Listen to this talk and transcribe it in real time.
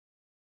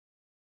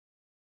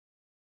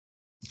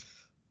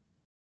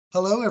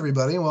Hello,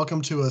 everybody, and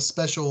welcome to a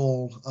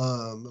special,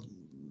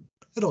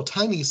 little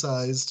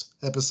tiny-sized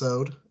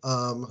episode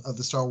of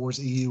the Star Wars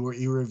EU or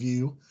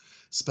E-Review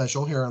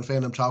special here on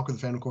Fandom Talk with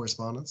the Fandom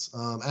Correspondence.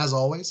 As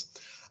always,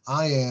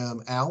 I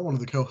am Al, one of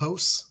the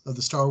co-hosts of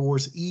the Star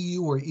Wars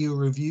EU or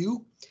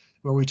E-Review,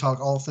 where we talk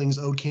all things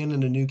old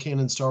canon and new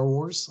canon Star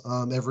Wars,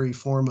 every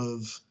form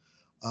of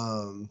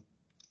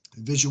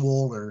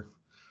visual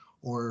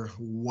or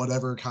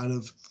whatever kind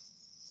of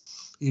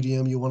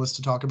EDM you want us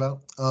to talk about.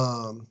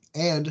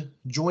 And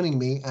joining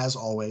me, as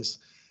always,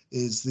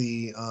 is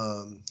the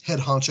head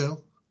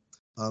honcho,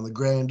 the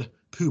grand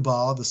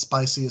poobah, the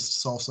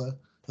spiciest salsa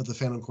of the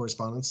fandom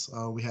correspondence.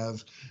 We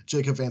have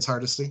Jacob Vance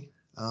Hardesty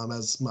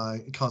as my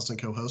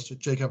constant co-host.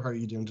 Jacob, how are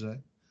you doing today?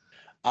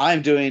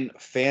 I'm doing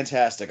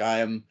fantastic. I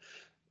am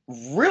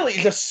really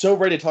just so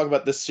ready to talk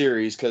about this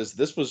series because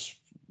this was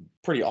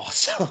pretty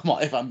awesome,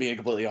 if I'm being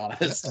completely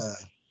honest. Yeah,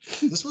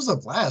 this was a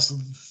blast.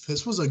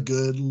 This was a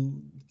good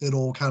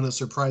little kind of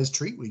surprise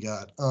treat we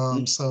got.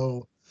 If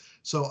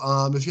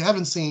you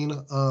haven't seen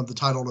the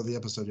title of the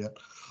episode yet,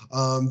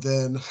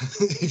 then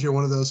if you're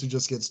one of those who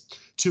just gets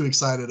too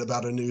excited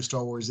about a new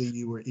Star Wars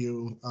EU or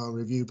EU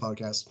review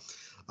podcast,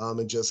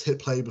 and just hit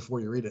play before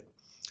you read it.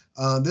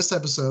 This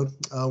episode,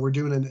 we're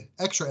doing an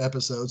extra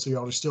episode, so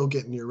y'all are still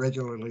getting your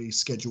regularly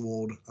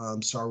scheduled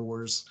Star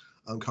Wars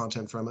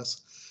content from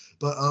us.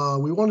 But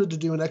we wanted to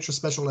do an extra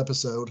special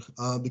episode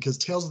because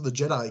Tales of the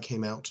Jedi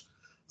came out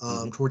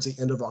towards the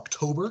end of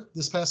October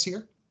this past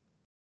year.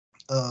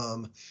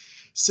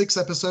 6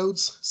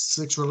 episodes,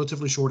 6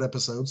 relatively short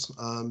episodes.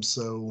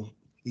 So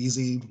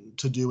easy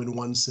to do in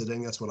one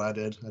sitting. That's what I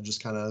did. I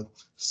just kind of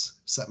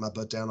sat my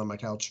butt down on my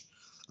couch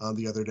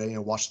the other day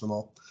and watched them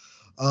all.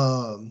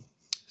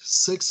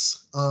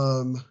 6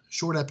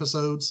 short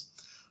episodes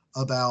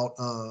about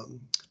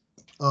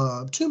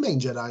two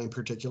main Jedi in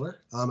particular,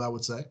 I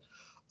would say.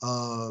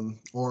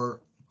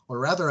 Or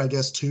rather, I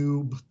guess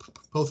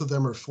both of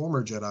them are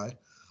former Jedi.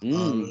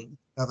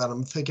 Now that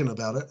I'm thinking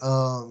about it,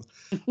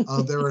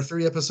 there are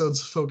 3 episodes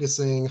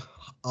focusing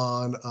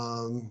on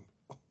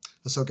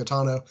Ahsoka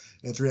Tano,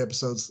 and 3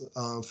 episodes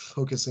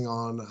focusing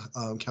on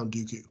Count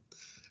Dooku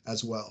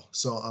as well.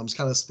 So it's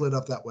kind of split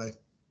up that way.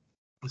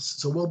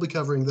 So we'll be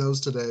covering those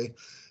today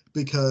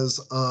because,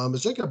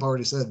 as Jacob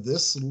already said,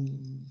 this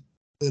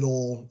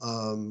little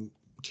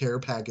care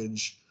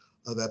package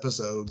of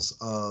episodes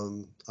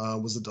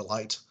was a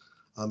delight.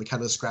 It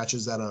kind of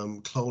scratches that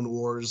Clone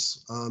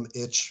Wars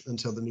itch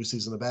until the new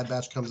season of Bad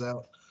Batch comes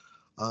out.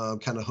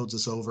 Kind of holds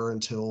us over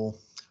until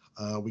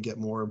we get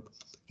more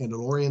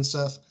Mandalorian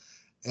stuff.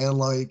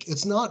 And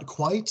it's not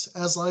quite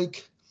as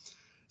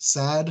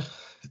sad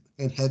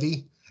and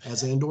heavy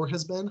as Andor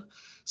has been.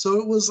 So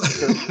it was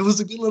it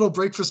was a good little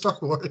break for Star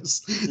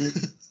Wars.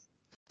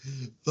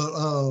 But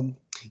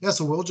yeah,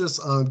 so we'll just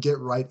get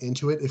right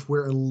into it. If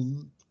we're a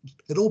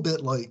little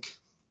bit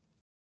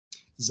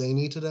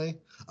zany today,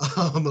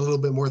 a little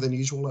bit more than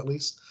usual at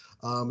least,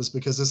 is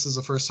because this is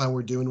the first time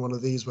we're doing one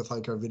of these with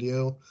our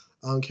video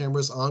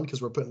cameras on, because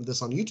we're putting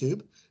this on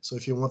YouTube. So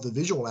if you want the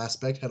visual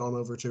aspect, head on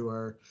over to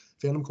our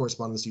Fandom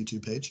Correspondence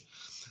YouTube page.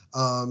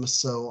 I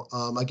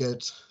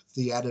get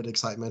the added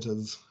excitement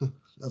of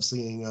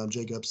seeing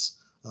Jacob's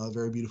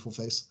very beautiful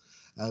face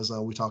as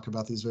we talk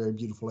about these very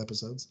beautiful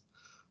episodes.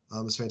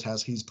 It's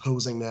fantastic. He's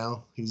posing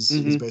now. He's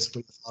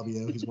basically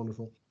Fabio. He's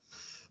wonderful.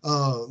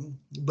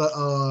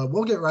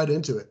 We'll get right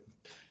into it.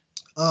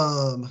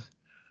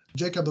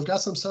 Jacob, I've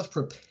got some stuff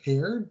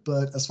prepared,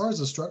 but as far as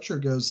the structure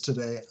goes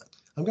today,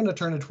 I'm going to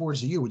turn it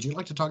towards you. Would you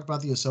like to talk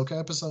about the Ahsoka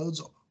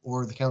episodes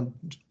or the Count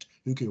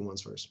Dooku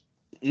ones first?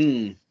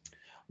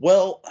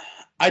 Well,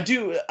 I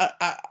do.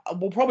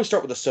 We'll probably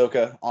start with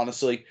Ahsoka,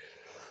 honestly.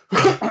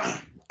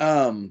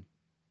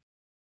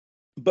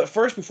 But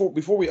first,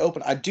 before we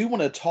open, I do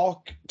want to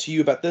talk to you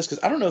about this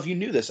because I don't know if you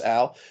knew this,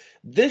 Al.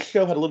 This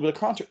show had a little bit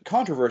of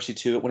controversy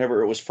to it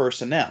whenever it was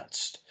first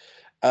announced.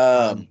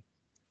 I'm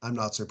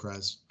not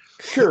surprised.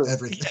 Sure.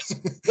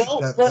 Everything.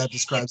 Well, that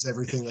describes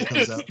everything that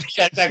comes out.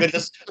 Yeah, exactly.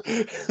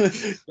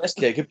 Yes,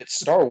 Jacob, it's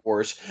Star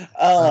Wars.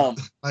 I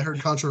heard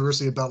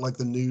controversy about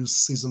the new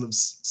season of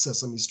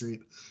Sesame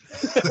Street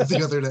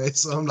the other day,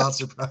 so I'm not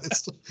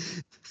surprised.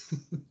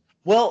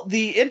 Well,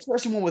 the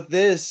interesting one with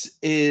this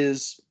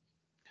is,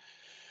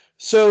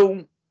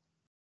 so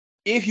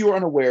if you are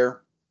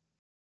unaware,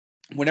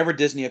 whenever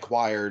Disney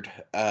acquired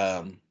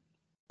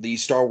the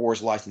Star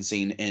Wars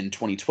licensing in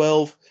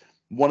 2012,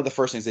 one of the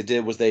first things they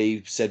did was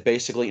they said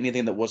basically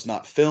anything that was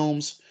not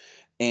films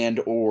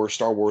and or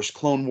Star Wars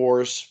Clone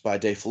Wars by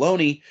Dave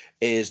Filoni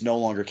is no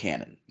longer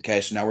canon. Okay,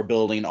 so now we're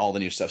building all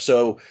the new stuff.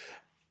 So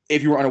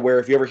if you were unaware,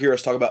 if you ever hear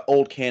us talk about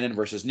old canon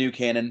versus new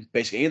canon,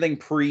 basically anything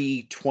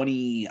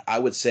pre-20, I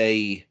would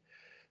say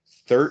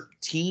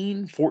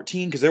 13,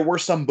 14, because there were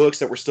some books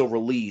that were still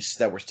released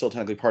that were still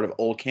technically part of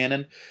old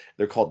canon.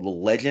 They're called the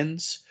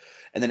Legends.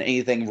 And then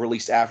anything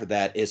released after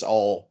that is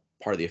all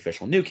part of the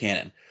official new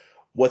canon.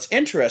 What's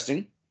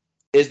interesting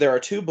is there are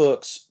 2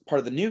 books part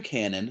of the new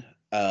canon.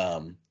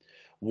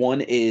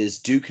 One is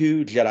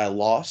Dooku Jedi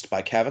Lost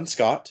by Cavan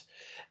Scott,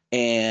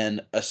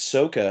 and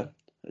Ahsoka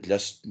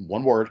just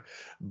one word,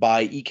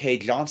 by E.K.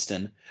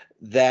 Johnston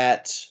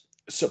that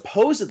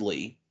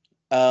supposedly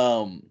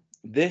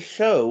this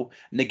show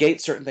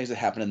negates certain things that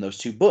happen in those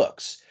two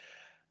books.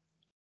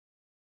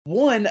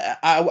 One,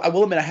 I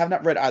will admit I have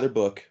not read either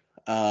book.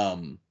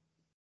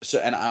 So,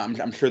 and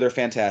I'm sure they're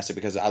fantastic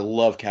because I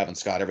love Cavan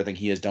Scott. Everything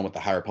he has done with the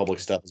High Republic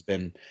stuff has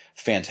been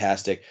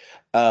fantastic.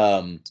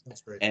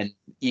 That's great. And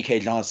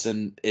E.K.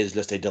 Johnston is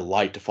just a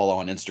delight to follow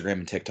on Instagram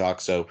and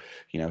TikTok. So,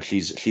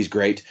 she's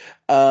great.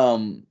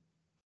 But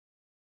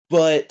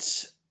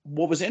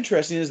what was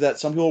interesting is that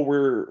some people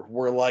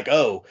were like,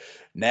 "Oh,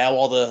 now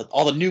all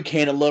the new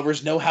canon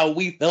lovers know how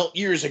we felt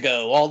years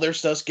ago. All their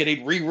stuff's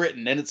getting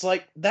rewritten," and it's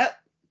like that.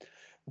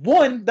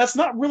 One, that's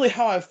not really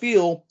how I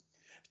feel.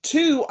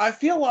 Two, I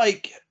feel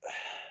like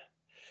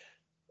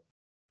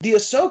the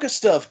Ahsoka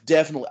stuff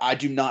definitely, I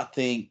do not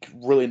think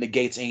really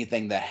negates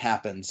anything that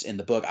happens in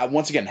the book. I,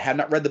 once again, have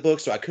not read the book,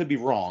 so I could be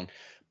wrong,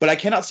 but I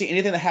cannot see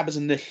anything that happens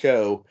in this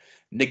show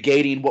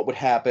negating what would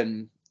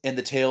happen in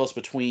the tales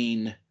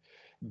between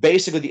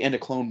basically the end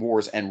of Clone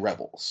Wars and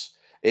Rebels.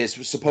 Is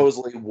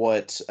supposedly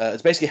what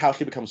it's basically how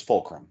she becomes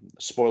Fulcrum.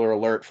 Spoiler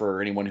alert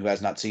for anyone who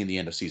has not seen the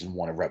end of season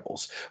 1 of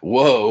Rebels.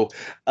 Whoa.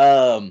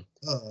 But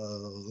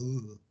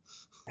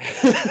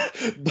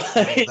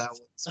that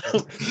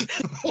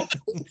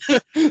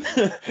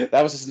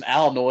that was just an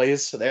owl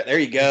noise. There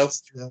you go.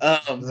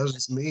 That was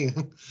just me.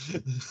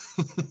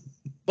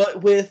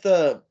 But with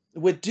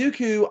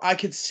Dooku, I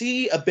could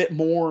see a bit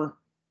more.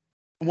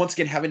 Once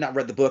again, having not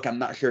read the book, I'm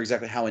not sure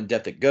exactly how in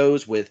depth it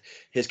goes with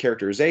his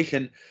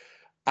characterization.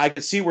 I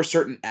could see where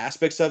certain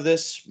aspects of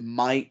this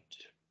might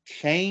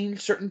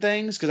change certain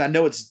things because I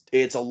know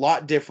it's a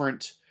lot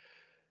different.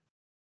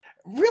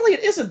 Really,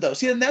 it isn't though.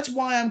 See, and that's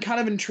why I'm kind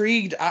of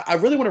intrigued. I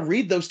really want to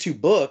read those two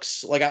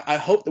books. Like, I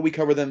hope that we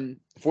cover them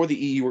for the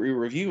EU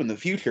review in the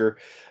future,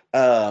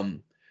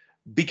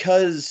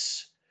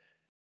 because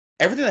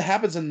everything that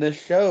happens in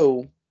this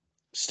show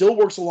still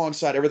works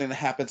alongside everything that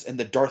happens in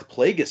the Darth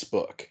Plagueis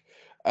book,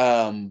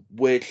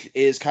 which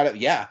is kind of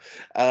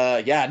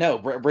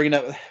bringing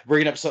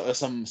up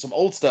some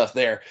old stuff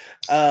there.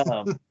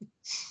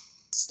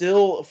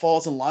 Still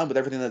falls in line with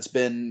everything that's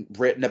been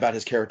written about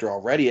his character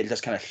already. It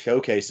just kind of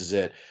showcases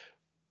it,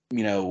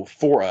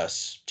 for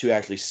us to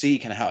actually see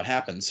kind of how it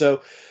happens.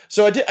 So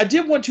I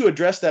did want to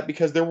address that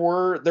because there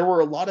were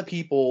a lot of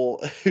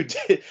people who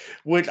did,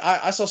 which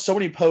I saw so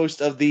many posts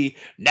of the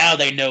now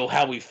they know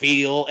how we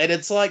feel, and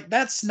it's like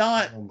that's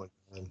not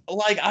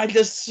like I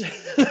just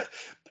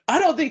I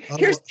don't think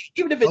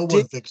even if it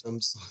did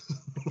victims.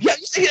 Yeah,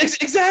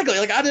 exactly.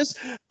 Like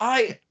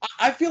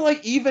I feel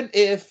like even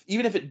if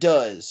it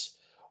does,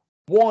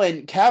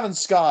 one, Cavan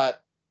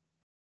Scott,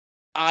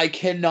 I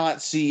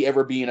cannot see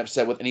ever being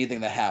upset with anything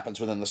that happens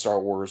within the Star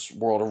Wars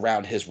world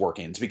around his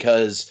workings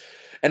because,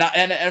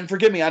 and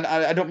forgive me,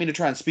 I don't mean to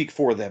try and speak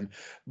for them,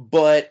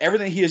 but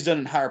everything he has done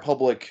in High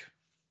Republic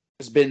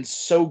has been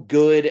so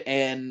good,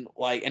 and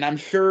I'm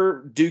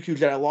sure Dooku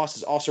Jedi Lost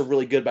is also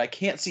really good, but I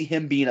can't see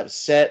him being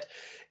upset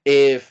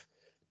if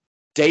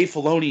Dave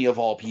Filoni, of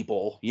all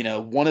people,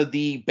 one of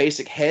the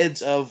basic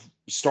heads of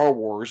Star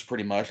Wars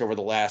pretty much over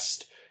the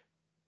last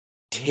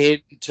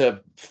 10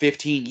 to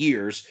 15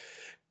 years,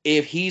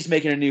 if he's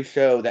making a new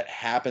show that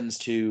happens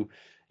to,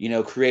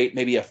 create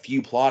maybe a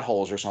few plot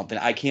holes or something,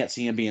 I can't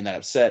see him being that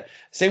upset.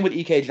 Same with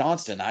E.K.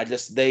 Johnston.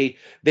 They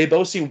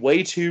both seem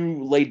way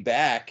too laid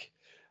back,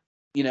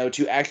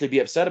 to actually be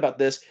upset about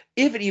this,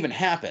 if it even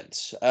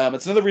happens.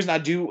 It's another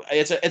reason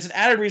it's an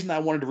added reason I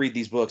wanted to read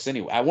these books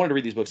anyway. I wanted to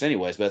read these books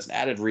anyways, but it's an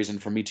added reason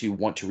for me to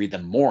want to read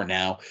them more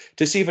now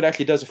to see if it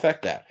actually does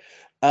affect that.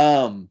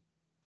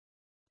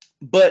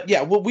 But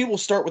yeah, we will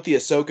start with the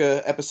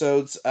Ahsoka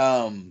episodes.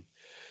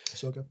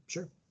 Ahsoka,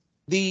 sure.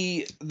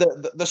 The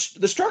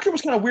structure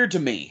was kind of weird to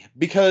me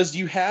because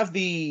you have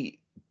the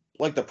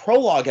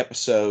prologue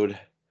episode,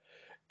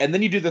 and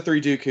then you do the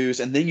 3 Dookus,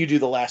 and then you do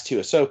the last 2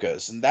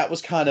 Ahsokas, and that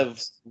was kind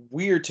of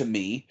weird to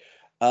me.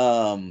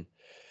 So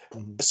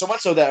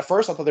much so that at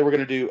first I thought they were going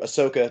to do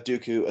Ahsoka,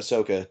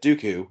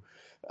 Dooku.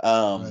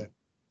 Right.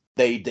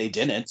 They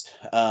didn't,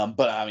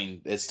 but I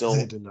mean, it's still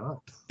they did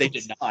not. They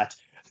did not.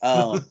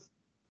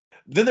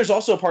 Then there's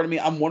also a part of me,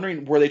 I'm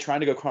wondering, were they trying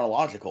to go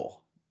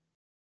chronological?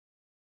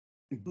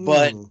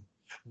 But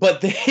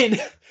then,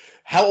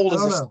 how old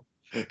is this?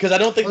 Because I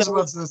don't think that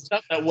was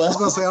that well. I was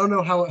about to say, I don't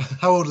know how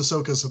old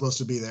Ahsoka is supposed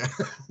to be there.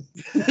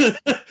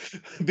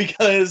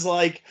 because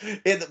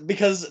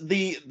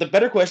the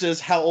better question is,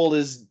 how old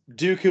is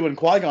Dooku and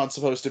Qui-Gon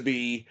supposed to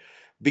be?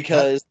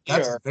 Because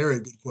that's a very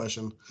good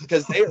question.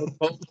 Because they are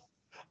both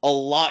a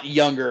lot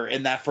younger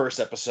in that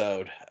first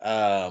episode.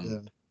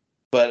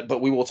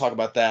 But we will talk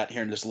about that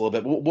here in just a little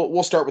bit.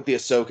 We'll start with the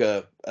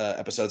Ahsoka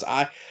episodes.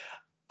 I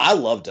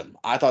loved them.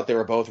 I thought they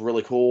were both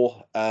really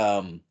cool.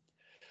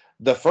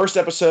 The first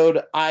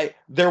episode,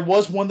 there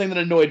was one thing that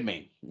annoyed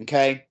me.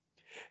 Okay,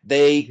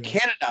 they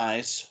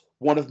canonize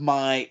one of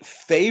my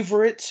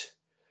favorite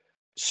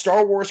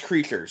Star Wars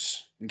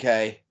creatures.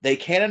 Okay, they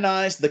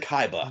canonized the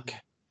Kaibuck.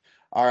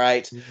 All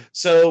right.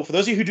 So for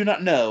those of you who do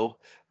not know,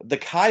 the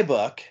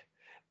Kaibuck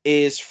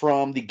is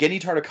from the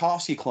Genndy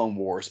Tartakovsky Clone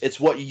Wars. It's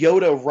what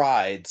Yoda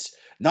rides,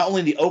 not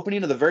only in the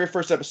opening of the very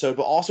first episode,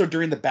 but also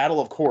during the Battle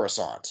of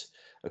Coruscant.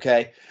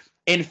 Okay?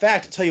 In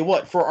fact, I'll tell you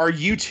what, for our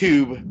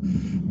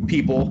YouTube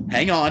people,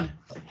 hang on.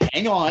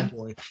 Oh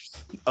boy.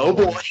 Oh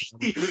boy.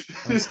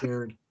 I'm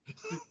scared.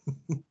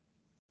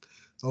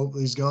 Oh,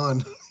 he's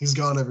gone. He's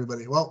gone,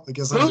 everybody. Well, I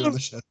guess I'm doing the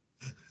show.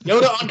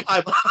 Yoda on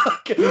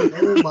Kaibok.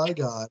 Oh my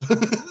god.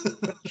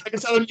 Check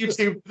us out on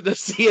YouTube to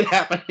see it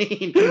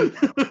happening.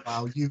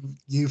 Wow,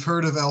 you've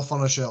heard of Elf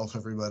on a Shelf,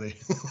 everybody.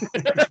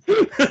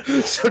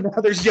 So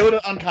now there's Yoda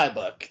on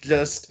Kaibok.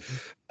 Just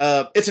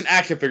it's an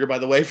action figure, by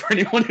the way, for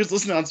anyone who's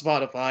listening on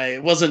Spotify.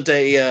 It wasn't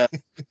a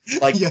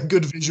like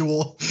good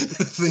visual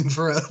thing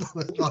for an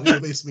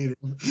audio-based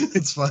medium.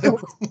 It's fine.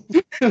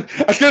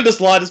 I should have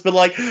just lied. It's been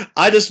like,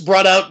 I just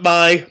brought out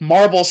my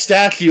marble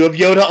statue of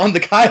Yoda on the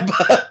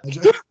Kaibok.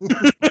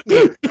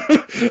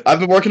 I've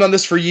been working on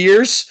this for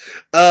years.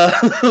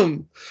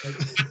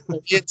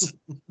 It's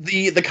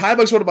the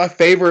Kaibok's one of my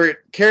favorite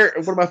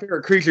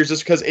creatures,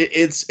 just because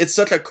it's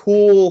such a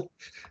cool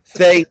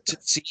thing to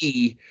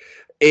see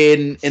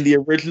in the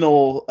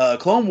original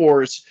Clone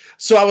Wars.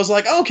 So I was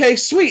like, okay,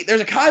 sweet,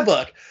 there's a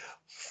Kaibok.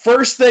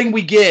 First thing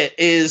we get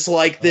is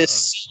like this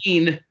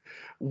scene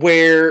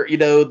where, you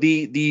know,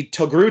 the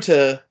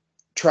Togruta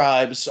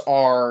tribes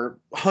are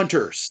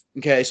hunters.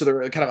 Okay, so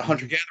they're kind of a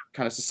hunter-gatherer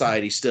kind of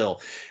society still.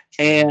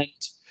 And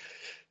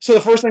so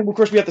the first thing, of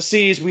course, we have to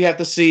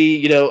see,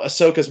 you know,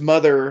 Ahsoka's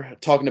mother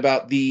talking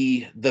about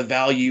the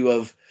value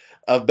of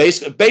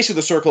basically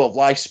the circle of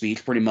life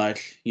speech, pretty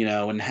much, you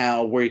know, and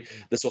how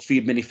this will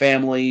feed many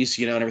families,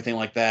 you know, and everything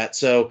like that.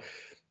 So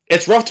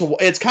it's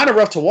kind of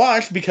rough to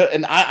watch, because,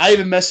 and I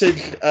even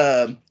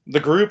messaged the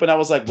group, and I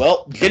was like,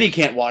 well, Jenny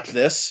can't watch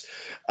this,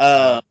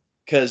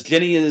 because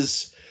Jenny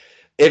is,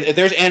 if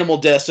there's animal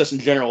deaths just in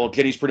general,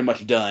 Jenny's pretty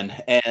much done.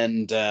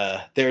 And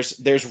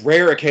there's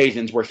rare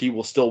occasions where she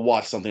will still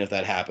watch something if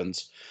that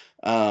happens.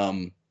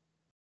 But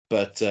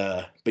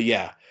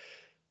yeah.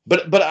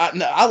 But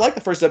I like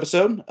the first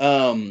episode,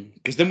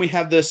 because then we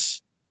have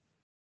this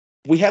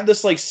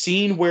like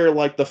scene where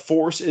like the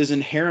Force is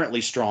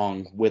inherently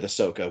strong with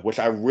Ahsoka, which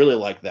I really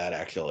like that,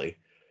 actually.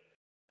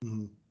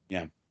 Mm-hmm.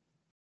 Yeah.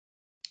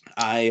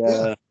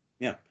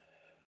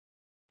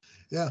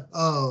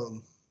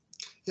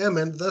 Yeah,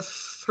 man. The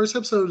first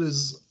episode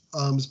is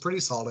pretty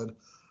solid.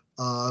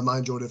 I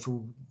enjoyed it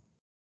for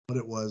what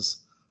it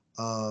was.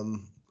 I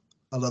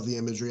love the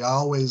imagery. I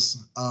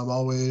always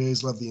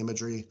love the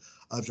imagery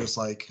of just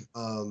like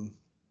a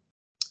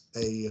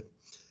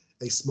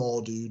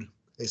small dude,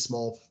 a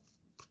small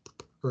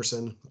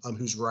person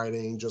who's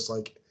riding just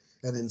like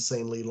an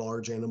insanely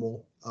large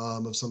animal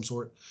of some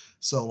sort.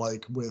 So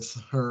like with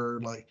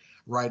her like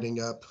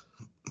riding up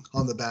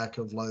on the back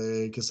of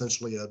like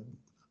essentially a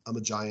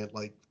giant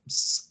like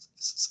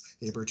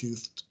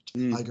saber-toothed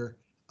tiger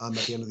at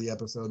the end of the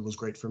episode was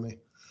great for me,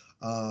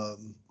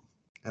 and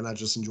I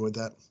just enjoyed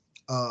that.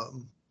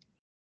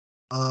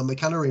 It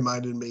kind of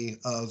reminded me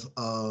of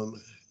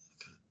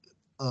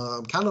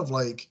kind of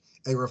like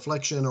a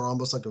reflection or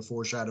almost like a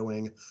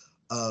foreshadowing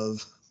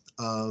of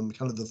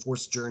kind of the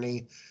Force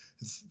journey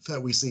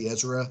that we see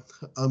Ezra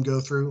go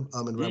through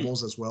in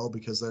Rebels as well,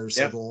 because there's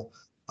several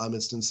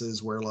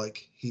instances where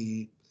like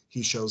he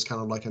shows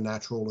kind of like a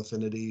natural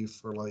affinity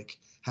for like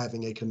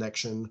having a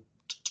connection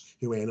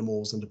to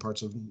animals and to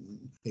parts of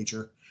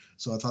nature.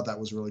 So I thought that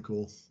was really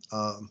cool.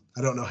 I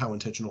don't know how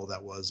intentional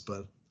that was,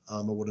 but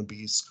I wouldn't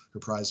be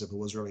surprised if it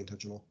was really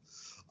intentional.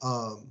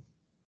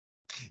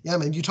 Yeah,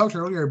 man, you talked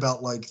earlier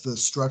about like the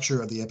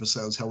structure of the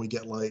episodes, how we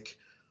get like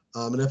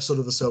an episode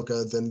of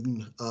Ahsoka,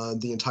 then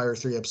the entire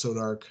 3-episode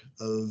arc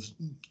of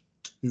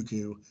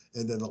Dooku,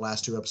 and then the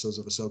last 2 episodes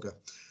of Ahsoka.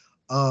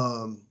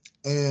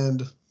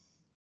 And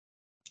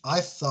I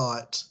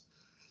thought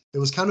it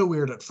was kind of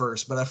weird at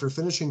first, but after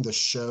finishing the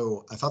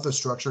show, I thought the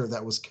structure of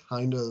that was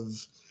kind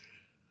of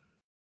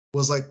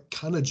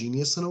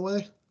genius in a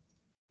way,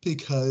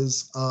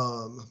 because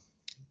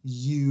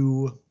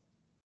you,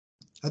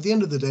 at the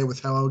end of the day,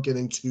 without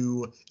getting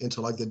too into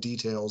like the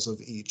details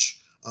of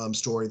each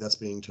story that's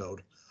being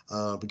told,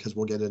 because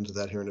we'll get into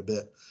that here in a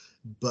bit,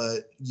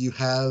 but you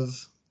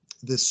have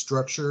this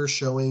structure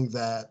showing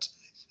that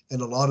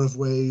in a lot of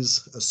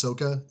ways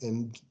Ahsoka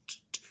and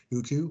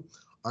Dooku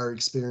are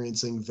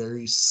experiencing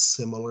very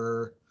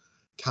similar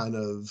kind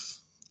of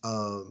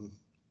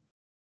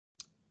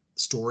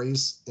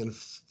stories and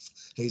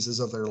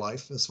phases of their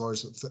life, as far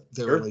as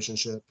their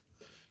relationship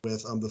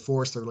with the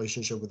Force, their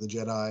relationship with the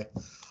Jedi,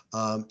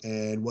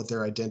 and what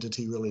their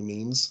identity really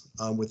means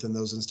within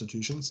those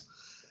institutions.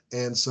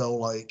 And so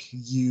like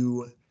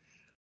you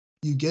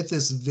get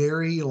this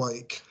very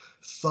like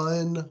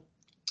fun,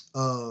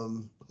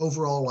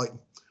 overall like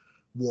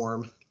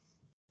warm,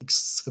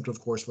 except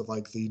of course with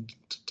like the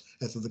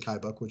death of the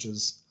Kaibok, which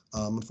is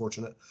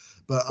unfortunate.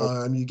 But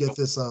you get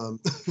this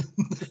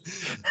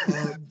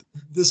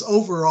this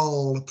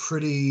overall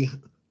pretty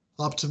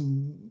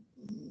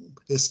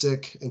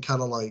optimistic and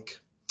kind of like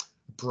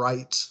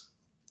bright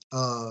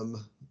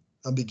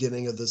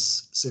beginning of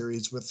this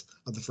series with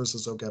the first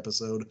Ahsoka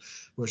episode,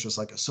 where it's just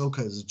like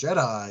Ahsoka is a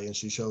Jedi, and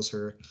she shows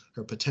her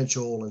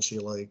potential, and she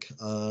like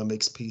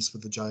makes peace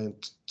with the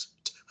giant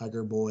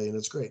tiger boy, and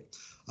it's great.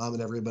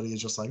 And everybody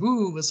is just like,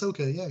 ooh,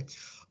 Ahsoka, yay.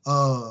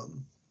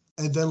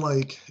 And then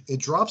like it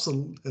drops a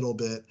little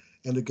bit,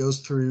 and it goes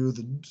through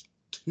the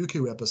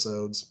Dooku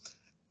episodes,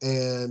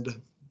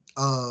 and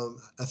I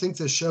think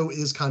the show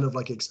is kind of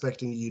like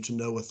expecting you to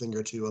know a thing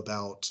or two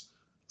about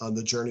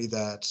the journey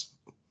that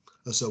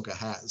Ahsoka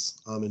has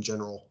in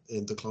general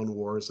in the Clone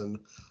Wars, and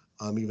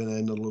even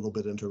in a little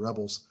bit into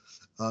Rebels,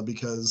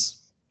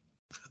 because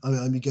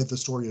you get the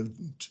story of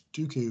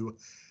Dooku,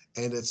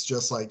 and it's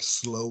just like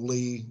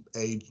slowly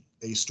a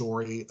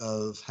story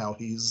of how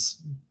he's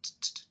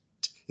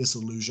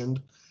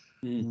disillusioned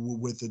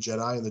with the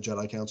Jedi and the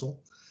Jedi Council,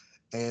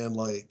 and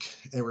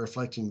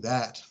reflecting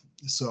that.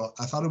 So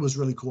I thought it was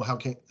really cool how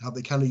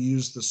they kind of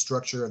used the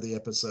structure of the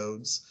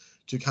episodes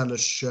to kind of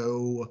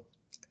show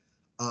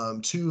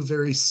two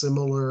very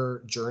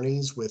similar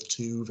journeys with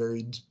two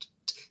very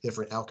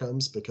different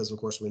outcomes, because of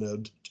course we know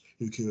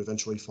Dooku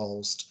eventually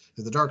falls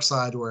to the dark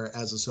side,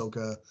 whereas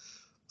Ahsoka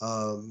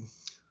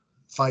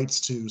fights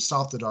to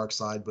stop the dark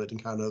side, but in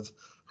kind of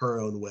her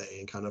own way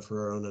and kind of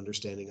her own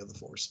understanding of the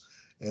Force.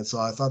 And so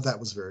I thought that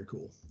was very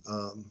cool,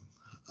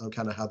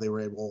 kind of how they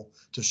were able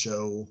to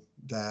show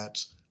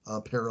that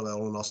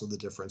parallel, and also the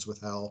difference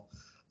with how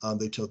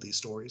they told these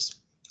stories.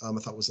 I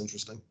thought was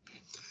interesting.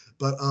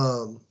 But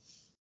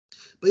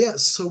yeah,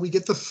 so we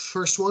get the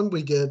first one.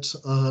 We get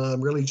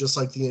really just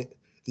like the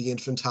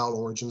infantile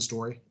origin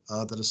story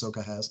that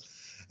Ahsoka has.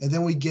 And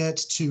then we get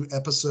to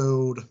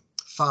episode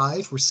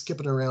 5. We're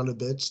skipping around a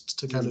bit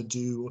to kind of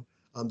do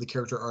the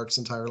character arcs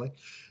entirely.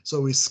 So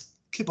we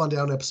skip on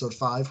down to episode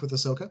 5 with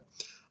Ahsoka.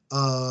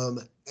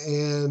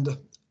 And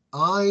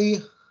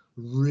I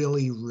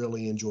really,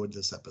 really enjoyed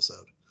this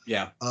episode.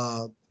 Yeah.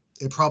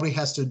 It probably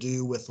has to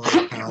do with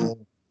like how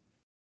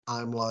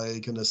I'm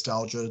like a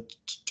nostalgia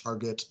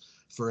target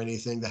for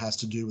anything that has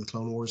to do with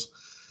Clone Wars,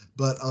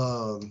 but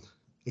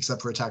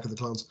except for Attack of the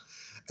Clones,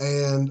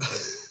 and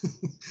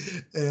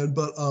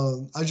but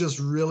I just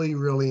really,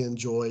 really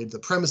enjoyed the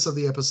premise of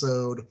the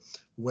episode,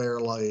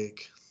 where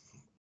like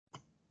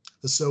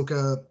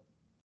Ahsoka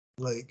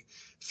like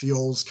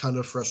feels kind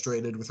of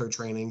frustrated with her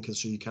training because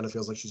she kind of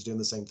feels like she's doing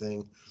the same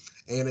thing.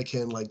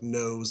 Anakin like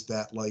knows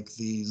that like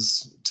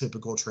these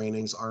typical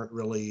trainings aren't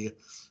really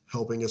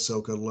helping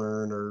Ahsoka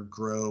learn or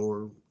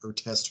grow or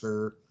test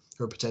her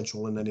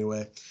potential in any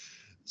way.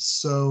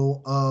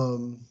 So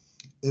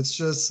it's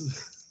just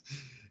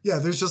yeah,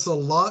 there's just a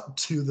lot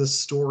to the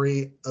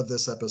story of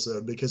this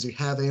episode, because you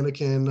have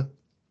Anakin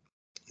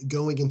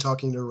going and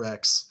talking to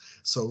Rex.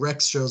 So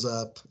Rex shows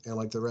up, and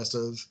like the rest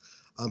of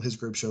his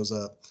group shows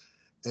up,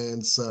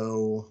 and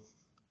so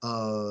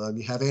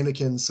you have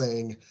Anakin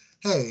saying,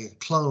 "Hey,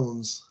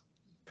 clones,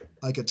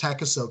 like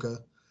attack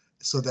Ahsoka,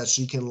 so that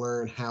she can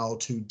learn how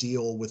to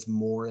deal with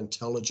more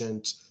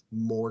intelligent,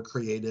 more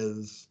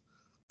creative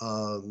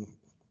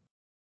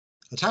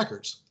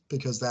attackers,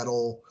 because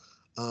that'll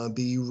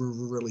be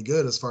really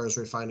good as far as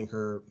refining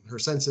her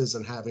senses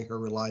and having her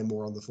rely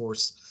more on the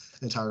Force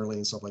entirely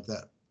and stuff like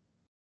that."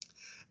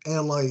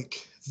 And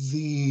like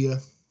the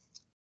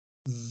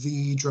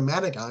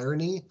dramatic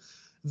irony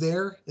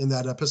there in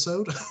that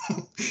episode,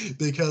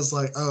 because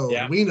like,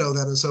 we know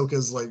that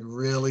Ahsoka's like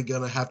really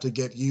gonna have to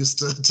get used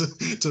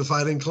to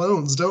fighting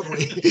clones, don't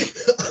we?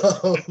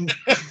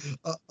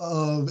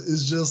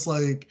 Is just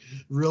like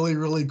really,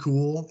 really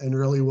cool and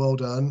really well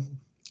done.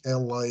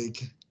 And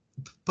like,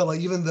 but like,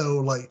 even though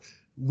like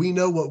we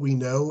know what we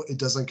know, it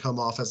doesn't come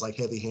off as like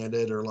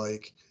heavy-handed, or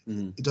like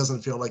it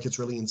doesn't feel like it's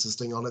really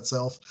insisting on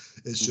itself.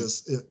 It's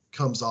just, it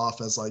comes off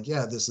as like,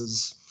 yeah, this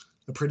is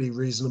a pretty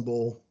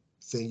reasonable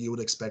thing you would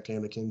expect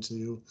Anakin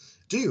to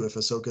do. If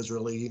Ahsoka's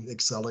really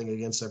excelling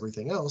against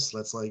everything else,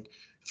 let's like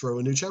throw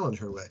a new challenge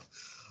her way.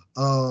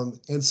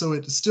 And so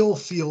it still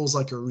feels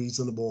like a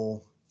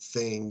reasonable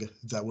thing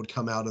that would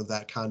come out of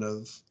that kind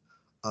of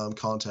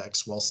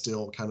context, while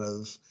still kind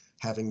of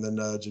having the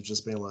nudge of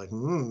just being like,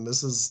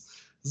 this is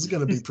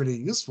going to be pretty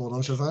useful,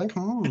 don't you think?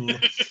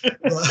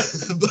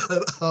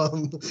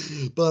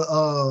 But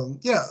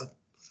yeah.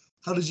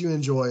 How did you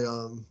enjoy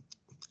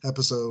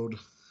episode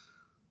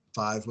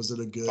 5? Was it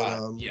a good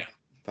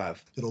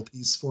 5 little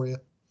piece for you?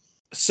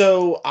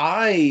 So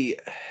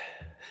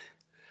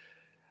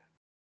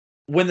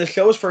when the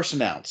show was first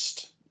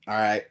announced, all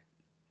right,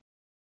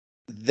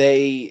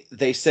 they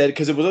said,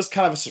 because it was just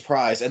kind of a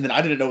surprise, and then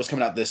I didn't know it was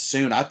coming out this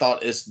soon. I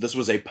thought this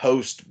was a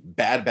post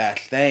Bad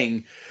Batch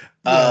thing.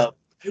 Yeah,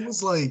 it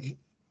was like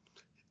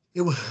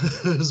it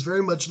was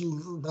very much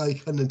like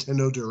a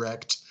Nintendo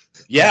Direct.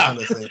 Yeah, kind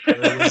of thing,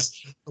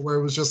 where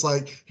it was just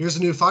like, here's a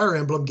new Fire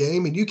Emblem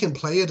game, and you can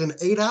play it in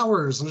 8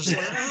 hours, and it's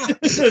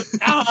just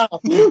like,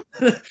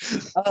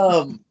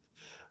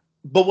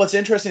 but what's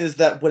interesting is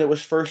that when it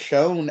was first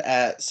shown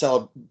at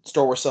Star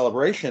Wars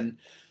Celebration,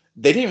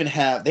 they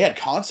had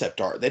concept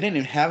art. They didn't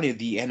even have any of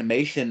the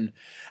animation.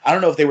 I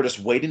don't know if they were just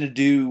waiting to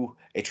do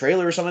a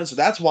trailer or something. So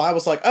that's why I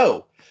was like,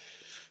 oh,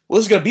 well,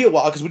 this is going to be a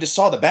while because we just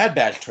saw the Bad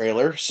Batch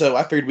trailer, so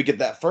I figured we'd get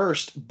that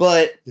first.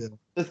 But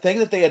the thing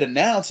that they had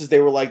announced is they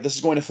were like, this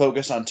is going to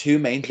focus on 2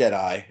 main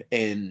Jedi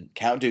in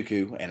Count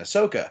Dooku and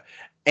Ahsoka.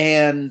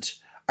 And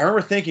I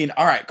remember thinking,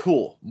 all right,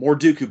 cool, more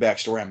Dooku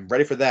backstory. I'm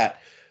ready for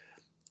that.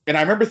 And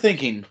I remember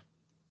thinking,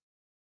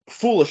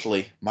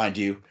 foolishly, mind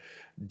you,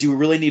 do we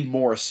really need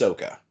more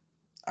Ahsoka?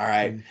 All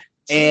right.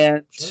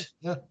 And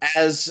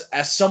as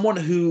someone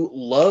who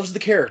loves the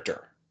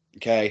character,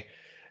 okay,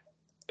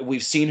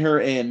 we've seen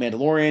her in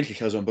Mandalorian. She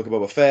shows up in Book of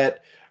Boba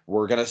Fett.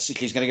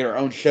 She's gonna get her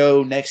own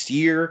show next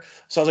year.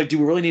 So I was like, do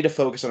we really need to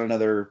focus on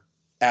another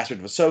aspect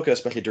of Ahsoka,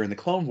 especially during the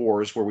Clone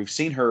Wars, where we've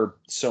seen her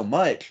so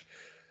much?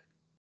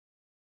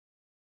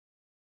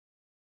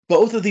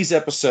 Both of these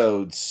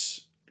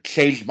episodes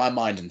changed my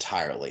mind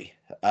entirely.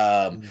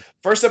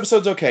 First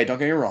episode's okay, don't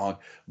get me wrong,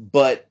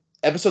 but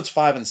episodes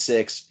 5 and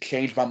 6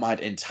 changed my mind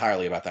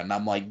entirely about that, and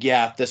I'm like,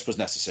 yeah, this was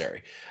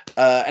necessary.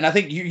 And I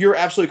think you're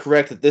absolutely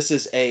correct that this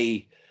is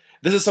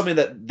something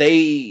that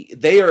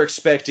they are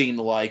expecting.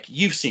 Like,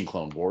 you've seen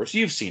Clone Wars,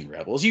 you've seen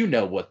Rebels, you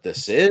know what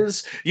this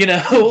is,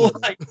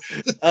 like,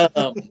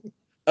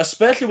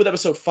 especially with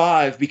episode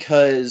 5,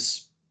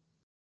 because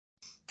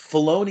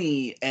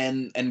Filoni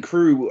and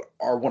crew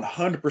are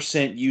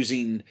 100%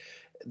 using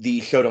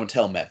the show don't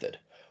tell method,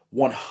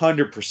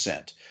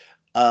 100%.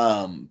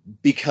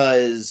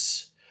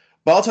 Because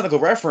Biotechnical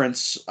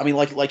Reference, I mean,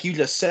 like you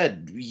just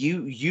said,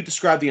 you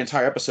described the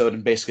entire episode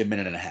in basically a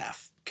minute and a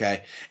half,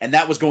 okay? And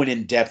that was going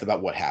in depth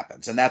about what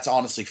happens, and that's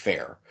honestly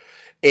fair.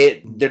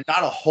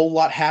 Not a whole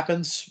lot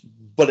happens,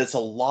 but it's a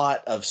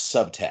lot of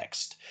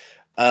subtext.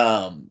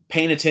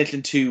 Paying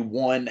attention to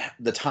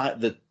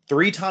the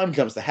 3 time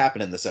jumps that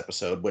happen in this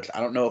episode, which I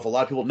don't know if a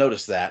lot of people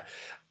noticed that.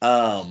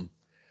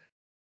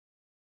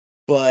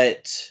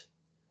 But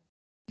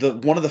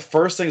one of the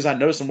first things I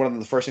noticed, and one of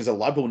the first things that a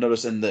lot of people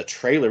notice in the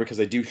trailer, because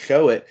they do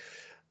show it,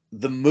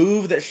 the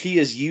move that she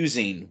is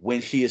using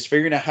when she is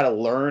figuring out how to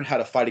learn how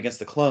to fight against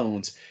the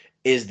clones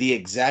is the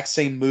exact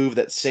same move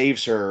that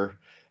saves her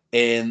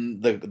in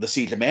the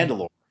Siege of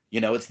Mandalore.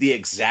 It's the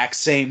exact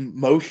same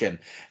motion.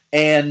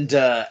 And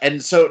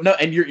so no,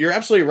 and you're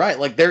absolutely right.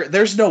 Like,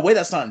 there's no way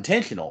that's not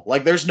intentional.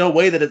 Like, there's no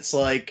way that it's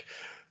like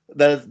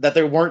that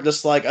they weren't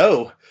just like,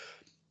 oh,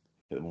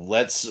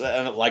 let's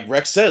like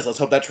Rex says, let's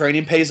hope that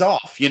training pays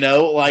off.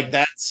 Like,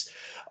 that's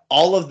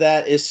all of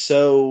that is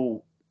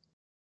so,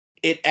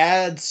 it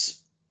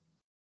adds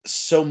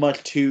so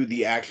much to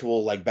the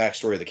actual like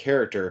backstory of the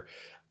character.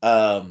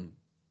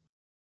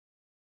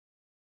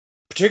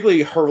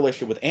 Particularly her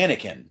relationship with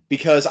Anakin,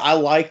 because I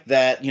like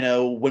that,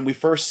 when we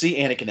first see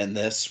Anakin in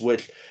this,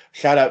 which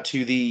shout out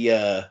to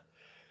the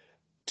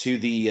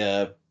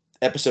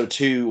episode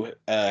 2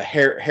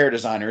 hair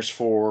designers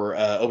for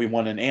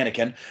Obi-Wan and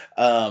Anakin.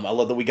 I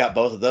love that we got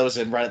both of those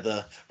in right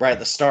at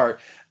the start.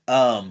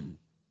 Anakin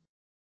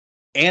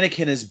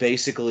is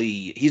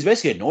basically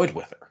annoyed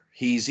with her.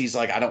 He's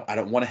like, I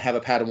don't want to have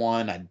a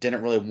Padawan. I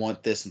didn't really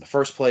want this in the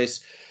first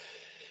place.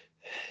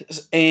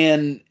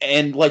 And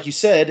like you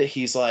said,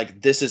 he's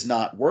like, this is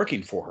not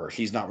working for her.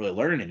 She's not really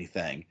learning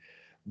anything.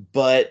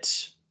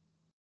 But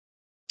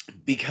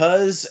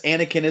because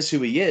Anakin is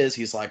who he is,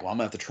 he's like, well, I'm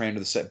gonna have to train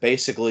her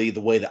basically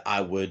the way that I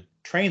would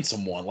train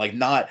someone, like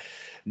not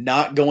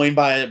going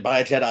by a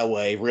Jedi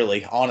way,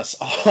 really.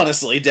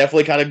 Honestly,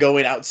 definitely kind of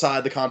going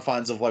outside the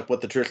confines of like what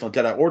the traditional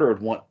Jedi Order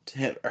would want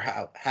to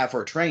have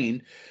her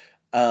train.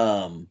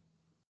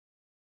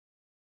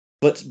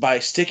 But by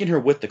sticking her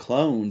with the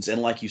clones,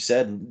 and like you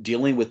said,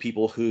 dealing with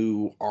people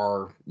who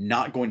are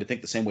not going to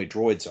think the same way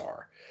droids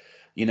are,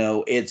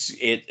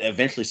 it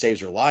eventually saves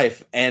her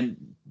life.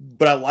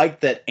 But I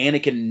like that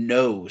Anakin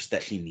knows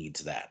that he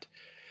needs that.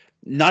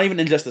 Not even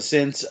in just the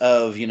sense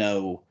of,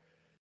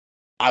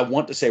 I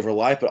want to save her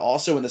life, but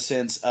also in the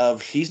sense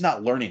of he's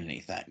not learning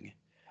anything.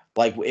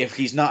 Like, if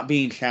he's not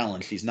being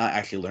challenged, he's not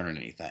actually learning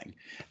anything.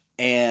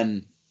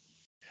 And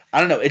I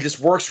don't know, it just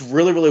works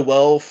really, really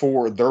well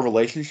for their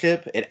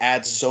relationship. It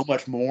adds so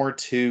much more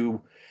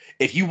to,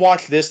 if you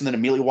watch this and then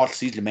immediately watch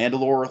Siege of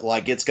Mandalore,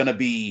 like, it's going to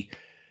be,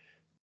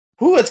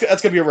 that's going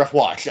to be a rough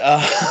watch.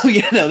 That's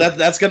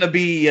going to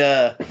be,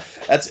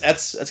 that's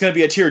going to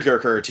be a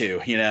tearjerker or two,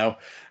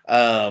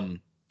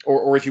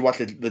 or if you watch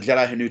the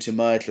Jedi Who Knew Too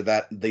Much, or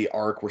the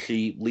arc where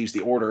she leaves the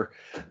Order,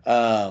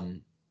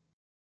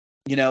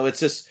 it's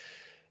just,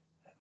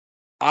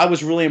 I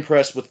was really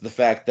impressed with the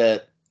fact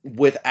that,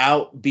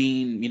 without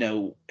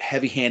being,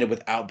 heavy-handed,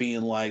 without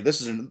being like, this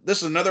is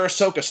another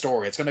Ahsoka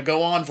story, it's going to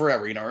go on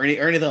forever, or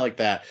anything like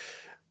that,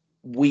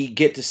 we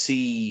get to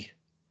see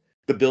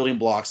the building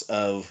blocks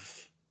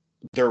of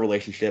their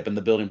relationship, and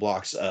the building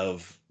blocks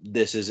of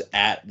this is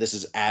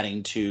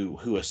adding to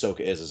who Ahsoka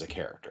is as a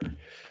character.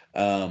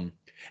 And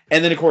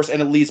then, of course, and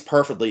it leads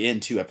perfectly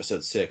into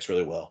episode 6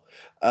 really well.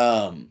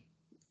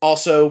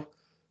 Also,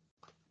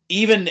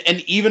 even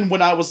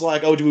when I was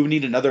like, oh, do we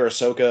need another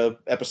Ahsoka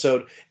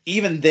episode?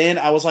 Even then,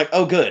 I was like,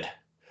 oh, good.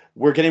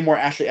 We're getting more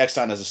Ashley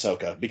Eckstein as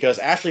Ahsoka, because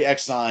Ashley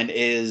Eckstein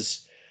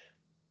is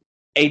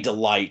a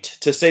delight,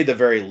 to say the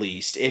very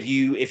least. If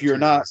you're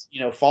not,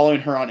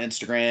 following her on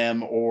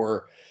Instagram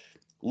or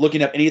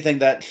looking up anything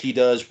that he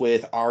does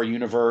with Our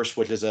Universe,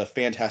 which is a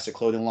fantastic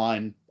clothing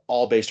line,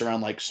 all based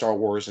around like Star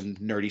Wars and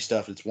nerdy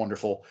stuff. It's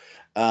wonderful.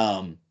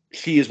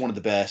 She is one of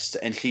the best,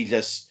 and she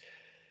just,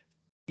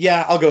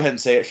 yeah, I'll go ahead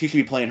and say it. She should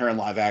be playing her in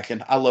live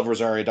action. I love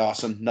Rosario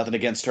Dawson. Nothing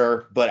against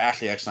her, but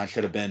Ashley Eckstein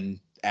should have been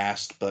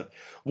asked. But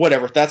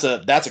whatever. That's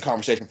a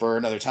conversation for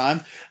another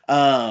time.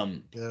 Yeah.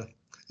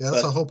 Yeah,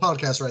 that's a whole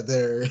podcast right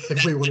there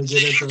if we want to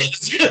get into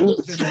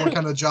what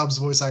kind of jobs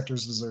voice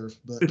actors deserve.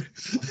 But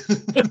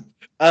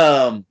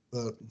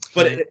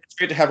but it's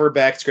great to have her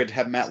back. It's great to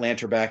have Matt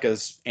Lanter back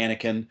as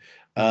Anakin.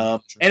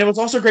 And it was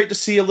also great to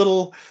see a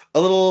little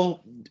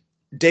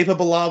Dapa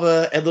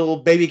Balaba and little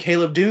baby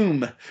Caleb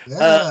Doom.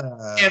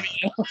 The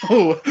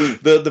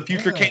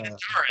future Kanan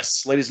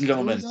Jarrus, ladies and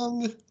gentlemen.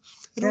 Young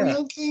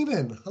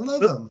Kanan. I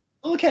love him.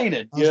 Little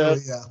Kanan.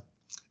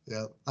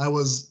 Yeah.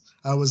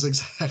 I was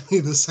exactly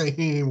the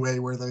same way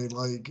where they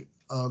like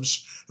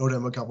showed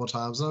him a couple of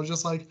times. And I was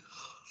just like,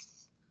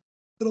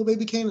 little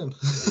baby Kanan.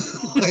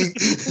 Like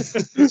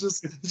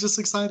it's just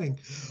exciting.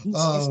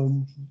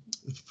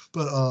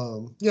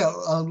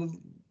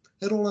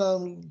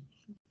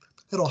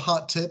 Little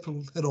hot tip,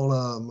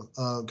 little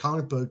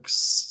comic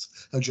books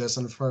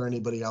suggestion for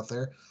anybody out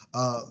there.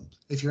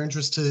 If you're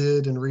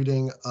interested in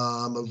reading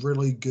a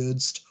really good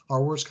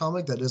Star Wars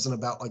comic that isn't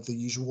about like the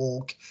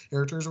usual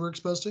characters we're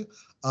exposed to,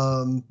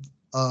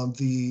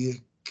 the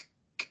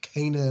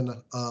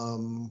Kanan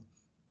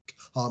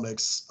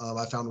comics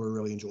I found were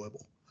really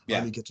enjoyable.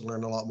 Yeah. You get to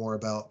learn a lot more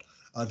about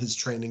his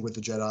training with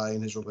the Jedi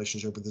and his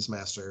relationship with his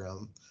master.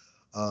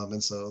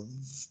 And so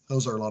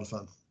those are a lot of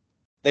fun.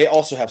 They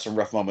also have some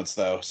rough moments,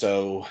 though.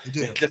 So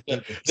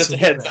just a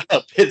heads ready.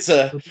 up, it's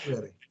a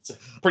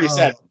pretty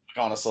sad,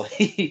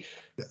 honestly.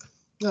 Yeah,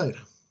 no,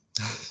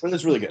 but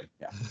it's really good.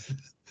 Yeah.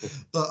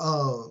 But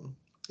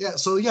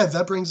so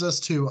that brings us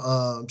to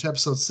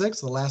episode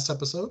 6, the last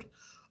episode,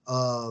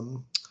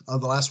 the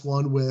last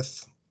one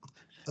with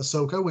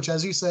Ahsoka, which,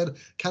 as you said,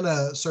 kind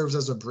of serves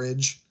as a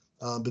bridge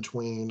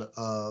between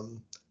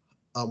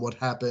what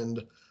happened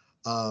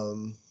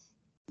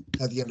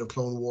at the end of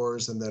Clone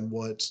Wars and then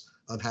what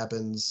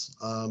happens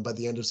by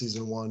the end of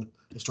season 1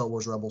 of Star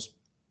Wars Rebels.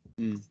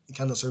 It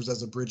kind of serves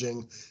as a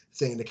bridging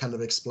thing to kind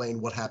of explain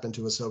what happened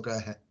to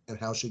Ahsoka and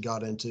how she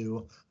got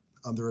into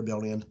the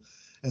rebellion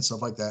and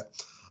stuff like that.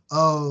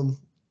 And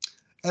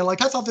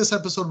like I thought this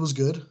episode was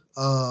good.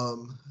 I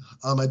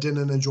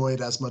didn't enjoy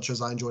it as much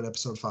as I enjoyed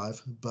episode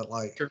 5, but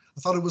like sure.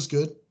 I thought it was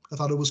good. I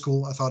thought it was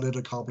cool. I thought it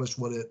accomplished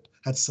what it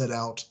had set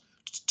out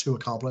to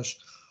accomplish.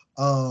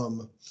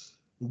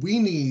 We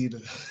need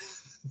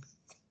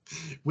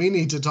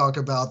to talk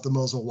about the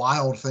most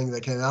wild thing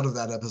that came out of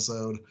that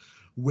episode,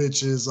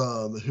 which is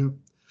who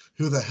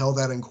the hell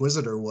that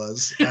Inquisitor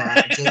was.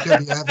 Jacob,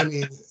 do you have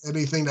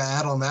anything to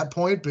add on that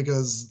point?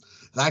 Because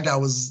that guy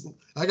was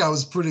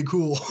pretty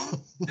cool.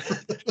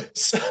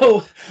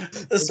 So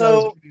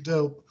pretty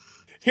dope.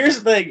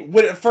 Here's the thing.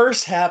 When it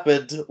first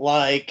happened,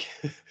 like,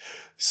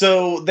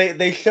 so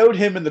they showed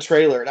him in the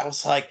trailer, and I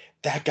was like,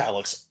 that guy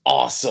looks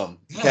awesome.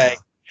 Okay.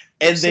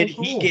 And then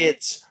he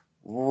gets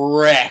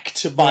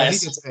wrecked by he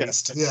gets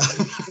aced. Yeah.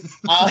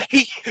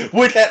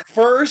 Which at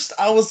first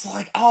I was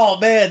like, oh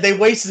man, they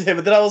wasted him.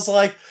 And then I was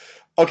like,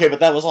 okay, but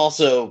that was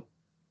also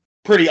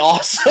pretty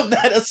awesome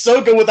that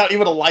Ahsoka without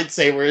even a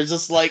lightsaber is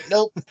just like,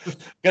 nope,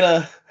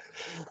 I'm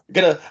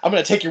gonna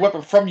take your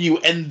weapon from you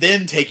and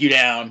then take you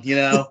down, you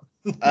know?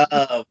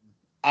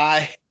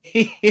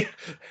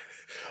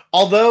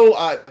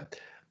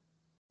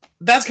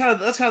 That's kind of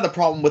the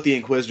problem with the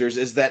Inquisitors,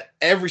 is that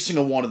every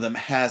single one of them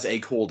has a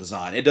cool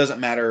design. It doesn't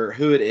matter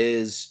who it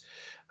is.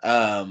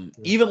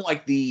 Even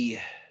like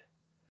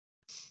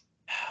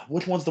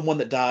which one's the one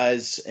that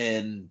dies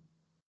in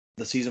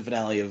the season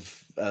finale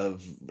of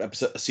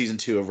episode season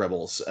 2 of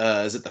Rebels?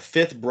 Is it the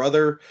fifth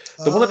brother?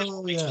 The one that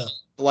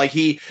like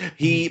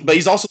but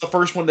he's also the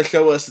first one to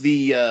show us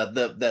the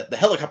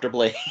helicopter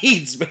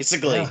blades,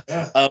 basically.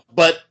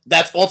 But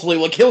that's ultimately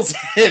what kills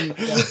him.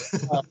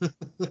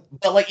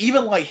 But like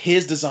even like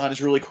his design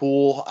is really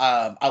cool.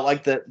 I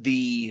like that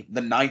the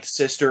ninth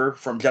sister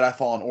from Jedi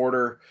Fallen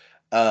Order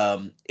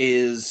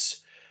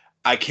is,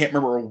 I can't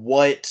remember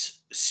what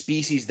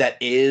species that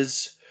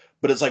is,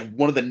 but it's like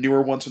one of the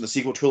newer ones from the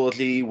sequel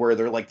trilogy where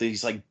they're like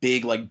these like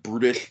big like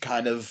brutish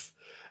kind of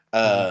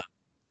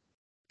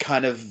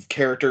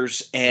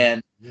characters,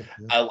 and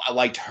I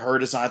liked her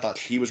design. I thought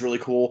she was really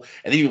cool,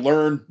 and then you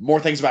learn more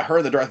things about her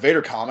in the Darth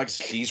Vader comics.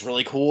 She's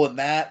really cool in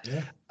that.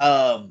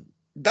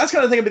 That's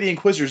kind of the thing about the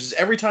Inquisitors, is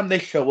every time they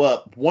show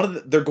up,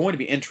 they're going to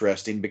be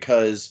interesting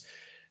because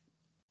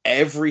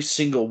every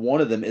single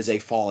one of them is a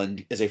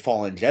fallen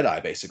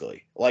Jedi,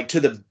 basically. Like, to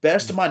the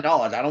best of my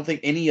knowledge, I don't think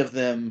any of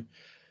them.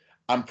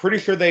 I'm pretty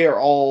sure they are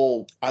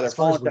all either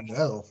fallen. We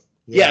know.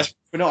 Yes,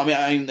 we know.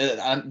 I mean,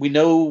 we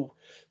know.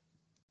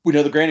 We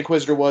know the Grand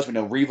Inquisitor was. We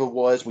know Reva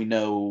was. We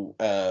know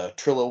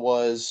Trilla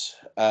was.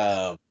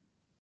 I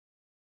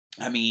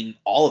mean,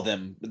 all of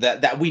them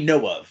that we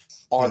know of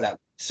are that.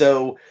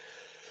 So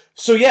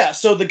So yeah,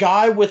 so the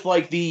guy with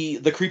like the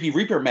creepy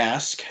Reaper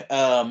mask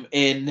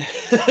in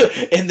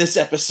in this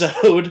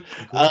episode,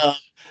 Cool.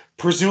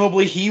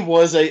 presumably he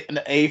was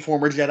a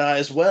former Jedi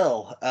as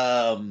well.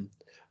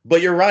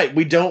 But you're right,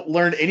 we don't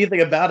learn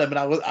anything about him, and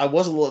I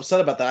was a little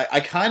upset about that. I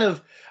kind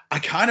of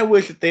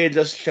wish that they had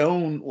just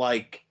shown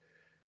like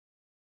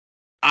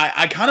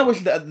I kind of wish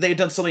that they had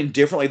done something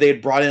differently. They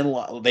had brought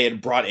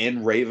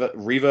in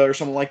Riva or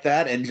something like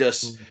that, and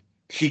just Mm,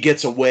 he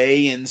gets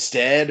away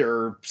instead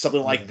or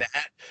something like yeah.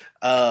 that.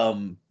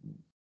 Um,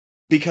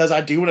 because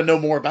I do want to know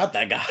more about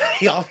that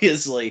guy,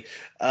 obviously.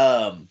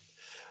 Um,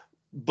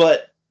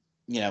 but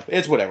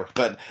it's whatever.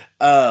 But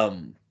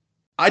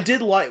I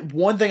did like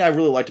one thing I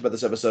really liked about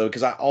this episode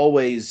because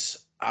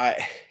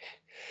I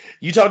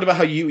you talked about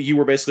how you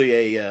were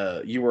basically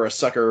you were a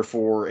sucker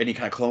for any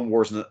kind of Clone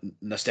Wars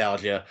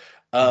nostalgia.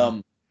 Mm.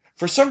 Um,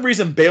 for some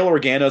reason, Bail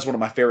Organa is one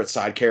of my favorite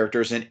side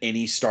characters in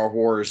any Star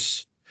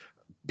Wars,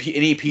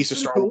 any He's piece of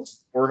pretty Star cool. Wars.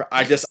 Or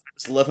I just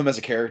love him as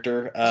a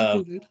character. He's a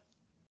cool dude.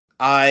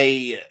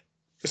 I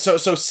so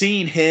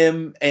seeing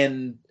him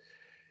and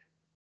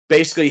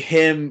basically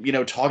him,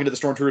 talking to the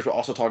stormtroopers, but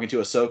also talking to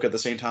Ahsoka at the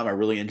same time. I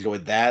really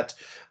enjoyed that.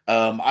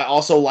 I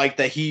also like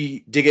that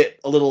he did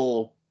get a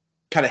little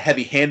kind of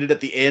heavy-handed at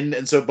the end,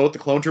 and so both the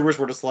clone troopers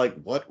were just like,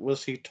 "What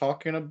was he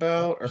talking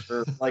about?"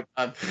 Or like,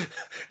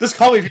 "Just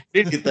call me if you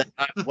need anything."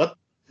 What?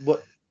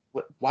 What?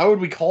 Why would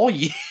we call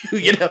you?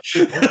 you know?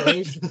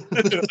 Okay.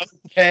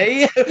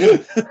 Okay.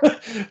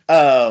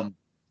 um,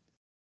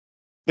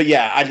 but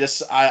yeah,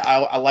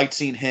 I liked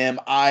seeing him.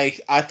 I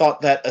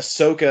thought that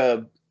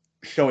Ahsoka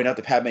showing up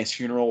to Padme's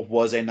funeral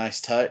was a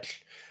nice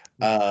touch.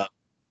 Mhm. Uh,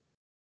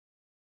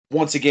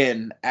 Once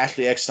again,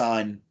 Ashley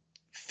Eckstein,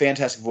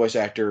 fantastic voice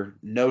actor,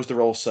 knows the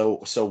role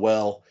so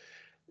well.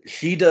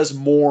 She does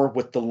more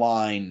with the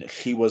line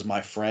 "She was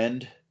my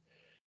friend"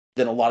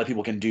 than a lot of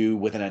people can do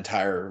with an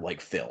entire like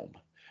film.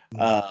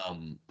 Mhm.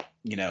 Um,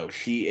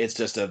 she it's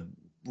just a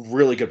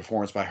really good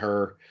performance by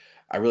her.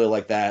 I really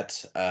like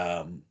that.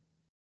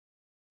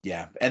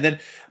 Yeah, and then,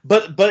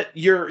 but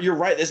you're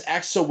right. This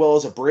acts so well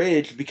as a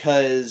bridge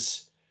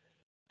because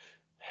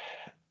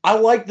I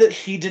like that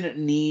he didn't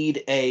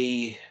need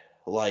a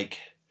like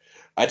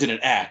I did an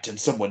act and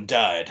someone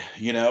died,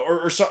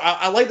 or so.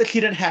 I like that he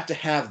didn't have to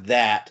have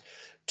that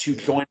to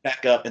Yeah. join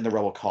back up in the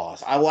rebel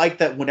cause. I like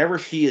that whenever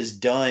he is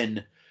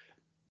done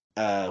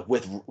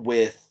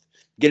with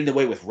getting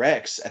away with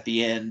Rex at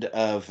the end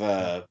of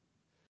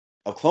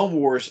Clone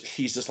Wars,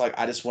 he's just like,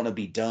 I just want to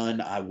be done.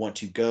 I want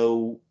to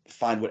go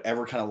find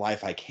whatever kind of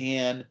life I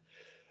can.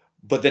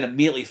 But then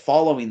immediately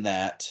following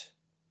that,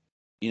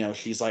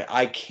 she's like,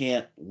 I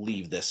can't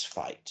leave this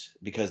fight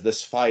because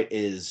this fight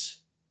it's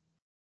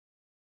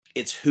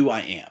who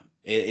I am.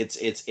 It's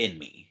in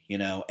me,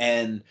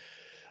 and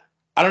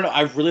I don't know.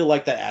 I really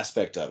like that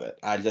aspect of it.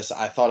 I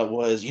thought it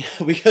was,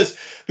 because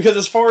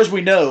as far as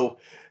we know,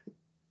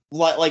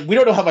 like we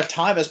don't know how much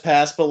time has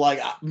passed, but like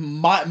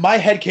my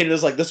headcanon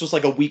is like this was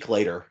like a week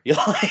later.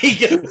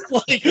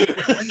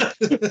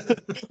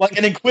 Like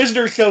an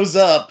Inquisitor shows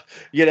up,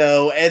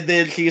 and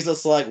then she's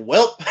just like,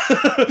 well,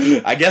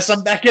 I guess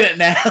I'm back in it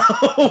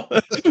now.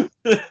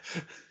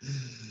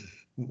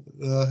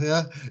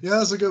 Yeah, yeah,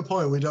 that's a good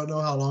point. We don't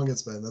know how long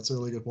it's been. That's a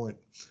really good point.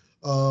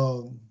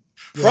 Um,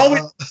 yeah,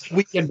 Probably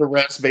weekend to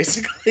rest,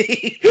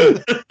 basically.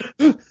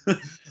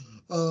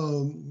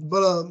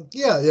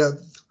 yeah, yeah,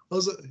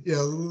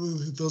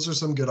 those are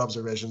some good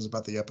observations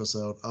about the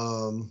episode.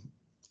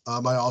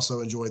 I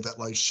also enjoyed that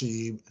like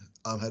she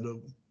had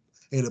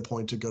made a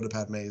point to go to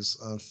Padme's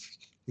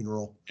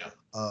funeral,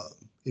 Yeah.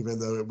 even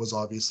though it was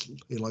obviously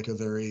like a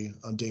very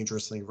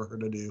dangerous thing for her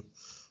to do.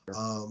 Sure.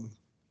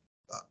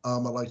 I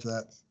liked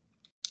that.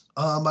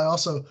 I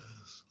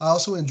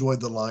also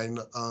enjoyed the line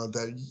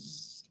that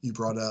you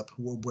brought up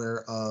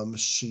where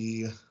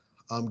she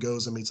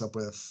goes and meets up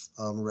with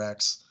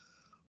Rex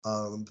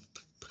um,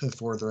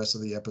 for the rest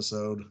of the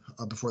episode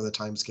before the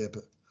time skip,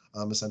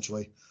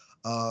 essentially,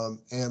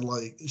 and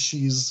like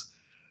she's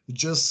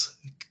just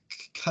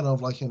kind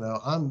of like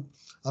I'm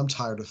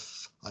tired of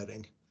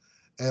fighting,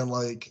 and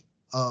like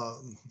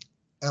um,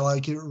 and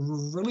like it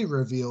really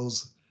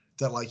reveals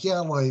that like yeah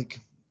like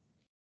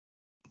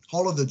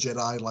all of the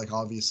Jedi, like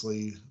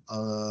obviously,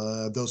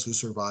 those who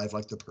survived,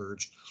 like the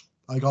Purge,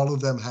 like all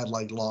of them had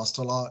like lost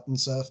a lot and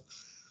stuff.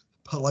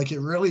 But like it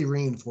really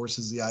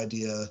reinforces the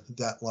idea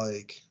that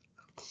like,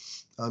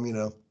 you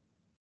know,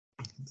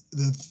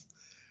 the,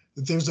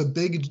 there's a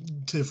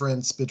big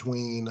difference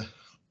between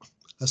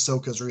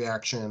Ahsoka's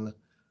reaction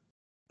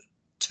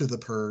to the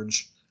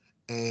Purge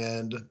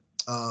and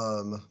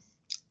um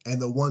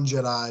and the one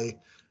Jedi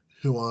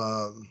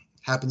who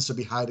happens to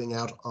be hiding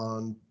out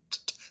on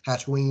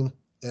Tatooine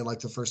in like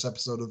the first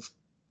episode of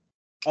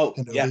Oh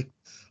yeah, Kenobi,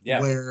 yeah.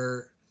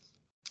 where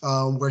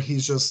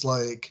he's just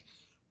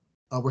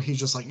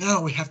like,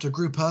 no, we have to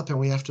group up and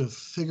we have to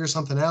figure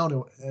something out,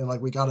 and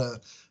like we gotta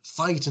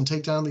fight and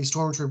take down these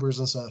stormtroopers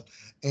and stuff.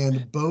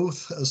 And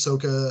both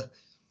Ahsoka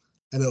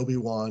and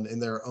Obi-Wan in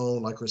their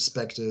own like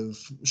respective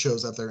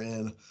shows that they're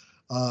in,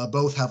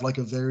 both have like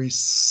a very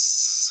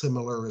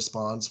similar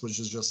response, which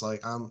is just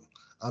like I'm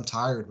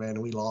tired, man,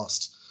 and we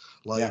lost.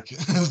 Like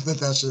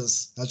that's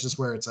just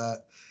where it's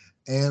at,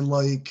 and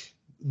like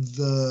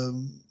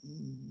the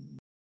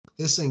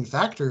missing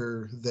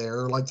factor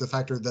there, like the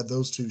factor that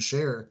those two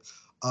share,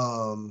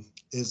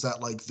 is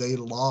that like they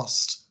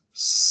lost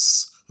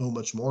so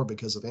much more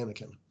because of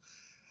Anakin.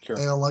 Sure.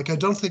 And like I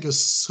don't think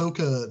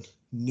Ahsoka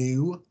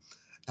knew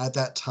at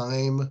that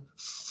time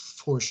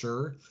for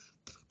sure,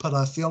 but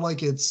I feel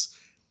like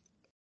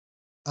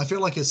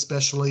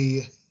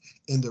especially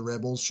in the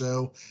Rebels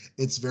show,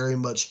 it's very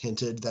much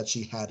hinted that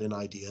she had an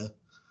idea,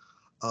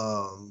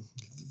 um,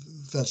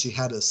 that she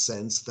had a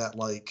sense that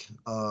like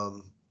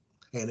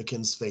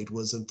Anakin's fate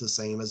wasn't the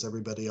same as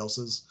everybody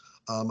else's.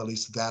 At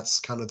least that's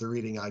kind of the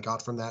reading I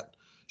got from that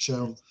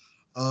show.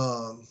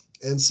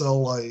 And so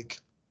like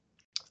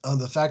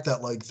the fact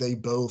that like they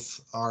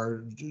both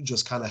are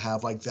just kind of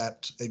have like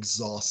that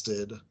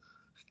exhausted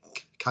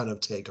kind of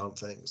take on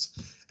things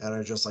and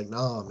are just like,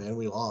 nah, man,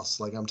 we lost.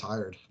 Like, I'm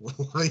tired.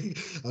 Like,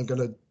 I'm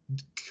gonna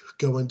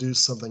go and do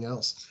something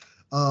else.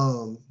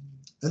 And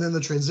then the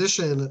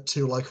transition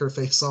to like her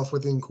face off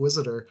with the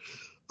Inquisitor,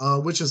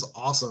 which is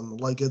awesome.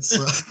 Like it's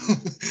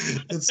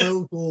it's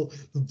so cool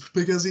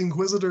because the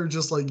Inquisitor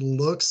just like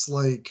looks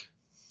like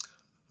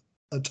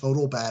a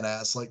total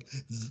badass, like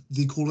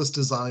the coolest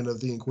design of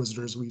the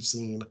Inquisitors we've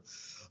seen.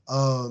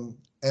 And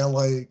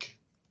like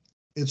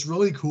it's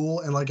really cool.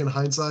 And like in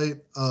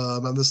hindsight,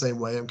 I'm the same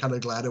way. I'm kind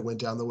of glad it went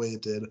down the way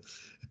it did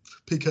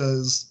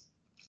because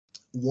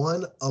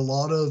one, a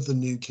lot of the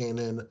new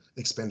canon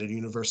expanded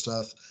universe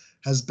stuff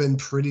has been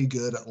pretty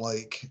good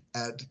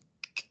at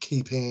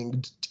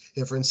keeping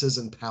differences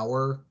in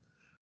power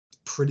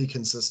pretty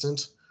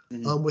consistent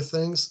with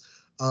things.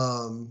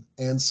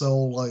 And so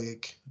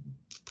like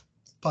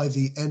by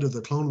the end of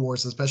the Clone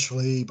Wars,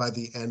 especially by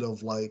the end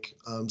of like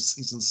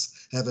season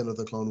 7 of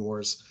the Clone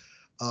Wars,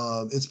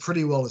 it's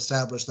pretty well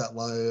established that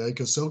like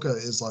Ahsoka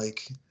is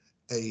like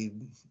a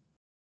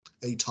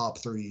top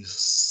 3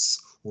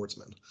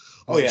 swordsman.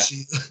 Oh yeah,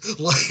 she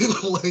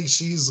like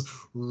she's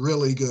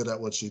really good at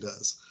what she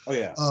does. Oh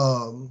yeah.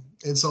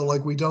 And so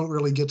like we don't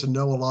really get to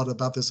know a lot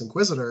about this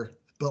Inquisitor,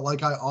 but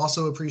like I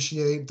also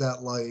appreciate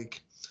that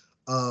like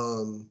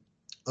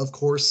of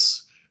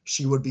course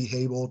she would be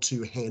able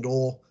to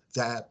handle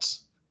that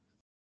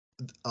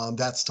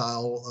that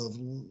style of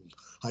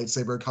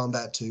lightsaber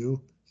combat too,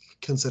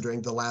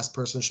 considering the last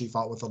person she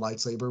fought with a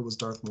lightsaber was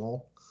Darth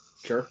Maul.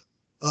 Sure.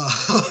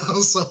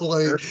 So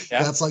like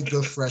that's like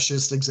the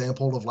freshest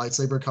example of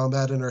lightsaber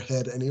combat in her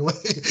head anyway.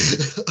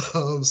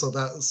 So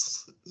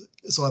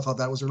I thought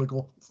that was really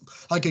cool.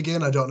 Like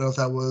again, I don't know if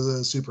that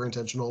was super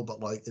intentional,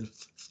 but like it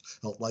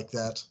felt like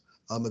that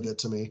a bit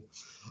to me.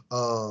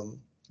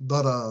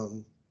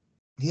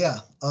 Yeah,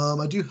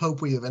 I do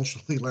hope we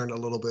eventually learn a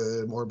little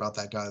bit more about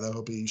that guy. I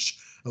hope he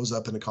shows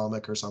up in a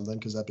comic or something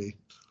because that'd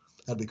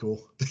be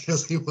cool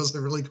because he was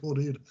a really cool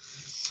dude.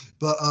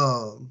 But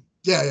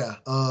yeah.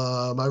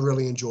 I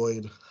really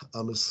enjoyed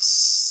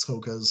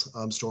Ahsoka's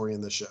story in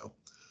this show.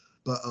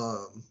 But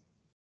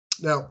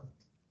now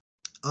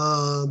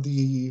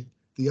the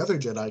other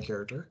Jedi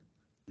character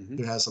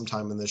who has some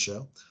time in this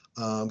show,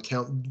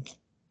 Count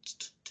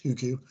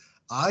Dooku.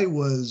 I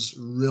was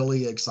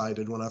really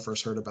excited when I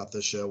first heard about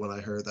this show when I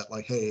heard that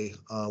like, hey,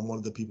 one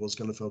of the people is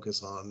going to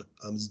focus on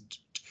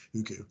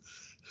Dooku,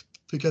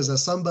 because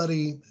as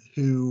somebody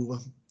who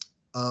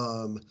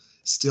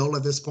still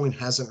at this point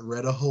hasn't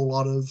read a whole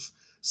lot of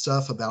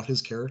stuff about his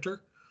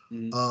character.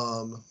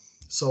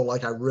 So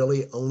like I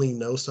really only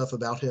know stuff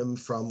about him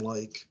from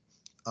like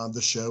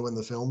the show and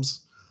the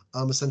films,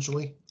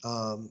 essentially.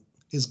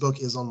 His book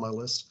is on my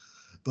list,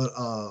 but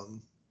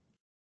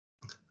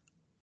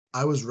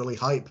I was really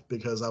hyped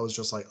because I was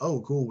just like, oh,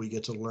 cool, we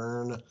get to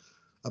learn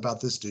about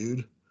this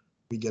dude.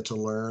 We get to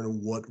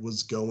learn what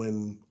was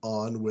going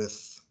on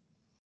with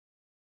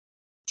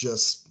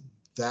just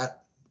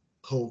that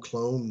whole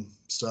clone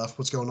stuff.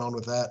 What's going on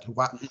with that?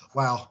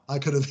 Wow. I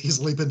could have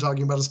easily been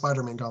talking about a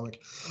Spider-Man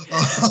comic.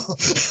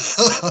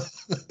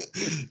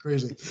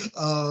 Crazy.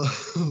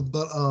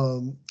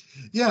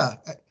 Yeah.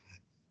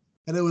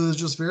 And it was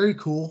just very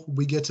cool.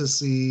 We get to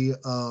see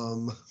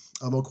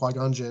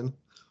Qui-Gon Jinn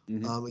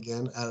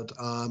again at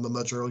a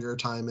much earlier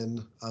time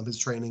in his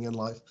training in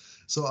life.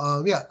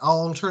 So yeah,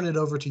 I'll turn it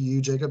over to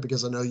you, Jacob,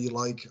 because I know you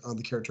like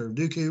the character of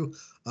Dooku.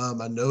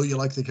 I know you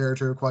like the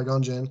character of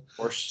Qui-Gon Jinn. Of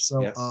course.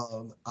 So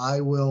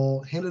I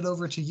will hand it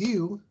over to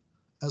you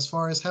as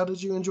far as how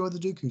did you enjoy the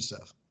Dooku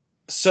stuff?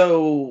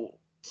 So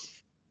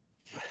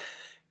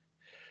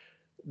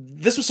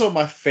this was some of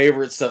my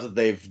favorite stuff that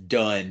they've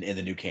done in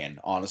the new canon.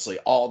 Honestly,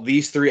 all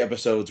these 3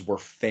 episodes were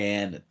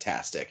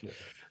fantastic.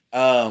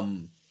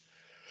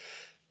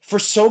 For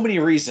so many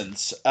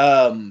reasons.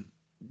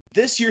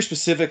 This year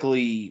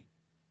specifically,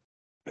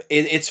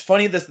 it's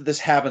funny that this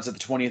happens at the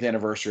 20th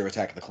anniversary of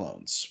Attack of the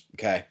Clones.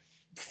 Okay,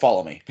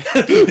 follow me.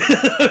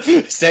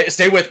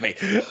 stay with me.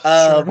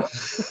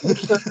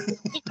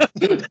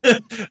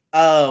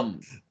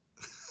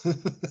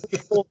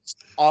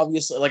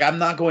 Obviously, like I'm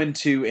not going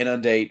to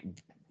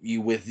inundate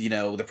you with, the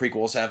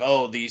prequels have,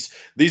 these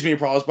many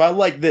problems, but I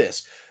like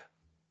this.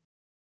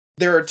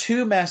 There are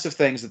two massive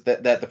things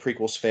that the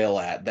prequels fail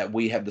at that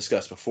we have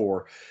discussed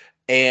before,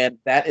 and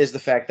that is the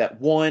fact that,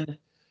 one,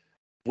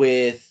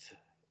 with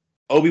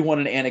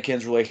Obi-Wan and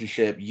Anakin's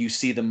relationship, you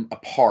see them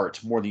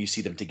apart more than you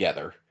see them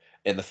together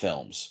in the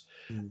films.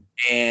 Mm.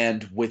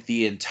 And with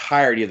the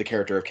entirety of the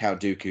character of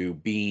Count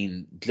Dooku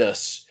being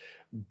just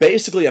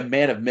basically a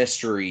man of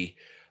mystery,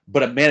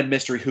 but a man of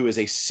mystery who is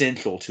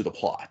essential to the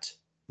plot.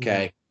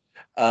 Okay.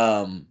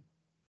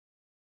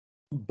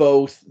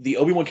 Both the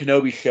Obi-Wan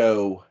Kenobi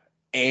show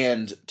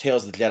and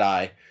Tales of the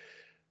Jedi,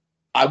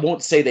 I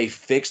won't say they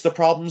fixed the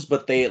problems,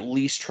 but they at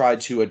least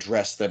tried to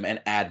address them and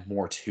add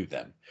more to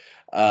them.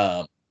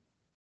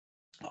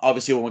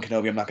 Obviously, Obi-Wan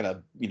Kenobi, I'm not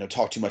going to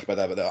talk too much about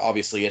that, but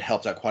obviously it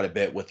helped out quite a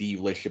bit with the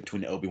relationship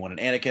between Obi-Wan and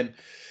Anakin.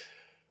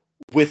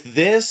 With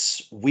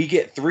this, we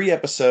get 3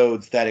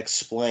 episodes that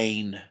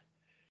explain,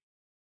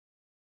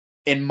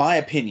 in my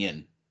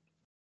opinion,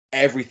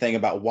 everything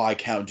about why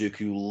Count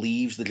Dooku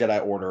leaves the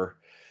Jedi Order,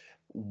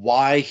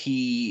 why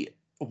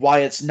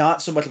it's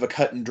not so much of a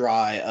cut and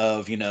dry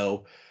of,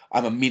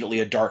 I'm immediately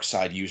a dark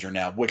side user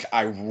now, which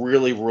I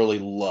really, really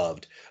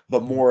loved,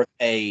 but more of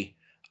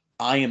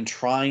I am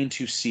trying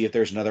to see if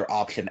there's another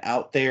option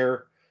out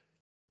there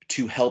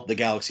to help the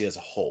galaxy as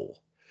a whole.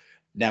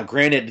 Now,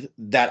 granted,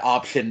 that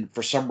option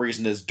for some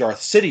reason is Darth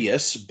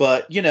Sidious,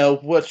 but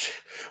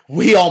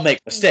we all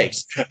make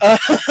mistakes.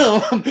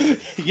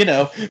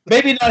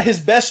 Maybe not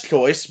his best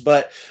choice,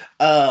 but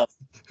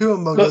who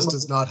among us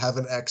does not have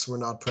an ex we're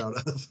not proud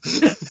of?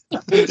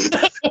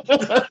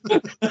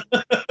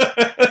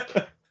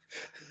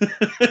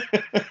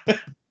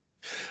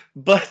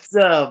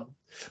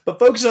 But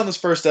focusing on this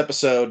first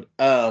episode,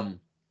 of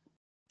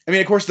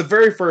course, the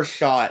very first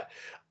shot,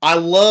 I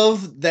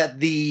love that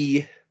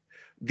the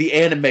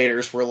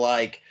animators were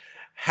like,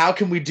 how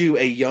can we do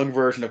a young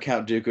version of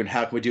Count Dooku and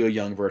how can we do a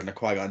young version of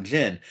Qui-Gon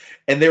Jinn?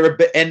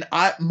 And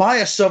my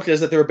assumption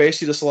is that they were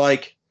basically just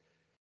like,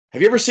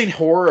 have you ever seen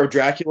Horror of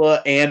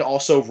Dracula and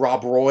also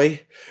Rob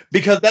Roy?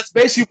 Because that's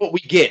basically what we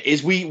get,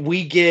 is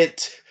we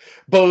get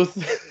both,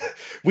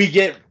 we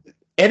get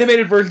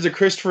animated versions of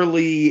Christopher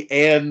Lee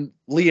and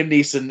Liam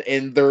Neeson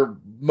in their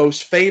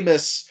most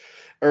famous,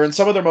 or in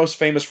some of their most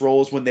famous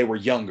roles when they were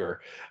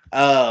younger.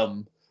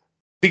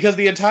 Because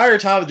the entire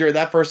time during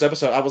that first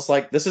episode, I was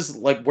like, this is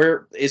like,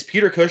 where is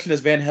Peter Cushing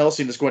as Van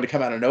Helsing just going to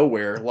come out of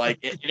nowhere,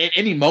 like at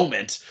any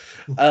moment?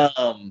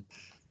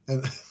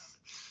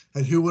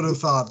 And who would have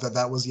thought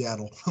that was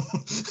Yaddle?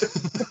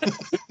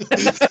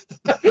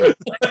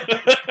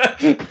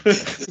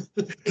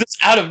 Just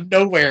out of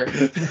nowhere.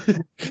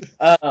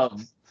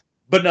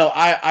 But no,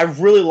 I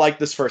really like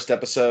this first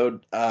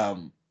episode.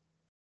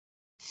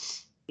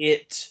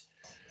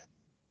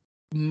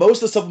 Most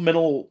of the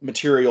supplemental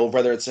material,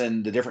 whether it's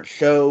in the different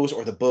shows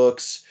or the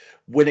books,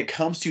 when it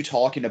comes to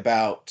talking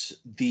about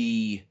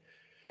the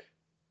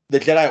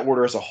Jedi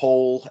Order as a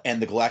whole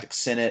and the Galactic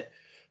Senate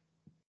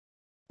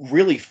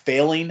really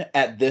failing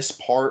at this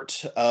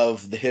part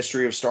of the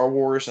history of Star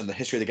Wars and the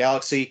history of the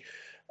galaxy,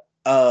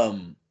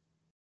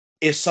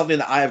 is something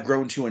that I have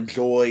grown to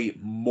enjoy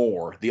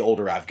more the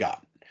older I've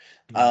gotten.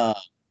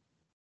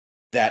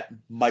 That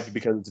might be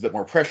because it's a bit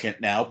more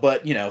prescient now,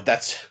 but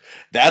that's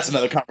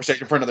another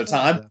conversation for another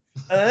time.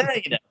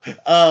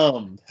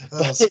 Escapism.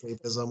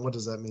 What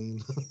does that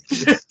mean?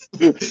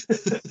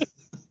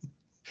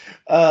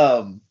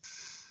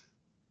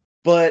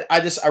 But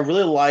I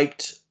really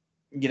liked,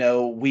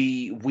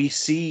 we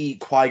see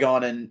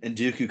Qui-Gon and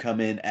Dooku come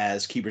in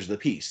as keepers of the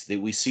peace. That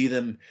we see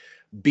them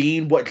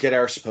being what Jedi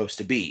are supposed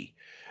to be,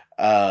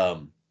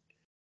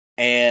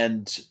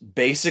 and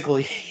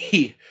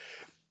basically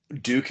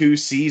Dooku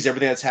sees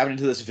everything that's happening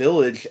to this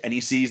village, and he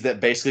sees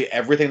that basically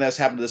everything that's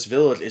happened to this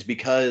village is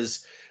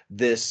because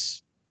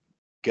this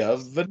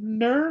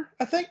governor,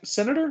 I think,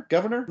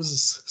 governor? It was a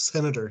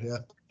senator, yeah.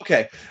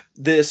 Okay,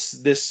 this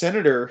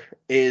senator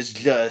is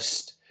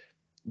just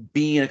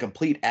being a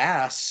complete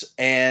ass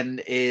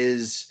and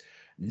is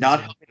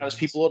not helping out his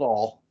people at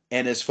all,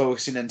 and is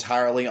focusing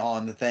entirely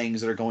on the things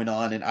that are going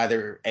on in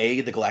either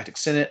A, the Galactic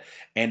Senate,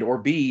 and or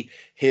B,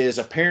 his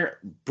apparent,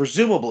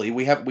 presumably,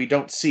 we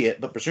don't see it,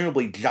 but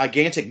presumably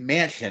gigantic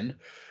mansion,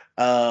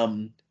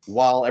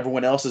 while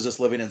everyone else is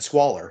just living in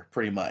squalor,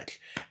 pretty much.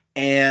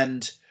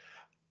 And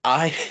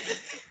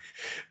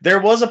there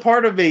was a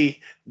part of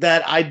me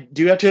that I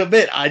do have to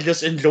admit, I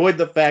just enjoyed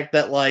the fact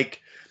that, like,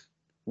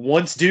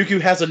 once Dooku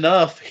has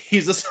enough,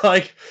 he's just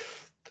like,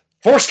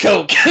 Force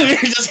Coke,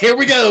 just here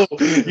we go,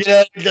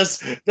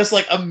 just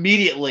like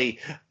immediately.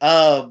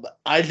 I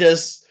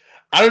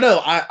don't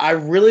know. I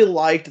really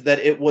liked that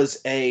it was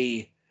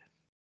I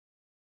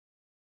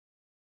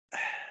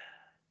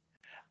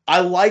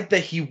liked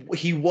that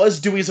he was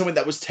doing something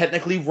that was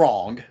technically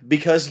wrong,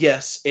 because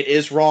yes, it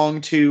is wrong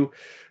to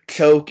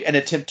choke and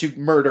attempt to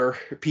murder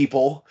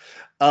people.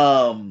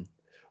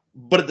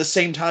 But at the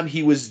same time,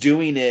 he was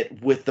doing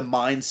it with the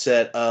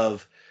mindset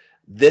of,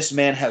 this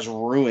man has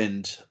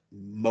ruined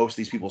most of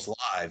these people's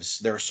lives.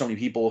 There are so many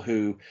people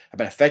who have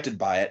been affected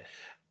by it.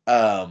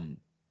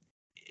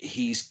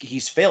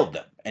 he's failed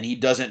them, and he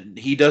doesn't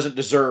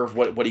deserve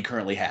what he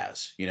currently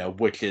has,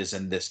 which is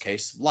in this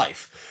case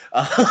life.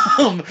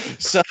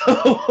 So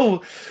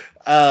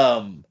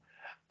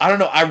I don't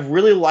know. I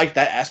really like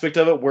that aspect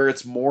of it, where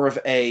it's more of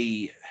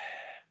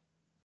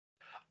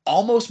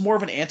almost more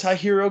of an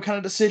anti-hero kind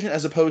of decision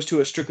as opposed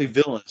to a strictly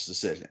villainous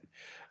decision.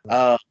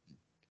 Right.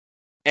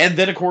 And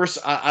then, of course,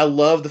 I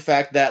love the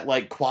fact that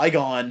like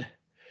Qui-Gon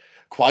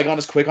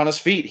is quick on his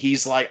feet.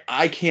 He's like,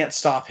 I can't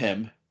stop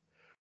him,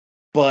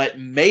 but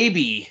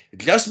maybe,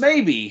 just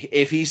maybe,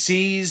 if he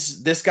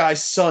sees this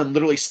guy's son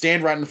literally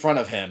stand right in front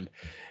of him,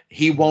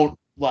 he won't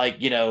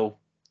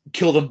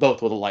kill them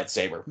both with a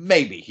lightsaber.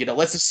 Maybe,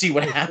 let's just see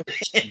what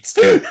happens.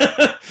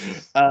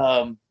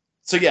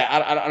 So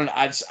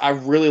yeah, I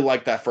really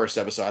liked that first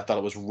episode. I thought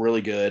it was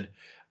really good.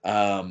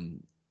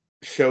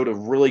 Showed a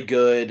really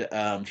good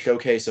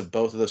showcase of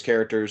both of those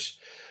characters.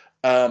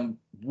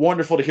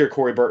 Wonderful to hear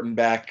Corey Burton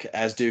back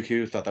as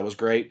Dooku. Thought that was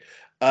great.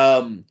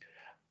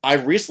 I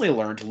recently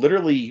learned,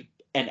 literally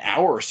an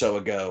hour or so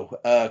ago,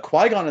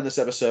 Qui-Gon in this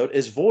episode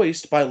is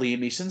voiced by Liam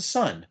Neeson's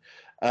son.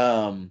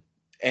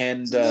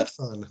 Isn't that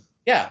fun?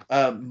 Yeah,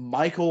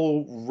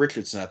 Michael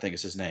Richardson, I think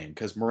is his name,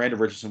 because Miranda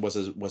Richardson was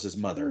his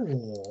mother.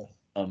 Cool.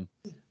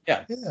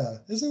 Yeah. Yeah,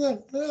 isn't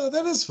that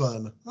that is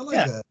fun? I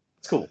like that.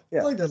 It's cool. Yeah.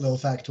 I like that little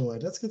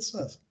factoid. That's good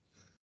stuff.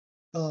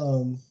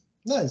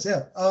 Nice.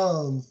 Yeah.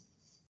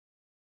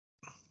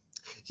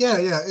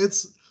 Yeah.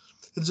 It's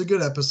a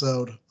good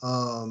episode.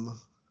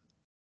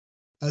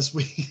 As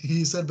we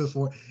said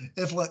before,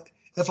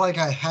 if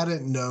I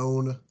hadn't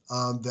known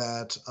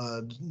that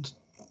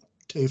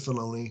Dave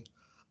Filoni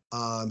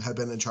had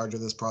been in charge of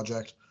this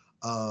project,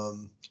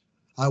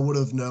 I would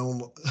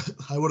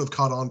have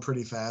caught on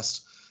pretty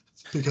fast,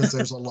 because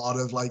there's a lot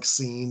of like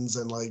scenes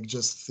and like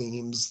just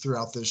themes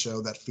throughout this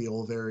show that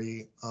feel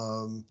very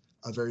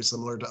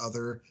similar to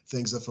other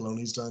things that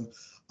Filoni's done.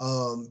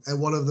 And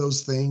one of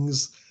those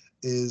things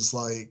is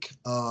like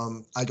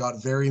I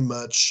got very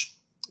much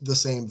the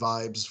same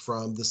vibes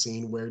from the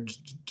scene where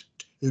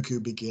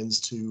Dooku begins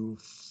to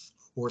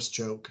force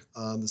choke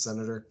the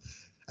senator,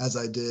 as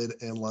I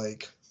did in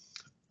like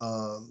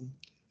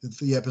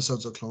the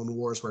episodes of Clone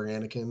Wars where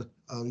Anakin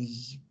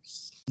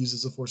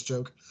uses a force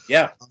choke.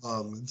 Yeah.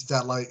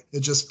 That like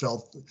it just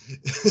felt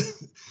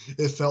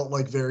it felt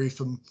like very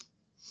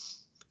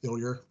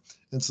familiar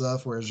and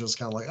stuff, where it's just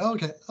kind of like, oh,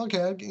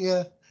 okay,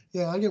 yeah,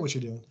 I get what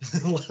you're doing.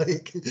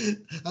 Like,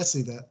 I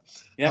see that.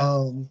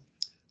 Yeah.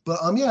 But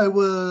yeah, it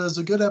was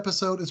a good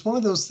episode. It's one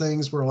of those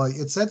things where like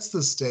it sets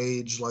the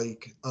stage,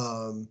 like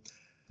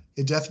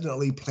it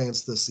definitely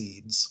plants the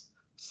seeds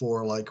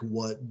for like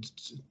what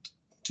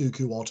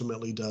Dooku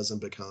ultimately does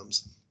and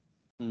becomes.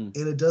 And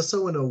it does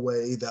so in a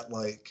way that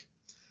like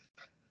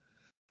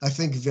I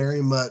think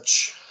very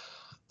much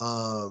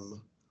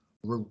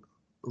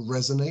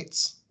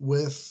resonates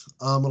with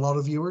a lot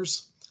of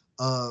viewers,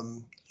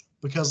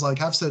 because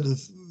like I've said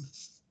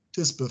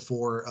this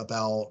before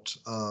about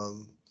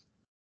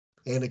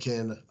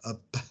Anakin,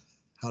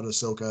 about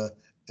Ahsoka,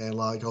 and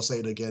like I'll say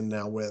it again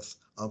now with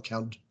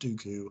Count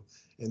Dooku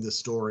in this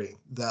story,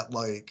 that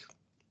like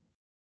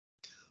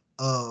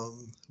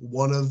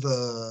one of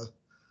the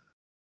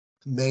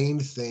main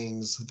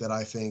things that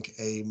I think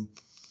a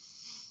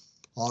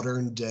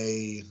modern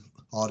day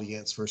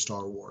audience for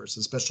Star Wars,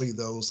 especially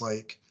those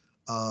like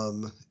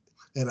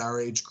in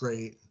our age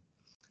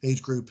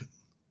group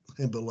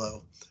and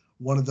below,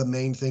 one of the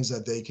main things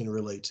that they can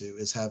relate to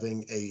is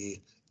having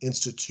a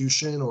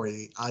institution or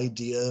a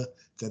idea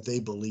that they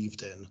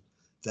believed in,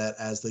 that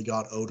as they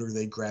got older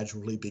they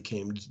gradually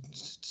became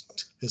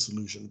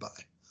disillusioned by.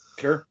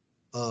 Sure.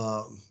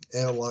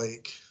 And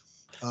like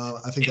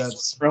I think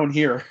that's thrown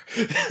here.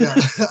 Yeah,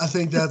 I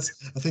think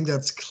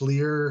that's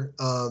clear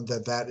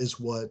that is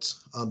what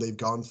they've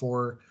gone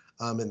for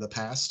in the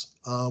past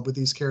with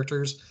these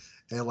characters,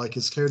 and like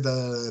it's clear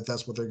that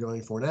that's what they're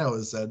going for now,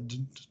 is that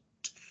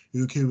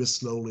Dooku is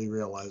slowly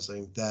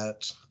realizing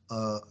that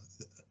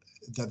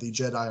that the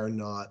Jedi are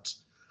not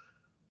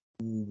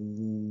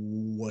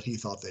what he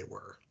thought they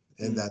were,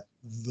 and that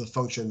the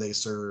function they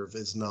serve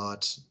is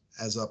not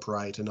as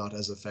upright and not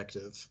as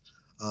effective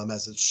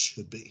as it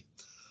should be.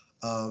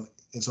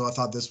 And so I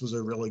thought this was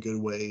a really good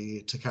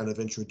way to kind of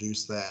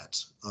introduce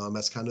that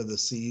as kind of the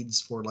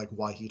seeds for like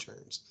why he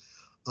turns.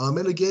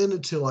 And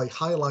again, to like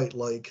highlight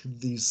like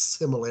these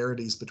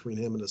similarities between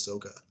him and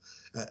Ahsoka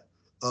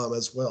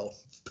as well,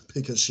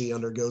 because she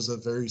undergoes a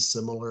very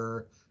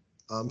similar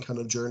kind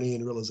of journey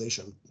and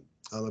realization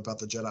about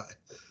the Jedi.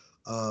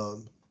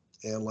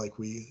 And like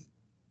we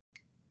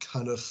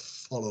kind of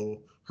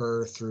follow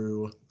her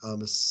through a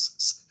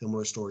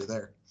similar story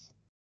there.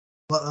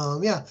 But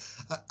yeah,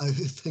 I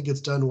think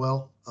it's done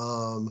well.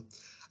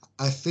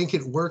 I think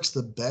it works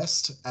the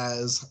best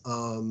as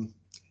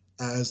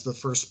the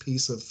first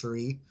piece of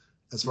 3,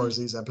 as far as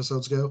these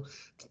episodes go,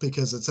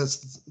 because it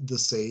sets the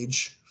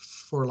stage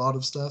for a lot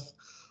of stuff.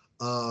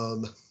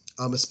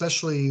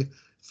 Especially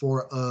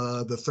for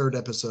the 3rd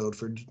episode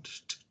for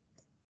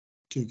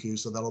Dooku,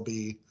 so that'll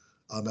be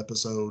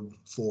episode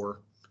 4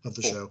 of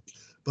the show.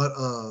 But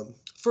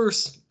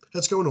first,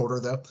 let's go in order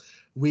though.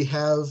 We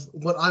have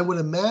what I would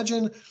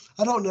imagine.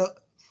 I don't know.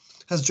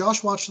 Has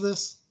Josh watched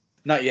this?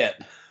 Not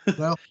yet.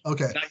 No?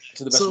 Okay. Not yet,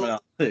 to the best of my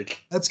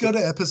knowledge. Let's go to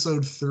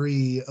episode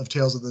 3 of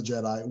Tales of the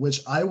Jedi,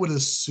 which I would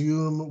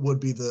assume would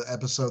be the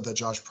episode that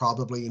Josh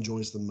probably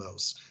enjoys the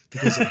most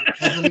because it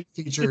heavily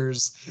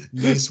features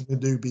Mace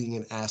Windu being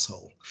an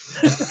asshole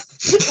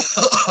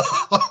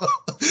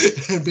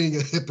and being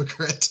a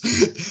hypocrite.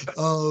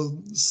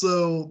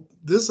 So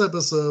this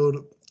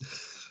episode,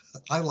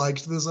 I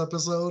liked this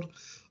episode.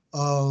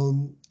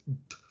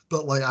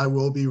 But like, I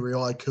will be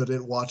real, I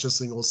couldn't watch a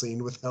single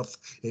scene without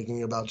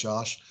thinking about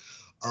Josh.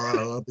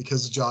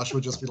 Because Josh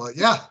would just be like,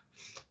 yeah,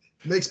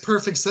 makes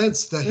perfect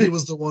sense that he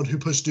was the one who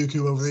pushed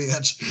Dooku over the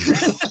edge.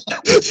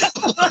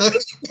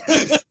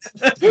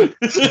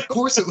 Of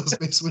course it was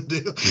Mace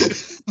Windu.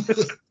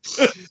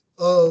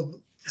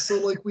 So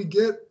like we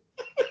get,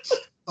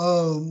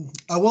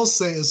 I will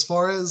say as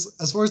far as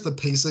the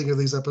pacing of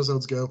these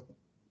episodes go,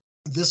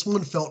 this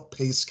one felt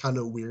paced kind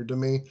of weird to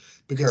me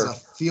because I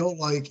feel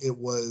like it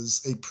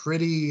was a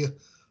pretty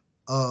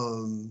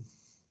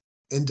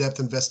in-depth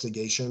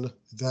investigation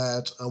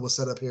that was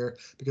set up here,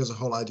 because the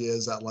whole idea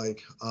is that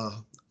like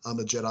I'm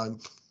a Jedi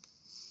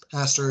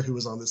master who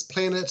was on this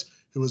planet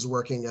who was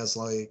working as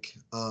like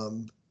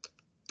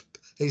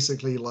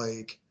basically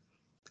like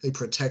a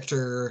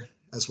protector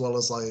as well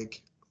as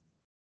like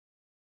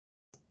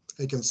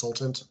a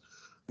consultant.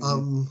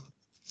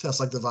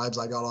 That's like the vibes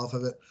I got off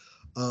of it.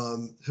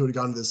 Who had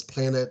gone to this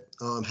planet,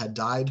 had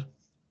died.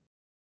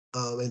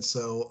 And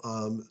so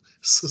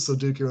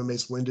Dooku and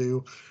Mace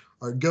Windu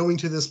are going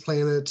to this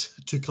planet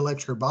to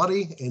collect her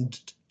body, and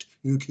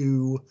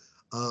Dooku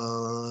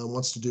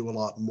wants to do a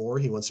lot more.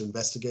 He wants to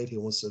investigate. He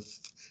wants to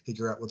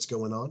figure out what's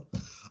going on.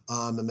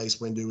 And Mace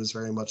Windu is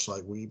very much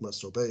like, we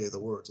must obey the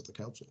words of the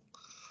council.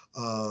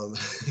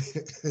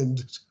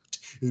 And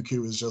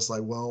Dooku is just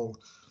like, well,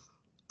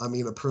 I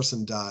mean, a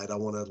person died. I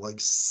want to like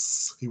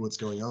see what's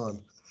going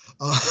on.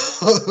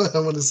 I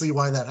want to see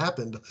why that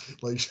happened.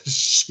 Like,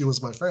 she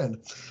was my friend.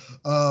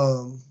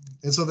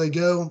 And so they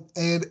go,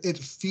 and it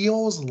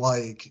feels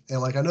like,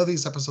 and like, I know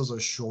these episodes are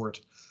short,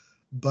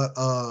 but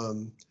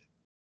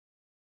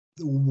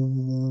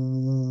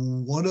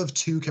one of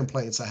two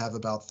complaints I have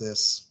about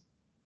this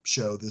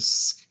show,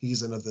 this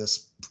season of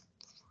this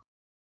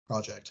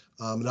project,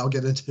 and I'll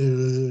get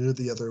into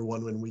the other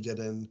one when we get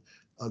in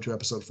to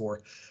episode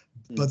 4.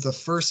 But the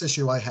first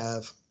issue I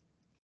have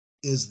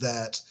is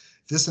that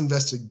this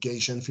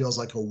investigation feels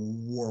like a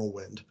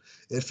whirlwind.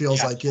 It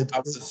feels like it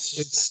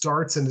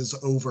starts and is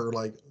over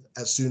like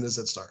as soon as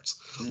it starts.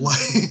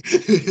 Like,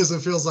 because it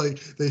feels like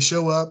they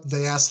show up,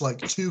 they ask like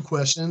 2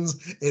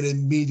 questions, and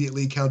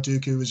immediately Count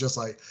Dooku is just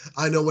like,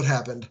 I know what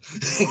happened.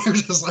 And you're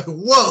just like,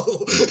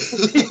 whoa.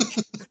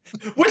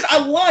 Which I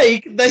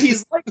like that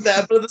he's like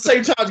that, but at the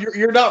same time,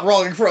 you're not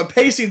wrong. From a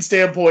pacing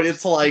standpoint,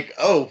 it's like,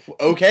 oh,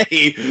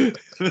 okay.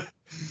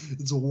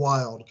 It's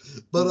wild.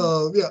 But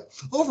yeah,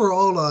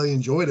 overall I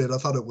enjoyed it. I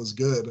thought it was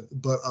good.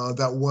 But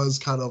that was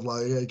kind of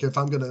like if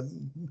I'm gonna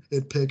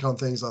pick on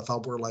things I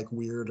thought were like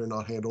weird or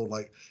not handled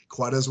like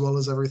quite as well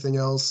as everything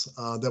else,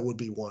 that would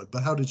be one.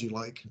 But how did you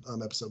like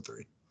episode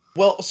 3?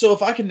 Well, so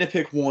if I can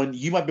nitpick one,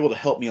 you might be able to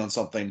help me on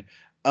something.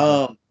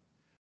 I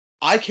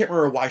can't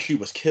remember why she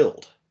was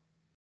killed.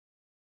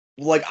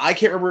 Like, I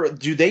can't remember.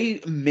 Do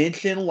they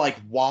mention like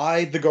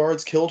why the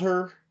guards killed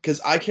her? Because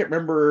I can't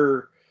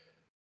remember.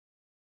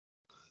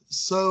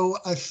 So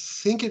I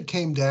think it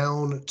came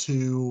down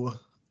to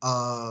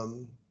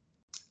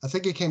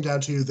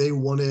they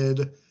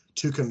wanted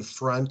to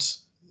confront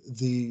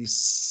the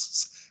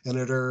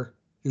senator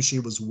who she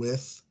was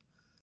with,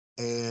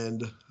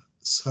 and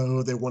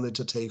so they wanted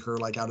to take her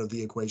like out of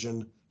the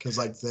equation because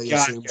like they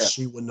assumed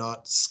she would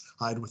not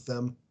side with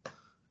them.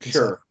 Sure.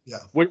 So,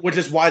 yeah. Which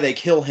is why they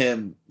kill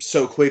him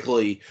so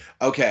quickly.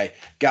 Okay,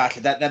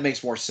 gotcha. That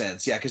makes more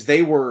sense. Yeah, because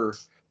they were.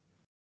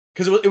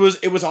 Because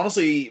it was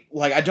honestly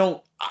like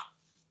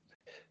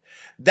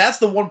that's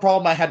the one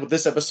problem I had with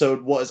this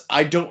episode was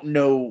I don't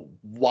know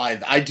why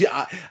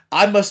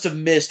I must have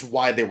missed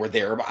why they were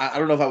there. I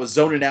don't know if I was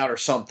zoning out or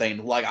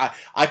something. Like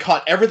I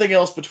caught everything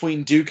else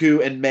between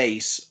Dooku and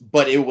Mace,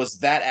 but it was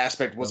that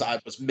aspect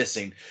I was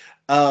missing.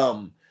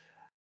 But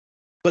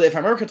if I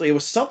remember correctly, it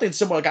was something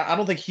similar. Like I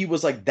don't think he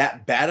was like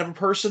that bad of a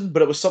person,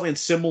 but it was something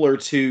similar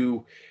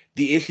to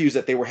the issues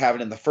that they were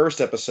having in the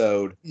first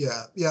episode.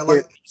 Yeah, like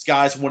where these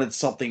guys wanted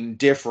something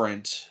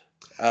different.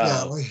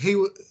 Like he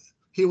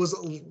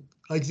was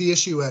like the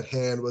issue at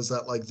hand was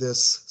that like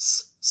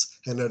this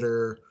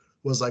senator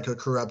was like a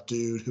corrupt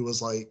dude who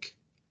was like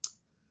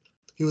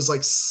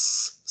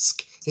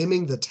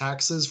skimming the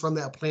taxes from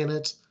that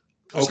planet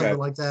or something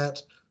like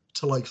that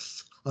to like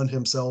fund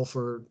himself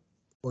or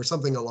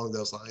something along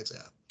those lines.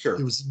 Yeah, sure.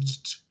 He was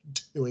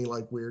doing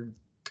like weird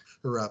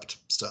corrupt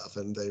stuff,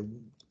 and they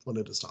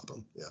wanted to stop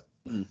him. Yeah,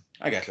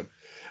 I got you.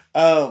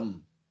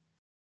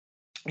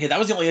 Yeah, that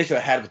was the only issue I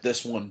had with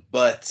this one,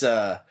 but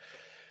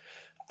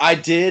I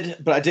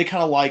did kind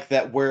of like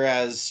that.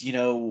 Whereas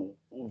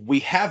we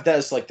have that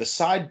as like the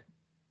side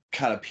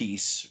kind of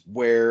piece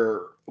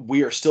where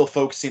we are still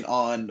focusing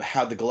on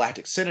how the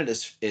Galactic Senate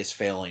is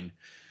failing,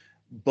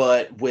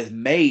 but with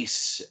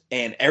Mace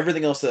and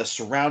everything else that's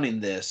surrounding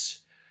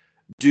this,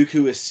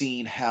 Dooku is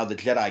seeing how the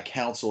Jedi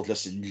Council,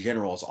 just in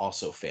general, is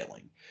also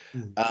failing.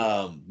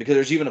 Because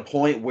there's even a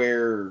point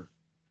where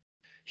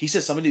he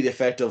says something to the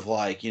effect of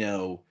like, you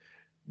know,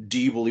 do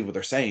you believe what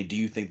they're saying? Do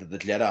you think that the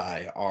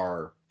Jedi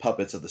are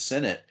puppets of the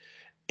Senate?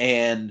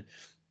 And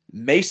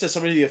Mace says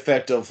something to the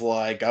effect of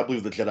like, I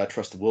believe the Jedi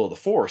trust the will of the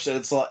Force, and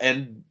it's like,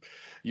 and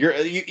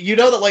you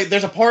know that like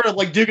there's a part of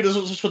like Duke is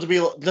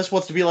just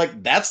wants to be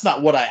like, that's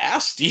not what I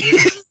asked you.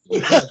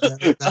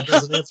 that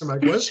doesn't answer my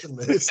question,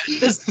 Mace. That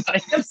does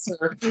not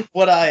answer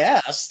what I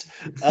asked,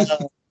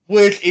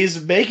 which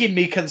is making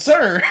me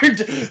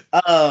concerned.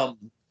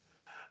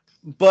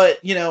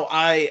 But you know,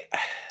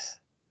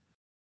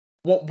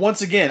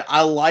 once again,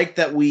 I like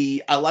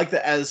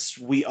that as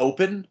we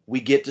open,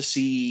 we get to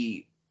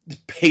see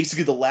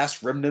basically the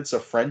last remnants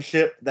of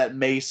friendship that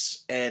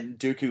Mace and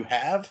Dooku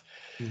have.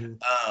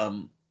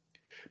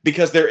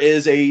 Because there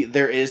is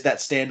that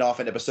standoff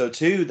in episode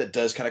 2 that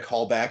does kind of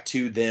call back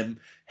to them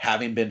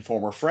having been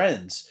former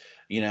friends,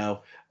 you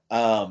know.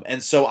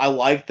 And so I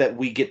like that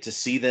we get to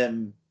see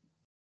them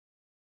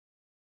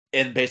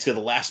in basically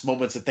the last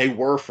moments that they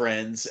were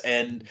friends,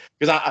 and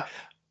because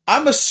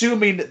I'm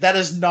assuming that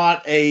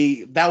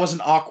was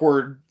an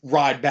awkward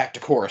ride back to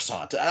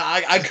Coruscant.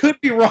 I could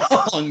be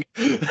wrong.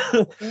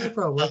 Yeah,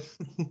 probably.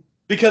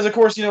 Because of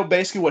course, you know,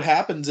 basically what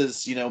happens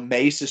is, you know,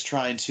 Mace is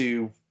trying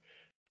to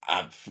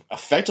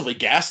effectively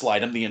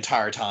gaslight him the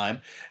entire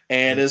time,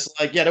 and is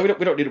like, yeah, no, we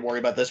don't need to worry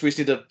about this. We just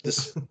need to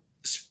just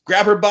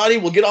grab her body,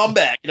 we'll get on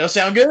back. You know,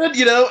 sound good?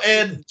 You know,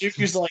 and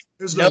Dooku's like,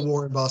 there's no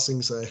Warren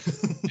Bossing say.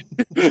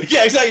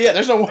 Yeah, exactly. Yeah,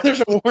 there's no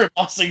Warren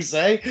Bossing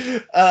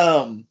say.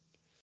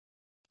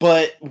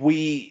 But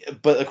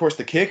of course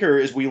the kicker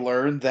is we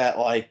learn that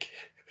like,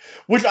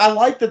 which I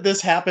like that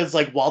this happens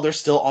like while they're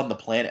still on the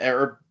planet,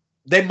 or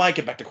they might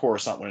get back to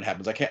Coruscant when it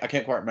happens. I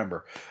can't quite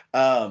remember.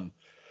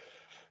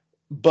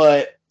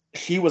 But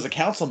he was a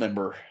council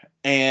member,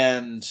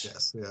 and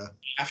yes, yeah.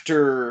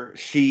 After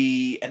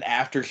she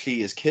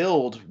is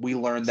killed, we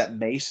learn that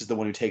Mace is the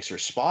one who takes her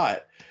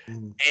spot.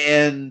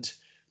 And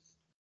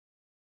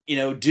you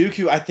know,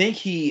 Dooku, I think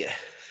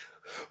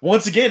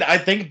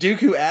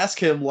Dooku asked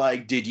him,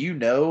 like, did you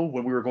know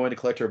when we were going to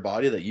collect her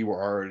body that you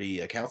were already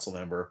a council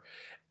member?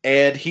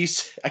 And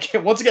I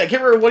can't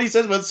remember what he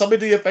says, but something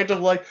to the effect of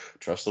like,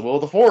 trust the will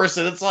of the Force.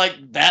 And it's like,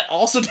 that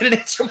also didn't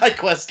answer my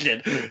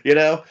question, you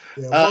know?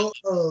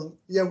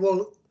 Yeah,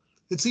 well,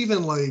 it's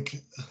even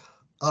like,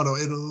 I don't know,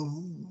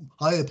 in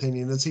my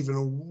opinion, it's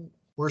even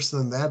worse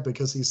than that,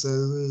 because he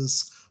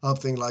says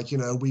something like, you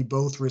know, we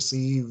both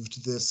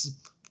received this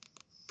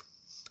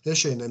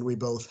mission and we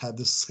both had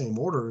the same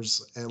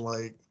orders, and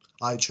like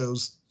I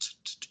chose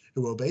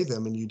to obey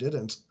them and you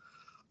didn't.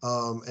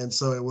 And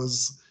so it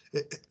was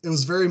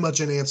very much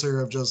an answer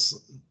of just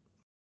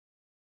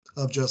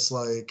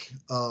like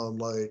I'm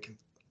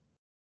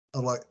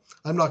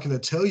not going to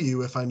tell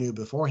you if I knew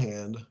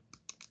beforehand,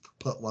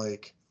 but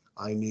like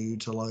I knew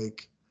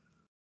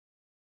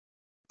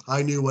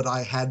what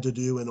I had to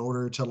do in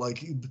order to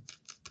like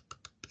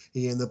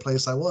be in the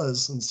place I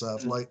was and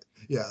stuff. Like,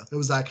 yeah, it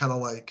was that kind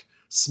of like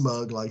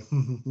smug, like,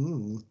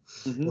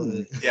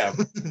 yeah.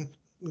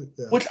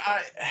 Yeah. Which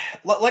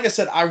like I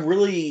said,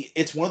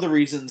 it's one of the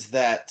reasons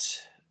that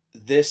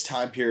this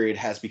time period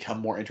has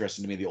become more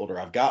interesting to me the older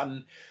I've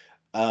gotten,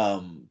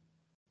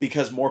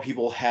 because more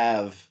people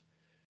have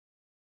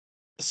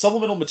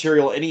supplemental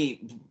material,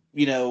 any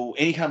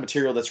kind of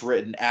material that's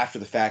written after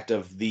the fact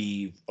of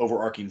the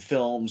overarching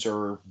films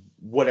or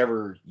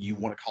whatever you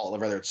want to call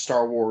it, whether it's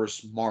Star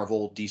Wars,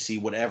 Marvel,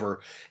 DC, whatever,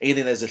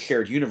 anything that is a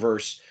shared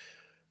universe,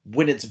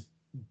 when it's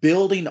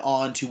building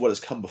on to what has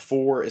come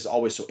before is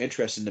always so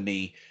interesting to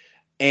me.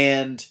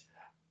 And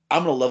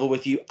I'm going to level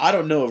with you. I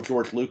don't know if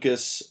George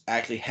Lucas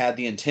actually had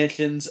the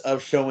intentions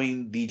of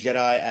showing the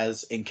Jedi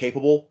as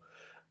incapable.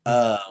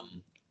 I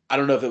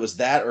don't know if it was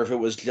that or if it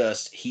was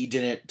just he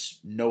didn't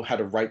know how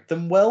to write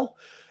them well.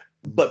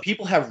 But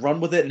people have run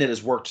with it, and it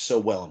has worked so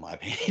well, in my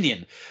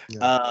opinion.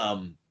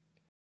 Yeah.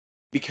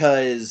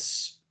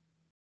 Because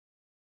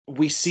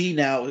we see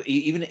now,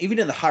 even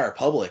in the High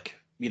Republic,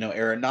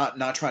 era,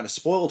 not trying to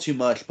spoil too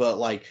much, but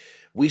like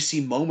we see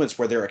moments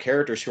where there are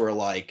characters who are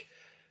like,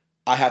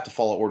 I have to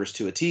follow orders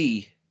to a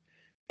T,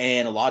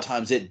 and a lot of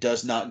times it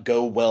does not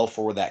go well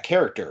for that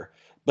character.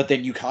 But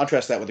then you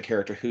contrast that with a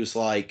character who's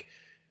like,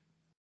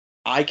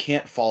 I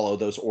can't follow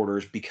those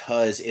orders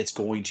because it's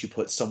going to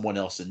put someone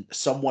else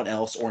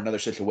or another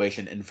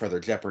situation in further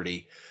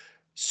jeopardy.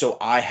 So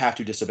I have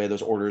to disobey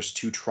those orders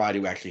to try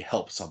to actually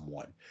help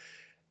someone.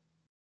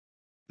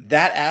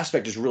 That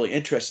aspect is really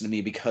interesting to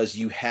me because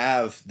you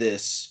have that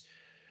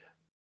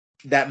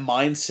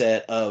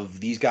mindset of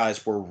these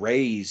guys were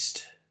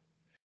raised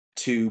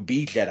to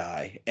be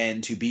Jedi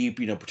and to be,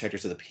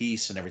 protectors of the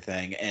peace and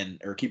everything,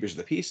 or keepers of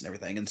the peace and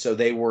everything. And so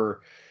there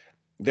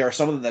are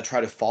some of them that try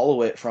to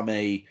follow it from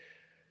a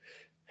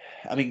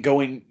I mean,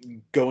 going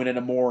in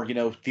a more,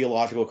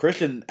 theological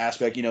Christian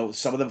aspect,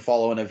 some of them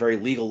follow in a very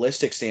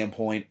legalistic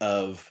standpoint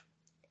of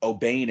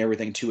obeying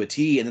everything to a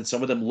T, and then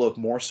some of them look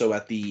more so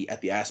at the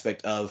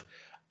aspect of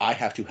I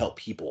have to help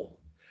people.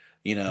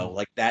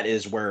 Like that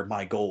is where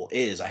my goal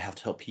is. I have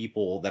to help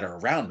people that are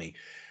around me.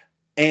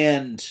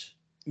 And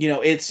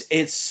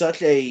it's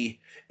such an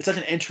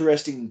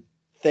interesting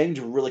thing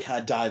to really kind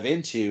of dive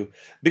into,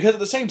 because at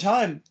the same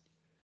time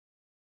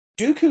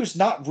Dooku's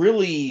not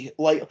really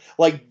like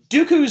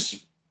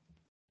Dooku's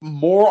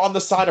more on the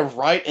side of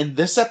right in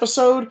this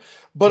episode,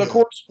 but of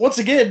course, once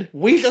again,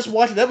 we just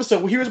watched an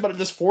episode where he was about to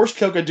just force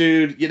choke a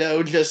dude,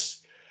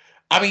 just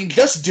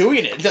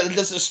doing it,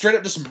 just straight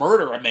up just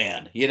murder a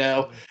man,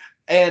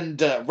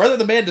 and whether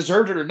the man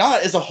deserved it or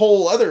not is a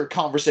whole other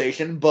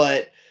conversation,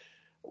 but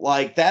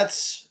like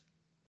that's,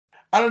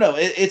 I don't know,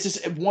 it's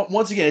just,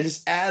 once again, it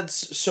just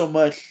adds so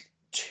much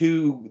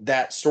to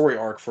that story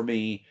arc for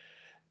me,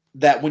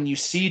 that when you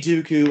see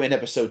Dooku in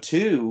episode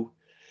 2,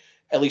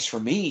 at least for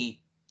me,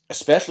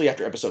 especially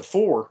after episode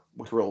 4,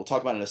 which we'll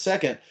talk about in a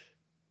second,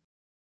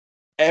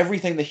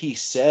 everything that he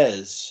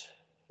says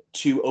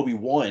to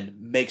Obi-Wan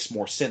makes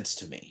more sense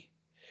to me.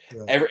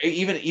 Yeah.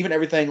 Even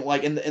everything,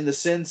 like in the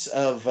sense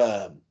of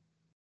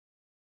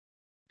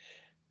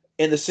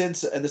in the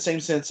same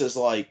sense as,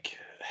 like,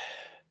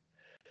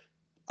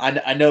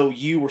 I know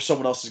you or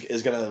someone else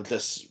is gonna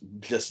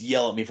just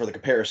yell at me for the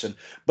comparison,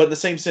 but in the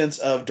same sense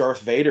of Darth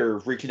Vader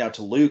reaching out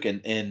to Luke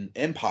in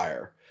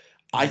Empire,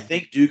 I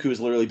think Dooku is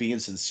literally being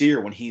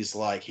sincere when he's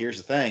like, "Here's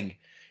the thing: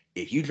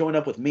 if you join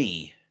up with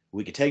me,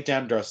 we could take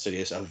down Darth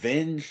Sidious,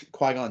 avenge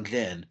Qui-Gon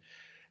Jinn,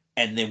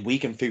 and then we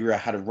can figure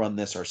out how to run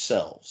this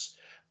ourselves."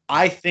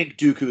 I think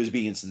Dooku is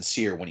being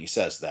sincere when he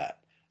says that.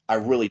 I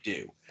really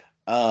do.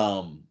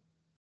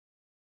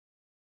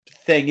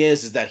 Thing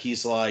is that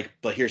he's like,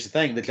 but here's the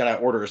thing: the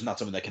Jedi Order is not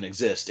something that can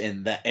exist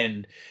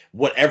in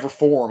whatever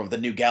form of the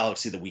new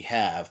galaxy that we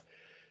have.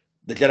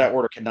 The Jedi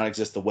Order cannot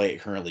exist the way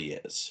it currently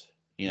is,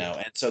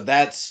 and so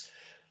that's,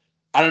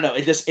 I don't know.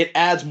 It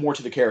adds more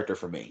to the character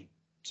for me.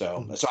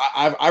 So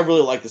I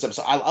really like this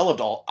episode. I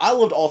loved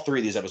all 3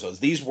 of these episodes.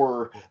 These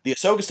were, the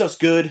Ahsoka stuff's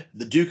good.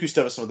 The Dooku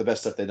stuff is some of the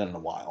best stuff they've done in a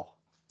while.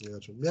 Yeah.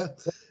 It's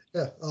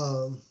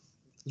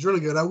really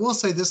good. I will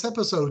say this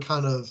episode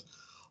kind of,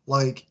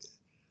 like,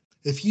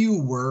 if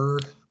you were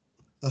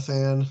a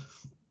fan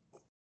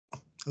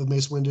of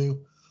Mace Windu,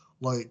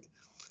 like,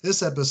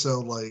 this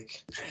episode,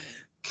 like,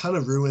 kind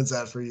of ruins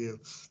that for you,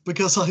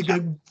 because, like,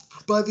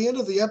 by the end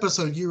of the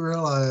episode, you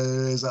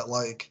realize that,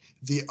 like,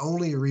 the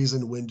only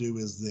reason Windu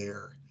is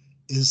there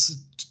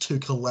is to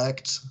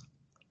collect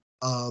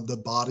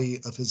the body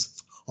of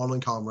his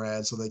fallen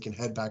comrade so they can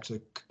head back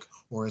to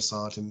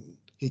Coruscant and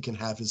he can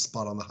have his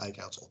spot on the High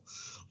Council.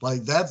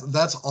 Like,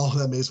 that's all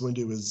that Mace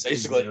Windu is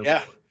basically,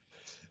 yeah.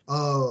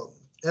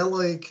 And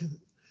like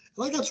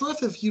that's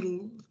rough if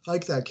you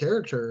like that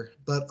character,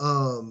 but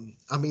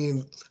I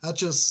mean, that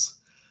just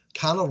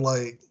kind of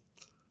like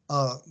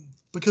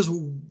because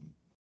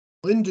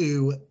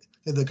Windu,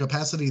 in the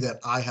capacity that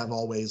I have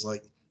always,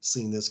 like,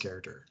 seen this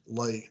character,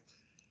 like,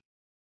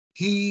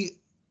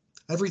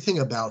 everything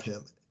about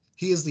him,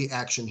 he is the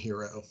action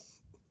hero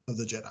of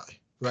the Jedi,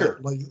 right? Sure.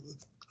 Like,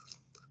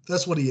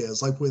 that's what he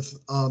is. Like, with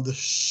the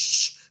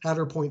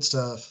Shatterpoint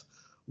stuff,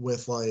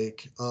 with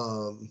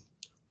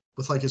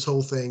his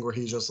whole thing where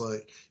he's just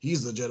like,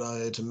 he's the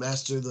Jedi to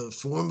master the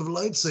form of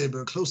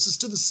lightsaber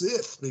closest to the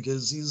Sith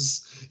because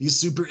he's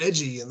super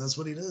edgy and that's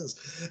what he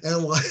does.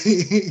 And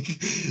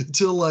like,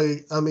 to,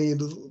 like, I mean,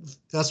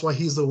 that's why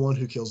he's the one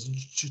who kills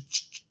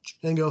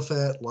Jango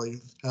Fett.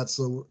 Like, that's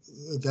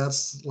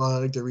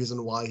like the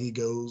reason why he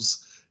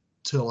goes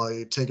to,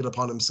 like, take it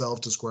upon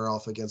himself to square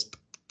off against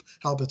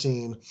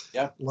Palpatine.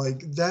 Yeah.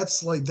 Like,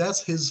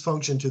 that's his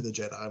function to the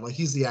Jedi. Like,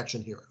 he's the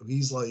action hero.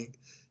 He's like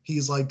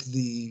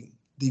the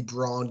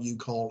brawn you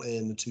call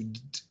in to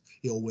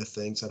deal with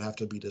things that have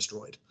to be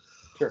destroyed.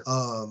 Sure.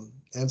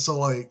 And so,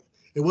 like,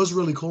 it was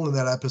really cool in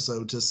that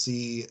episode to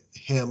see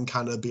him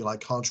kind of be, like,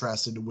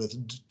 contrasted with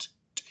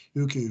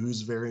Dooku,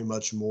 who's very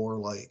much more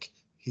like,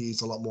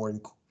 he's a lot more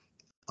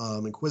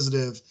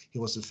inquisitive. He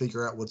wants to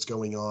figure out what's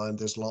going on.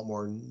 There's a lot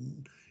more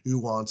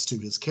nuance to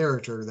his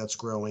character that's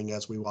growing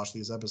as we watch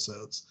these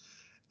episodes.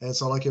 And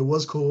so, like, it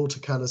was cool to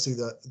kind of see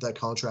that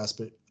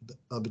contrast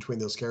between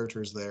those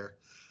characters there.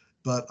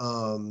 But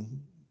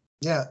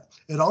yeah,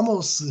 it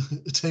almost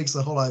takes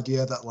the whole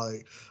idea that,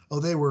 like,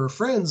 oh, they were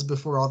friends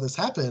before all this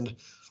happened,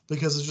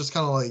 because it's just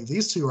kind of like,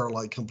 these two are,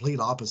 like, complete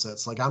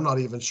opposites. Like, I'm not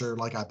even sure,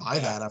 like, I buy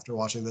that after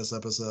watching this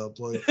episode,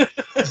 like,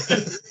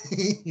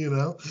 you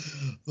know.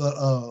 But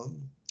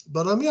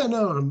yeah,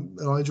 no,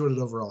 I enjoyed it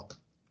overall.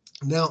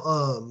 Now,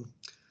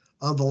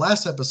 on the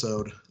last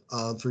episode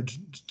for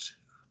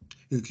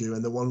Dooku,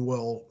 and the one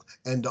we'll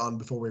end on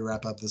before we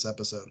wrap up this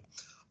episode,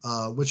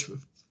 which,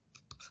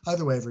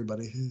 either way,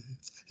 everybody,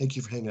 thank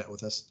you for hanging out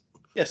with us.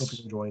 Yes. Hope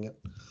you're enjoying it.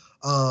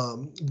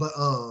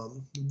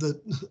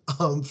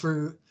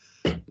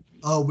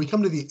 We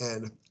come to the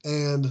end,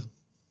 and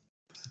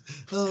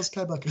it's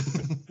Kybuk.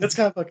 It's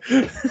Kybuk.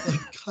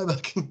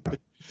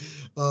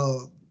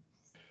 Kybuk.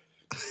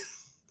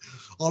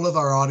 all of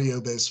our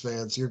audio-based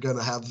fans, you're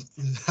gonna have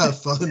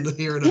fun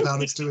hearing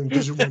about us doing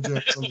visual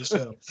jokes on the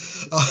show.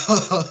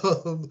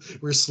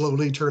 We're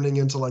slowly turning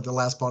into like the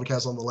last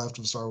podcast on the left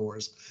of Star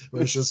Wars,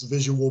 where it's just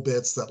visual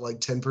bits that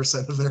like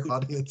 10% of their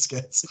audience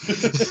gets.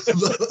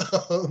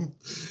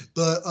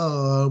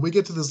 but we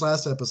get to this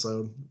last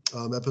episode,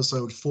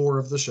 episode 4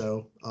 of the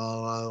show,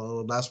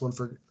 last one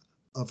for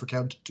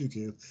Count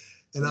Dooku,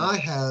 and I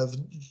have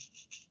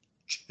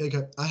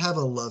a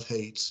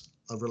love-hate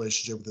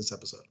relationship with this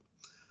episode.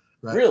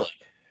 Right? Really?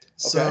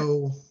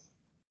 So,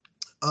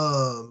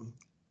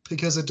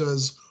 because it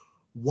does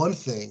one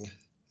thing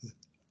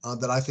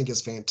that I think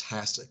is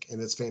fantastic,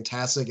 and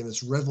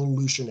it's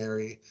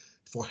revolutionary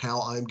for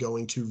how I'm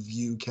going to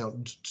view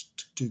Count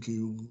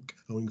Dooku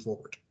going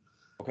forward.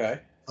 Okay.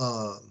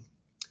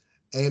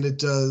 And it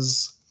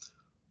does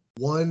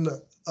one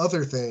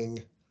other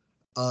thing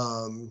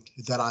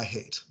that I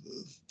hate,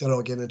 that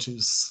I'll get into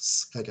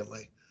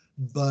secondly.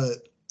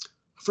 But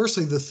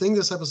firstly, the thing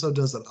this episode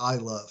does that I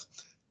love,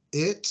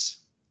 it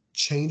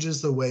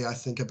changes the way I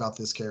think about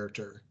this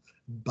character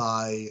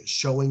by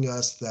showing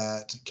us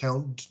that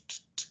Count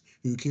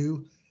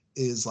Dooku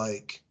is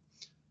like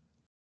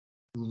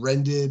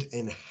rended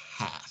in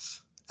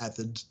half at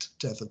the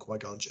death of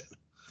Qui-Gon Jinn.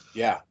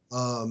 Yeah.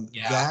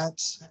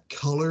 That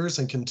colors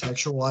and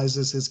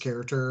contextualizes his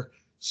character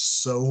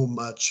so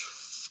much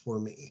for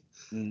me.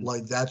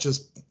 Like, that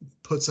just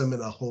puts him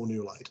in a whole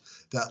new light.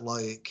 That,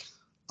 like,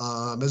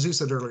 as you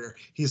said earlier,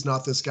 he's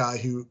not this guy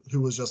who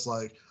was just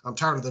like, I'm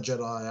tired of the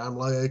Jedi, I'm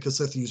like a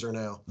Sith user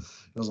now.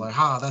 I was like,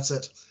 that's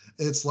it.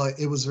 It's like,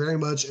 it was very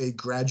much a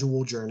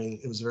gradual journey.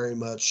 It was very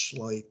much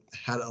like,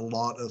 had a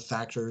lot of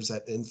factors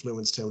that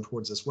influenced him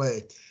towards this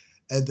way.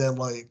 And then,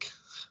 like,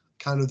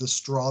 kind of the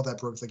straw that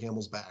broke the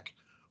camel's back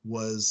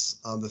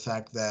was the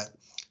fact that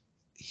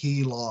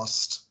he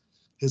lost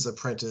his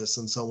apprentice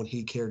and someone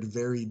he cared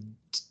very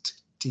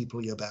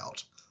deeply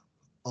about,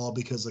 all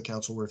because the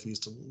council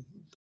refused to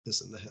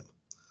listen to him.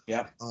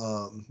 Yeah.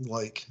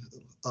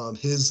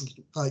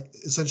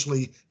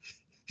 Essentially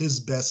his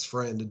best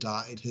friend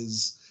died.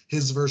 His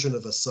version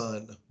of a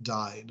son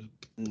died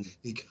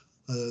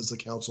because the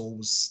council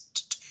was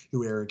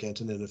too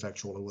arrogant and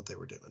ineffectual at what they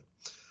were doing.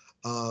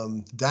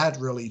 That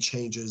really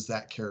changes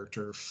that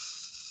character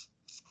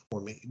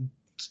for me.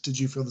 Did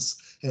you feel the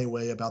same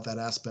way about that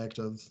aspect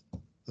of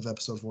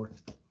episode 4?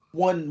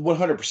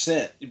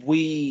 100%.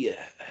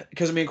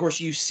 Because I mean, of course,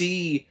 you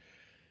see,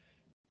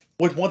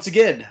 once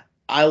again,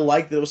 I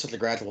like that it was such a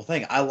gradual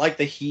thing. I like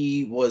that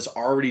he was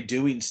already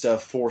doing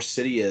stuff for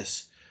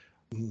Sidious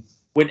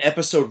when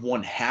episode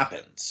 1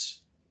 happens.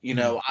 You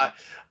know,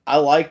 I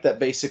like that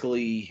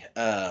basically,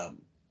 that,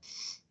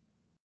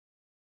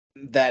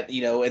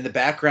 you know, in the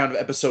background of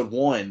episode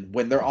 1,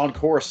 when they're on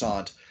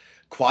Coruscant,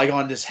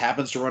 Qui-Gon just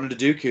happens to run into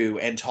Dooku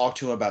and talk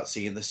to him about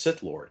seeing the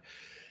Sith Lord.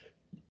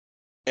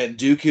 And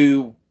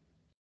Dooku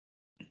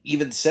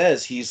even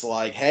says, he's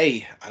like,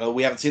 hey, I know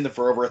we haven't seen them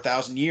for over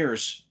 1,000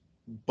 years,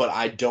 but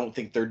I don't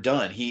think they're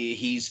done.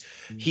 He's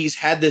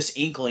had this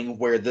inkling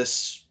where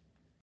this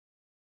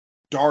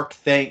dark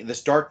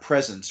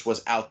presence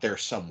was out there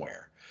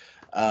somewhere.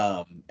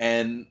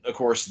 And of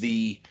course,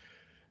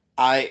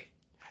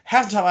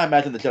 half the time I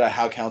imagine the Jedi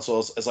High Council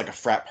is like a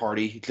frat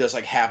party, just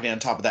like happening on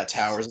top of that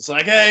towers. It's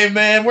like, hey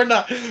man, we're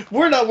not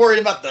worried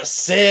about the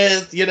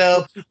Sith, you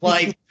know,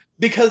 like,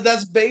 because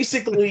that's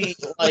basically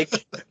like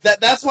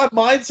that's my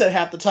mindset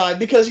half the time,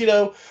 because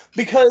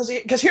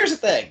here's the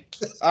thing,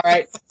 all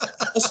right,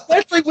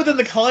 especially within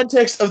the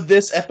context of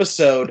this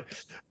episode,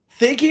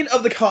 thinking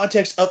of the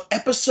context of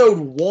episode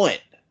 1,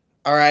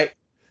 all right,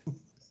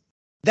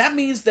 that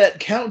means that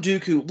Count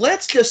Dooku,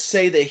 let's just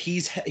say that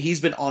he's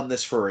been on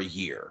this for a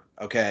year,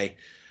 okay?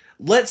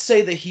 Let's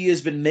say that he has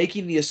been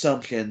making the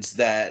assumptions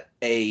that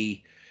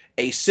a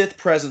Sith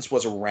presence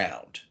was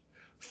around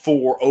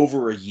for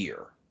over a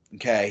year,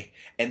 okay?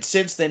 And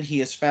since then, he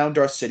has found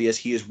Darth Sidious.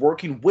 He is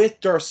working with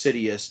Darth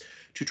Sidious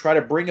to try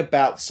to bring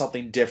about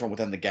something different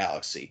within the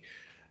galaxy.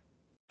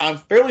 I'm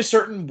fairly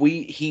certain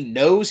he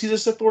knows he's a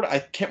Sith Lord. I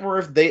can't remember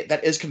if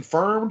that is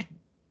confirmed.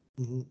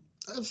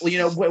 You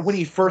know, when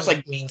he first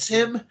meets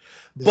him,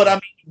 but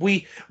I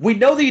mean, we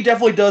know that he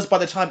definitely does by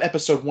the time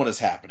episode 1 is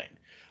happening.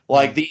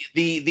 Like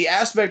the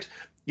aspect,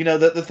 you know,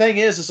 the thing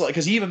is like,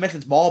 because he even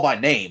mentions Maul by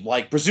name.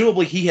 Like,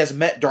 presumably he has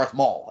met Darth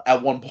Maul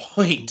at one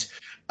point.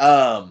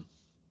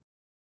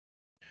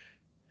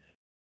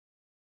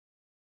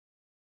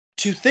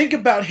 To think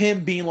about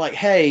him being like,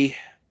 hey,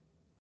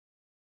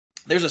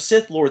 there's a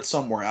Sith Lord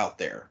somewhere out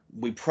there.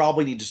 We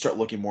probably need to start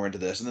looking more into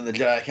this. And then the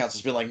Jedi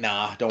Council's been like,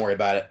 nah, don't worry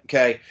about it.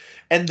 Okay.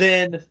 And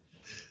then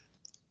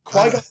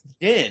Qui-Gon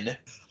Jinn.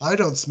 I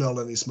don't smell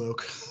any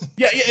smoke.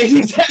 Yeah,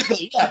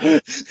 exactly. Yeah.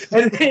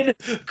 And then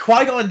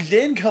Qui-Gon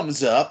Jinn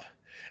comes up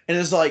and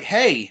is like,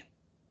 hey,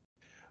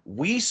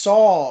 we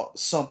saw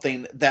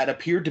something that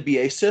appeared to be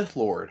a Sith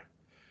Lord.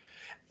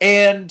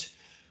 And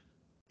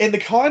in the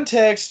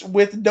context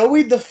with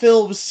knowing the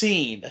film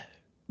scene,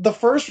 the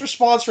first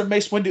response from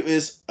Mace Windu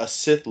is, a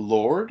Sith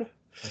Lord?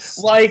 Yes.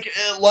 Like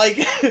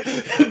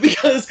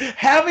because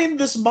having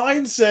this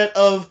mindset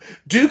of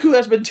Dooku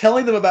has been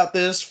telling them about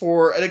this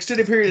for an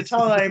extended period of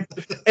time,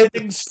 and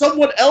then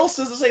someone else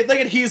does the same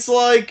thing, and he's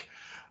like,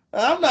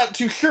 I'm not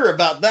too sure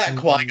about that,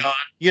 Qui-Gon.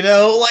 You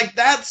know, like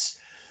that's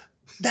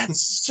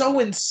so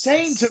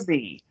insane to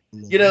me.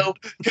 You know,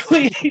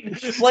 going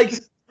like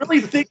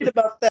really thinking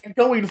about that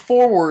going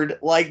forward,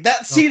 like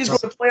that scene is going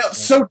to play out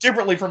so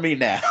differently for me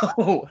now.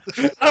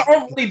 I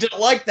really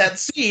didn't like that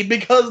scene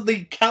because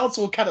the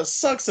council kind of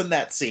sucks in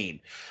that scene.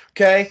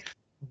 Okay,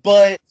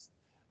 but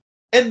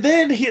and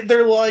then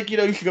they're like, you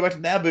know, you should go back to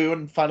Naboo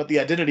and find out the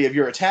identity of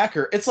your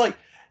attacker. It's like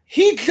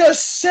he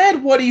just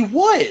said what he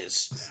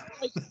was.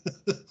 Like,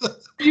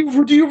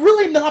 do you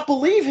really not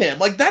believe him?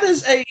 Like that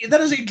is a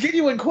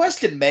genuine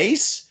question,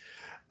 Mace.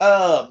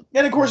 And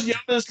of course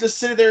Yoda's just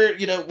sitting there,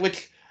 you know,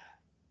 which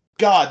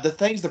God, the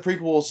things the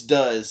prequels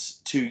does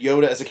to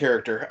Yoda as a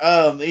character.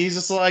 He's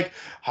just like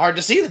hard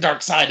to see the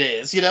dark side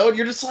is, you know, and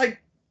you're just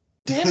like,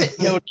 damn it,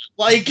 Yoda.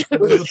 Like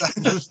and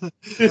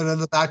then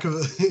the back of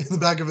in the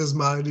back of his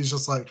mind, he's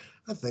just like,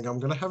 I think I'm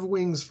gonna have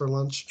wings for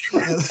lunch.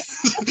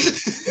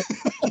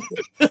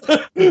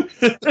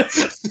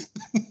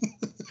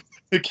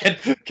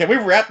 Can we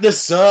wrap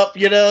this up?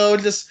 You know,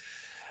 just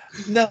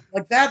no,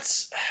 like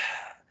that's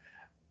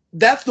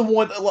the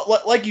one.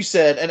 Like you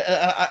said, and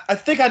I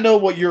think I know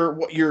what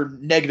your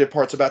negative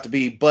part's about to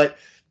be, but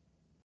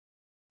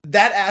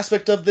that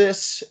aspect of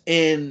this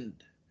in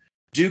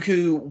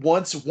Dooku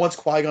once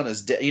Qui-Gon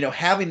is dead, you know,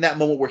 having that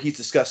moment where he's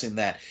discussing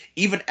that,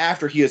 even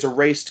after he has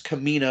erased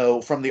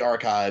Kamino from the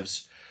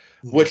archives,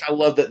 which I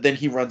love that then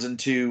he runs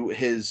into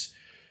his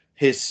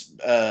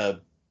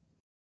the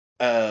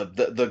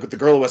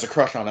girl who has a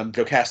crush on him,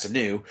 Jocasta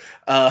Nu.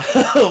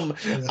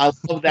 I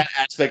love that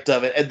aspect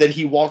of it. And then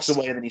he walks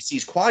away and then he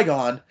sees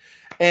Qui-Gon.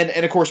 And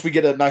of course we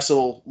get a nice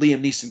little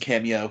Liam Neeson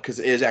cameo because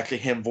it is actually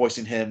him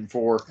voicing him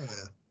for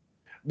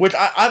which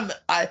I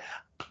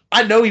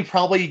know he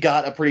probably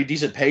got a pretty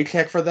decent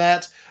paycheck for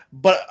that,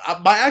 but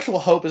my actual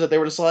hope is that they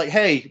were just like,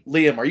 hey,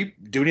 Liam, are you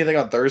doing anything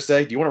on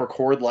Thursday? Do you want to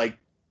record like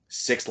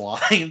 6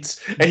 lines?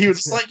 And he was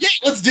just like, yeah,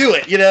 let's do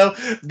it. You know,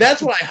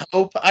 that's what I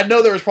hope. I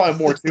know there was probably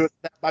more to it.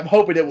 I'm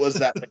hoping it was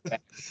that.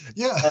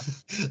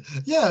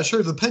 Yeah,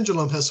 sure. The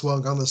pendulum has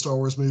swung on the Star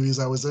Wars movies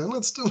I was in.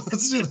 Let's do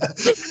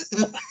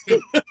that.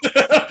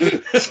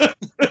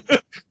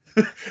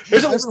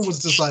 Everyone's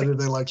decided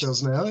they like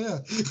those now. Yeah.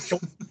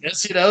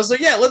 Yes, you know. So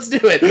yeah, let's do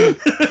it.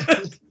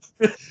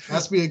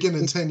 Ask me again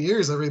in 10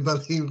 years,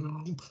 everybody.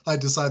 I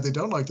decide they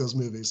don't like those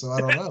movies, so I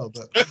don't know.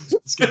 But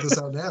let's get this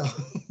out now.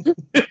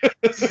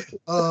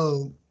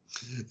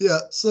 Yeah.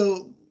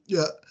 So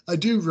yeah, I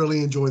do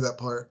really enjoy that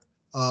part.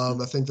 I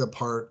think the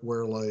part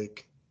where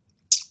like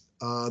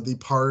the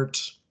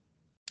part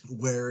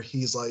where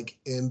he's like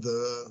in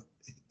the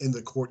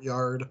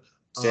courtyard,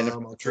 standing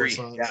on the tree,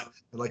 yeah,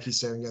 and like he's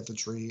staring at the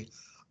tree.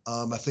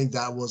 I think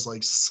that was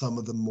like some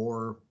of the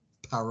more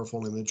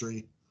powerful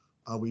imagery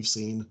we've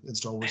seen in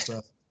Star Wars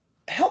stuff.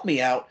 Help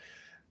me out.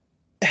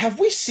 Have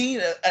we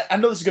seen? I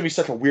know this is going to be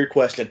such a weird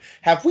question.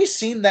 Have we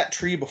seen that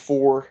tree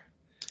before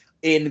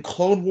in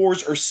Clone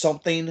Wars or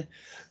something?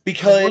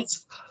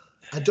 Because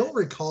I don't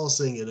recall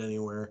seeing it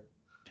anywhere.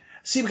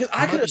 See, because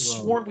I could have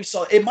sworn we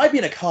saw it. Might be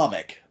in a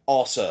comic.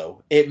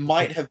 Also, it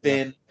might have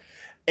been.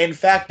 In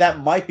fact, that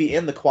might be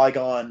in the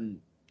Qui-Gon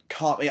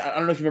comic. I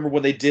don't know if you remember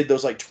when they did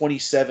those like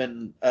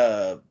 27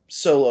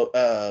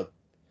 solo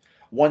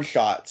one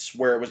shots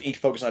where it was each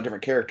focused on a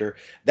different character.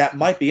 That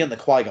might be in the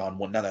Qui-Gon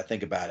one. Now that I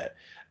think about it.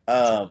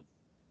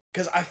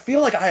 Because I feel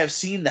like I have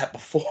seen that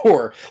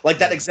before, like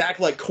that exact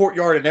like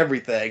courtyard and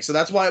everything. So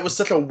that's why it was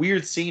such a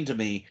weird scene to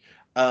me.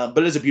 But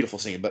it is a beautiful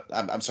scene. But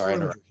I'm sorry,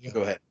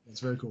 Go ahead.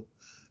 It's very cool.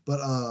 But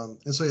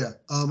and so yeah,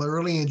 I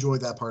really enjoyed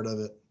that part of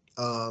it.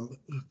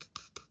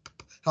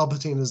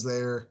 Palpatine is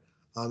there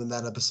in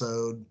that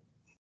episode.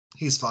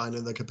 He's fine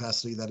in the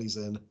capacity that he's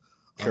in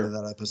in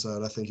that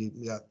episode. I think he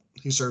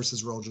serves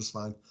his role just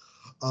fine.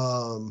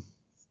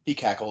 He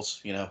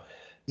cackles, you know.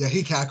 Yeah,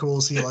 he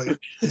cackles. He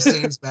he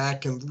stands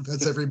back and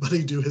lets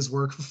everybody do his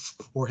work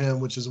for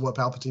him, which is what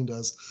Palpatine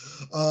does.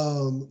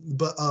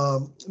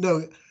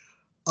 No,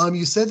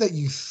 you said that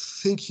you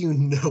think you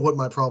know what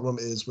my problem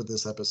is with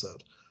this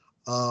episode,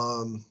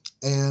 and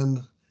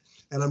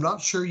I'm not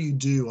sure you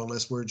do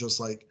unless we're just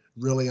like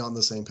really on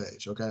the same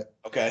page. Okay.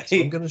 Okay. So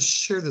I'm gonna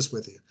share this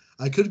with you.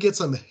 I could get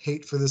some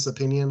hate for this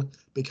opinion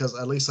because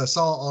at least I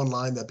saw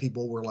online that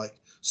people were like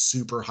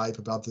super hype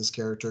about this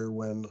character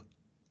when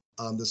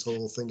this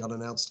whole thing got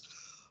announced.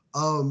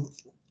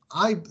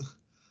 I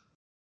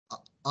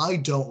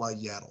don't like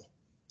Yaddle.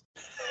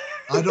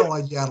 I don't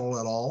like Yaddle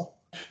at all.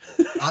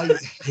 I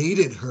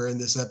hated her in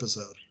this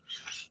episode.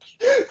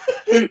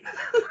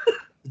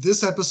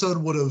 This episode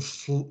would have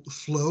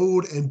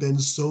flowed and been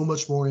so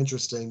much more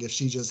interesting if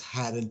she just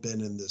hadn't been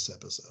in this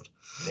episode.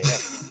 Yeah.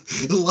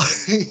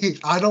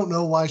 I don't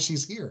know why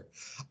she's here.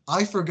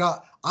 I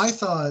forgot. I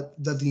thought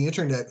that the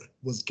internet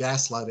was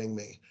gaslighting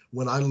me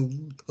when I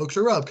hooked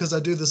her up because I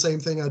do the same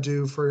thing I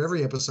do for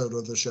every episode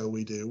of the show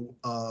we do.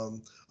 I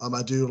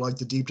do like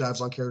the deep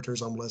dives on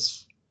characters I'm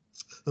less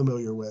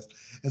familiar with.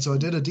 And so I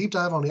did a deep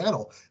dive on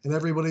Yaddle, and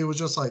everybody was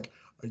just like,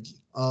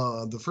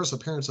 the first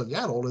appearance of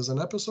Yaddle is in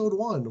episode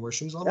 1 where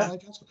she's on the High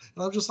Council.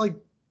 And I'm just like,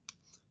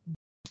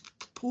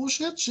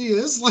 bullshit, she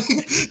is.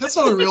 Like, that's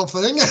not a real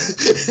thing.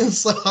 And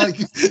so I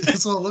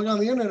look on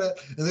the internet,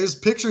 and there's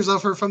pictures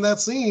of her from that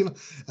scene.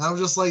 And I'm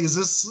just like, is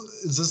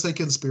this a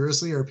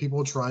conspiracy? Are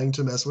people trying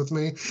to mess with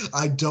me?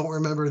 I don't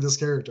remember this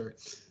character.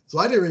 So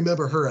I didn't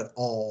remember her at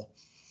all.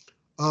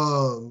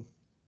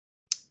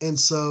 And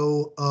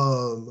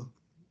so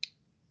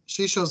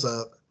she shows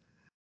up,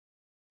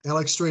 and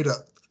like straight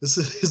up, this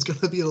is going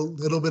to be a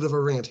little bit of a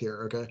rant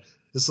here, okay?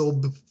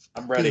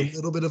 I'm ready. Be a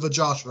little bit of a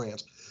Josh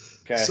rant.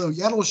 Okay. So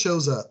Yaddle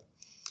shows up,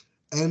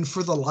 and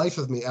for the life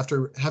of me,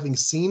 after having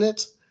seen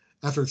it,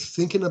 after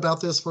thinking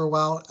about this for a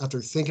while,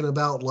 after thinking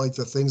about like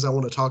the things I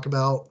want to talk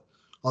about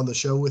on the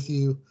show with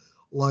you,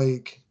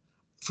 like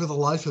for the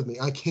life of me,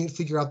 I can't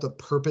figure out the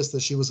purpose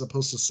that she was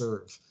supposed to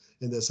serve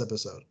in this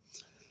episode.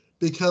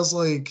 Because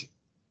like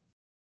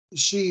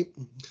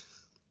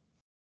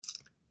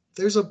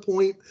there's a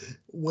point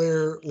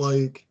where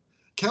like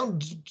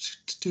Count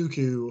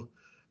Dooku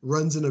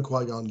runs into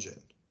Qui-Gon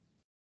Jinn.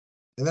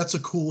 And that's a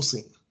cool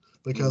scene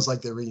because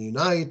like they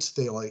reunite,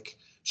 they like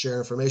share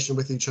information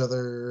with each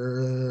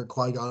other.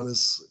 Qui-Gon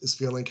is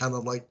feeling kind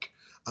of like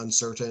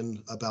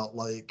uncertain about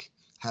like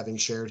having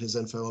shared his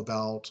info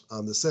about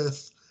the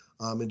Sith.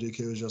 And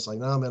Dooku is just like,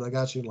 nah, man, I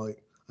got you.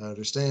 Like, I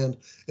understand.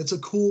 It's a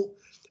cool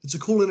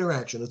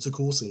interaction. It's a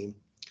cool scene.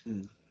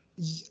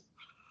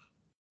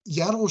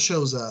 Yaddle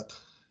shows up,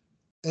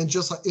 and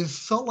just like it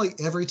felt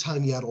like every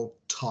time Yaddle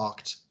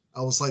talked,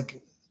 I was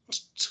like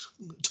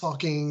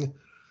talking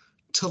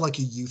to like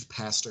a youth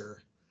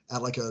pastor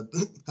at like a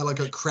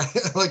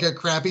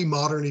crappy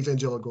modern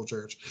evangelical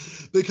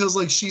church, because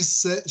like she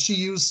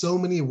used so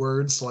many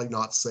words to like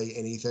not say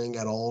anything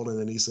at all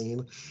in any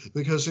scene,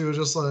 because she was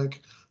just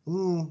like,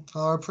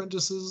 our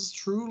apprentices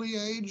truly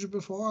age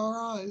before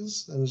our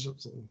eyes, and it's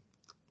just like,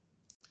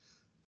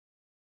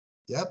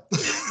 yep,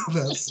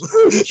 that's what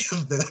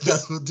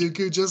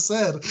Dooku just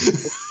said.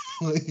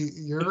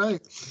 You're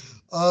right.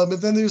 And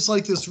then there's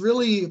like this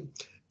really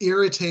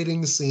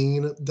irritating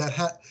scene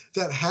that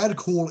had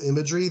cool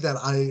imagery that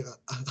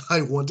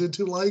I wanted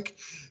to like,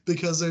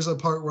 because there's a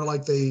part where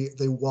like they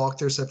walk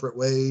their separate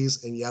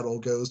ways, and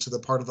Yaddle goes to the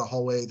part of the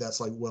hallway that's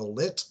like well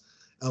lit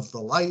of the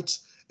light,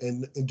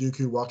 and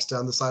Dooku walks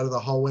down the side of the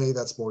hallway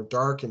that's more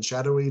dark and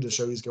shadowy to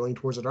show he's going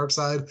towards the dark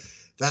side.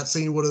 That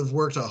scene would have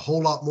worked a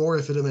whole lot more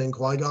if it had been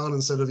Qui-Gon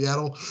instead of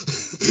Yaddle.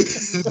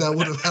 That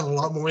would have had a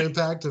lot more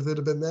impact if it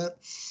had been that.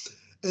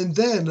 And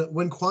then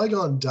when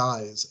Qui-Gon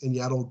dies and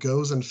Yaddle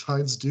goes and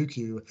finds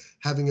Dooku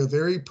having a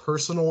very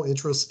personal,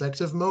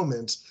 introspective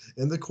moment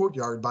in the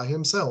courtyard by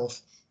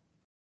himself,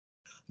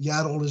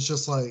 Yaddle is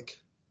just like,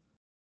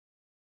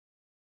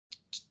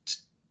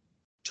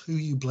 do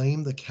you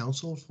blame the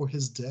council for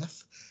his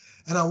death?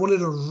 And I wanted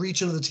to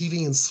reach into the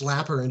TV and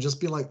slap her and just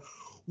be like,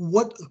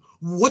 what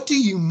do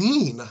you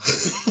mean?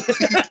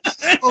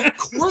 Of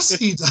course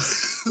he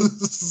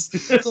does.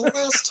 The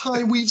last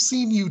time we've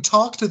seen you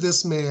talk to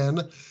this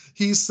man,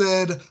 he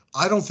said,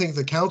 I don't think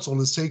the council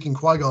is taking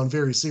Qui-Gon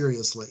very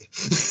seriously.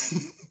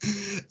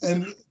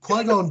 And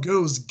Qui-Gon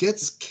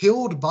gets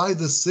killed by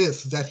the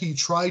Sith that he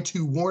tried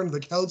to warn the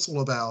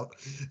council about.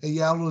 And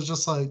Yaddle was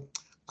just like,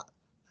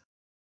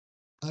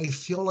 I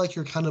feel like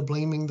you're kind of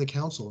blaming the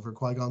council for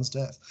Qui-Gon's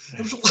death.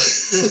 Of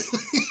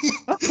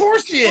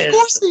course he is. Of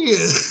course he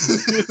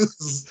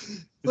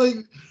is. Like,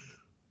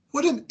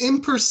 what an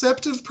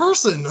imperceptive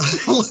person.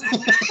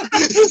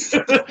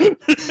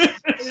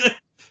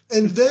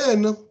 And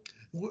then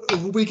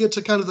we get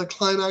to kind of the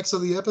climax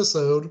of the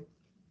episode,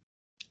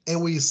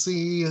 and we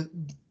see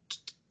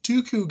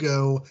Dooku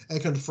go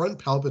and confront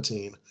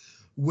Palpatine,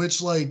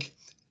 which, like,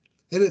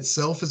 in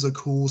itself is a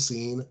cool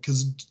scene,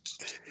 because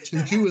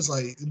Dooku is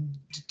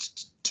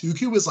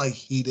like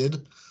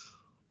heated.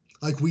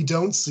 Like, we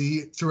don't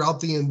see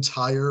throughout the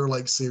entire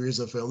like series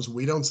of films,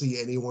 we don't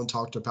see anyone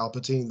talk to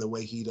Palpatine the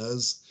way he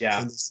does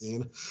in the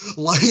scene.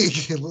 Like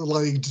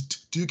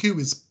Dooku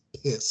is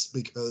pissed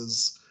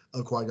because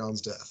of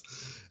Qui-Gon's death.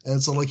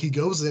 And so like he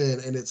goes in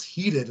and it's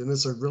heated and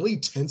it's a really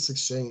tense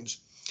exchange.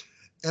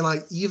 And I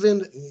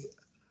even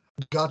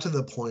got to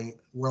the point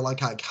where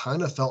like I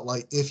kind of felt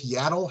like if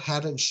Yaddle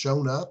hadn't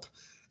shown up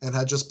and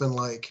had just been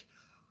like,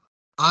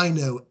 I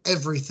know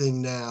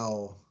everything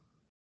now,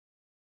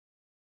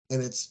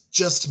 and it's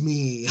just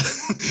me.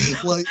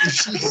 Like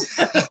she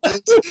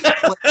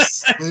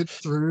slid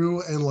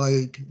through and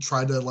like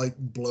tried to like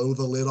blow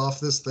the lid off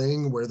this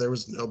thing where there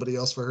was nobody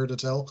else for her to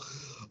tell.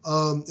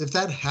 If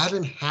that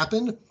hadn't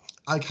happened,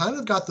 I kind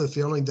of got the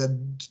feeling that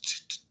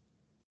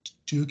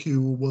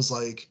Dooku was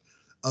like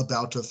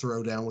about to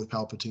throw down with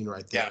Palpatine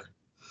right there. Yeah.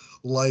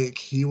 Like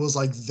he was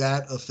like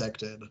that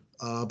affected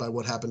by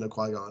what happened to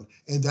Qui-Gon,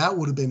 and that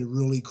would have been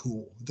really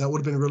cool. That would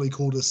have been really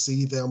cool to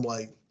see them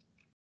like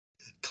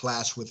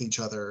clash with each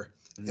other.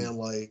 And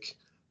like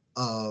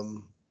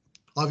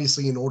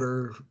obviously in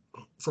order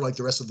for like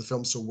the rest of the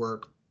films to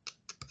work,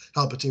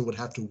 Palpatine would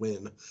have to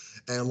win,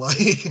 and like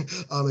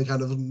they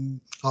kind of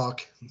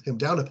talk him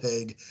down a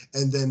peg,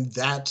 and then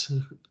that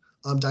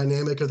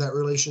dynamic of that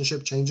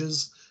relationship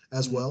changes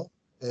as well,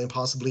 and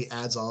possibly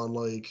adds on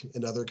like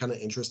another kind of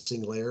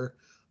interesting layer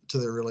to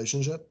their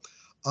relationship.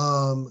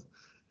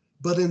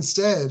 But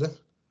instead,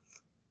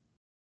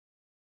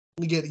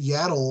 we get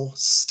Yaddle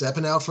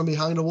stepping out from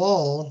behind a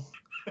wall,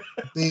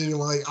 being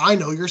like, "I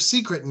know your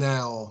secret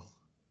now.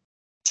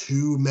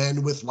 Two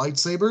men with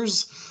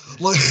lightsabers,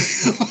 like,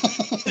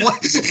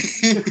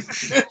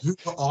 who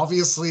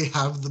obviously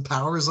have the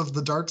powers of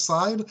the dark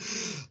side."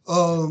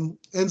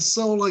 And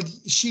so like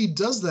she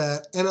does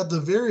that, and at the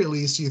very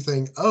least you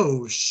think,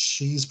 oh,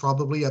 she's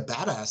probably a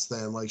badass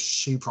then. Like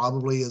she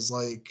probably is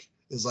like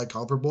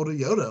comparable to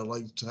Yoda,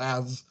 like to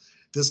have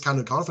this kind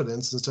of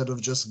confidence instead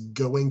of just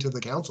going to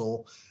the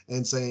council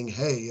and saying,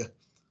 hey,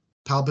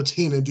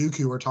 Palpatine and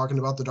Dooku are talking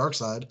about the dark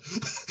side.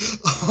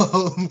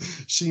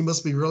 She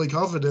must be really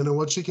confident in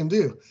what she can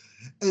do.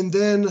 And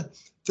then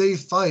they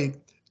fight,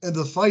 and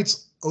the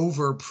fight's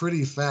over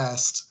pretty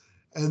fast.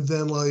 And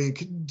then,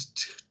 like,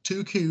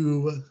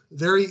 Dooku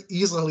very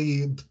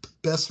easily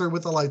bests her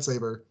with a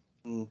lightsaber.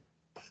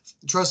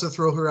 Tries to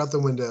throw her out the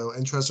window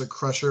and tries to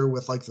crush her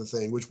with like the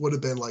thing, which would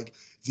have been like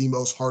the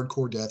most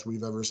hardcore death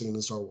we've ever seen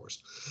in Star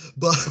Wars.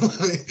 But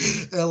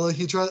like,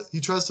 he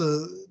tries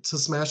to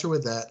smash her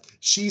with that.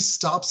 She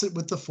stops it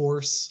with the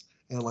Force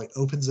and like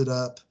opens it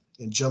up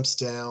and jumps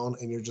down,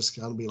 and you're just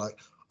gonna be like,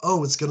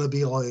 oh, it's gonna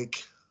be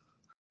like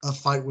a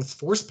fight with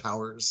Force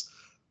powers,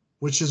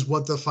 which is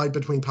what the fight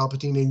between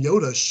Palpatine and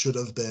Yoda should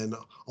have been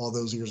all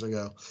those years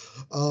ago.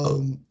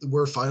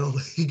 We're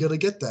finally gonna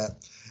get that,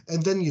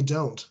 and then you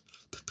don't.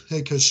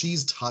 Because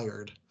she's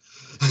tired.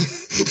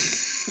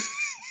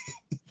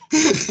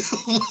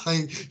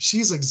 Like,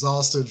 she's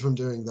exhausted from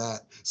doing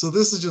that. So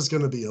this is just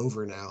going to be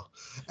over now.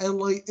 And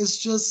like, it's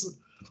just,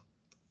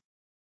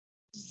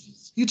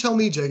 you tell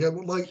me, Jacob,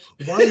 like,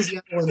 why is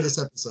Yaddle in this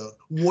episode?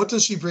 What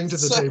does she bring to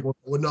the table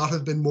that would not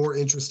have been more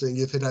interesting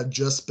if it had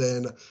just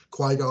been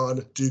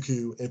Qui-Gon,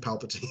 Dooku, and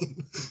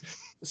Palpatine?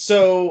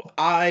 So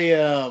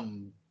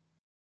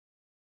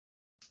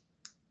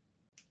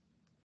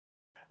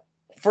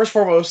first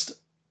and foremost,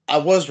 I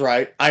was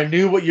right. I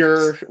knew what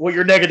your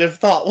negative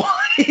thought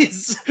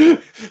was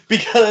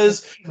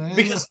because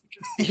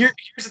here's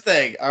the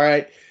thing. All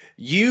right,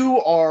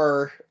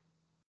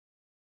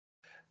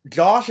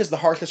 Josh is the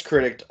harshest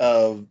critic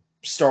of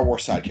Star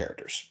Wars side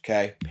characters.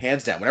 Okay,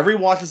 hands down. Whenever he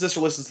watches this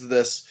or listens to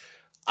this,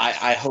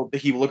 I hope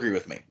that he will agree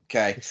with me.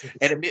 Okay,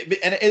 and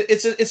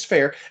it's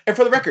fair. And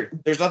for the record,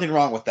 there's nothing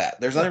wrong with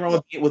that. There's nothing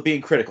wrong with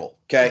being critical.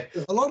 Okay,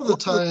 a lot of the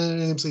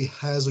times he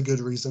has a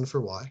good reason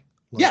for why.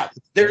 Like, yeah,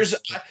 there's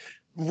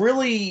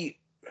really,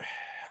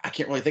 I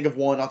can't really think of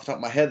one off the top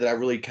of my head that I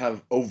really kind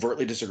of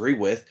overtly disagree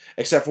with,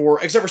 except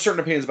for certain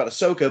opinions about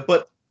Ahsoka.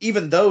 But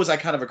even those, I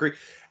kind of agree.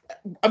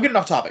 I'm getting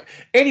off topic.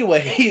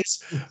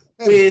 Anyways,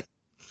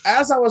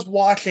 as I was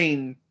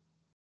watching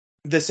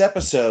this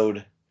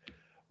episode,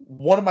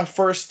 one of my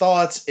first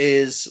thoughts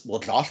is, well,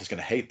 Josh is going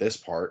to hate this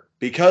part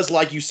because,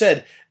 like you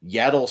said,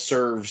 Yaddle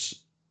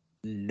serves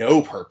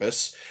no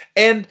purpose.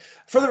 And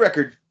for the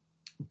record,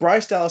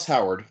 Bryce Dallas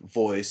Howard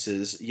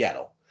voices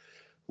Yaddle.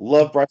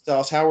 Love Bryce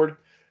Dallas Howard.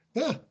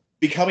 Yeah.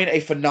 Becoming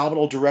a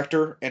phenomenal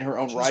director in her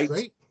own She's right.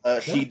 Great.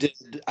 She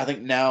did, I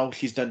think now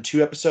she's done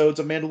 2 episodes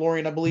of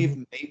Mandalorian, I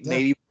believe.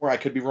 Maybe more. I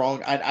could be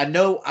wrong. I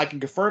know I can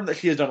confirm that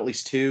she has done at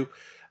least 2.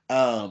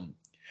 And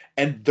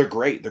they're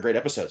great. They're great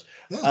episodes.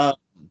 Yeah.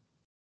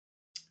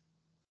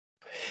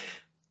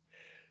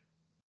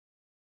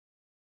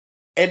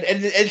 And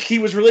he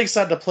was really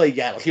excited to play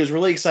Yaddle. He was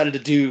really excited to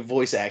do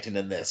voice acting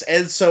in this.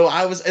 And so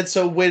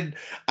when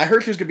I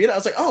heard she was gonna be in it, I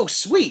was like, oh,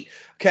 sweet.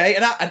 Okay.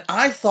 And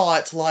I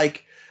thought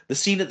like the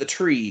scene at the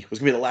tree was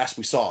gonna be the last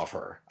we saw of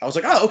her. I was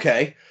like, oh,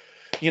 okay.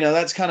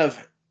 That's kind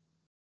of,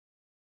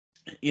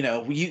 you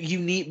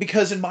need,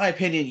 because in my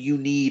opinion, you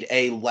need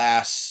a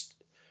last,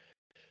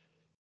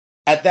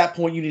 at that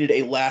point, you needed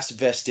a last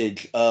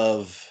vestige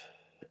of,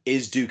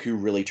 is Dooku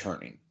really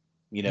turning?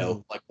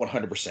 Like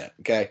 100%.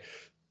 Okay.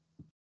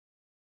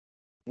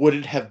 Would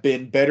it have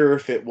been better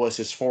if it was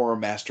his former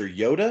master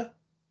Yoda?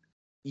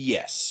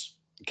 Yes.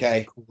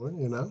 Okay. Cool,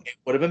 It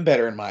would have been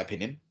better, in my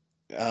opinion,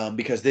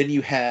 because then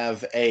you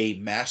have a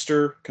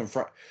master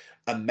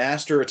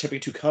attempting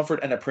to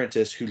comfort an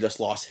apprentice who just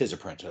lost his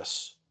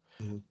apprentice.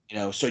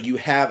 Mm-hmm. So you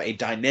have a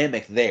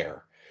dynamic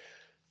there.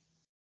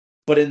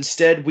 But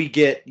instead, we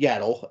get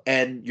Yaddle,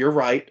 and you're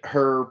right.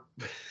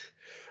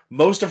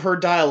 Most of her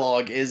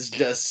dialogue is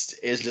just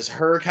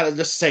her kind of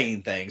just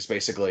saying things,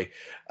 basically.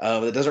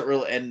 That doesn't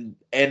really and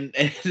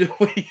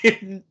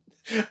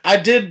I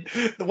did,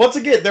 once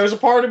again, there was a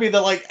part of me that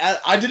like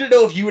I didn't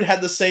know if you would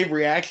have the same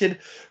reaction,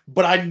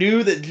 but I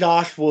knew that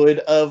Josh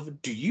would.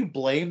 Do you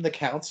blame the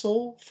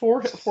council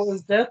for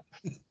his death?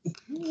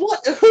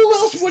 What? Who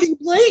else would he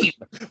blame?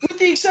 With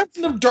the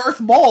exception of Darth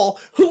Maul,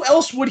 who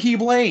else would he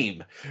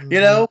blame?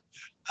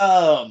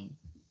 So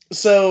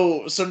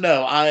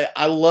no,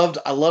 I loved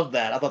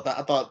that. I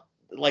thought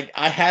like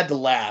I had to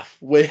laugh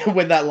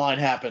when that line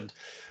happened.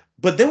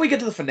 But then we get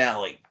to the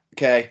finale,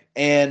 okay?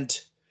 And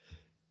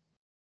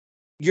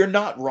you're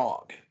not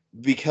wrong,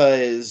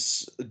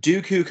 because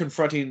Dooku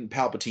confronting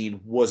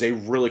Palpatine was a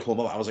really cool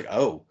moment. I was like,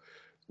 oh,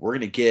 we're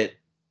gonna get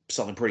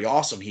something pretty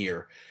awesome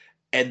here.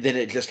 And then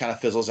it just kind of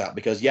fizzles out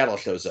because Yaddle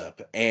shows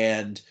up,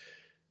 and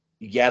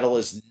Yaddle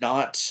is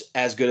not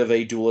as good of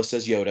a duelist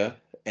as Yoda,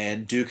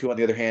 and Dooku, on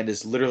the other hand,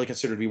 is literally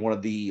considered to be one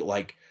of the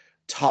like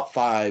top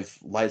 5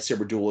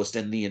 lightsaber duelists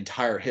in the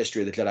entire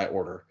history of the Jedi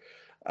Order,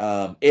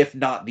 if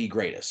not the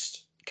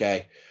greatest.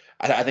 Okay,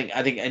 I think,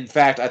 in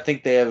fact, I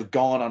think they have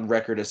gone on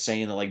record as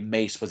saying that like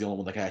Mace was the only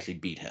one that can actually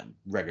beat him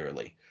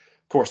regularly.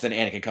 Of course, then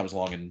Anakin comes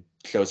along and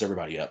shows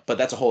everybody up, but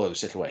that's a whole other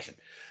situation.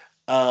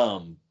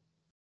 Um,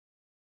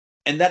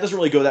 and that doesn't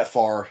really go that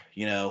far,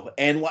 you know.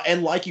 And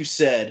like you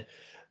said,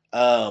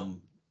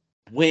 um,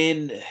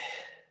 when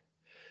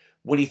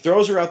he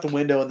throws her out the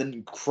window and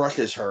then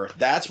crushes her,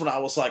 that's when I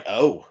was like,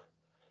 oh,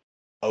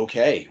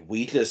 okay,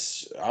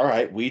 all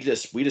right, we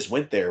just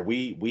went there.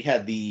 We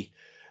had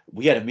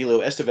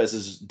Emilio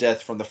Estevez's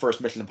death from the first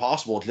Mission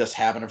Impossible just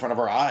happen in front of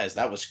our eyes.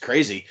 That was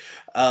crazy.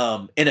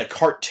 In a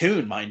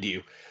cartoon, mind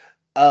you.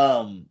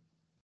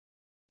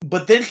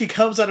 But then she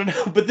comes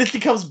but then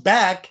she comes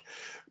back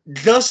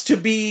just to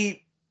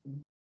be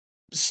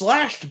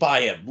slashed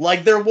by him.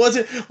 Like, there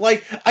wasn't,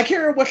 like, I can't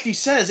remember what she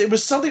says. It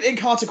was something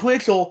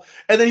inconsequential,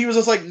 and then he was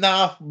just like,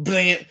 nah,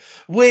 brilliant.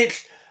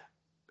 Which,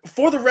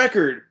 for the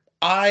record,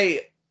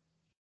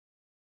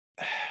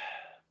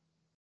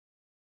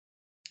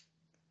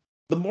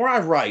 the more I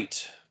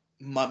write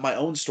my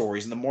own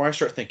stories, and the more I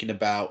start thinking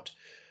about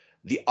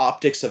the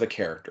optics of a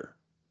character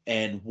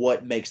and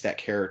what makes that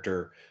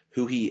character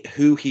who he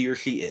or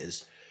she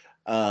is.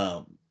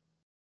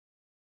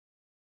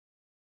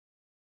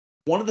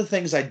 One of the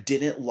things I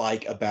didn't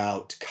like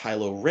about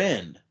Kylo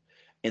Ren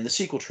in the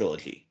sequel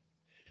trilogy,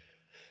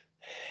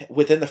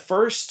 within the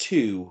first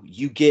 2,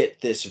 you get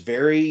this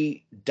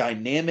very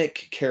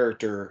dynamic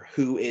character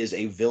who is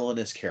a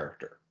villainous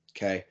character.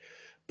 Okay.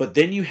 But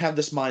then you have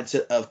this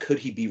mindset of, could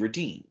he be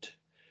redeemed?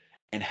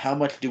 And how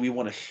much do we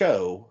want to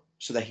show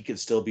so that he can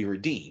still be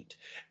redeemed?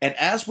 And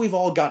as we've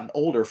all gotten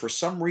older, for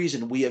some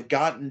reason, we have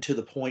gotten to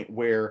the point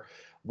where,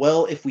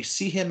 well, if we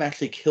see him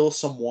actually kill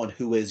someone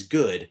who is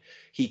good,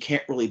 he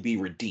can't really be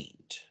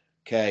redeemed.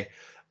 Okay.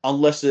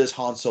 Unless it is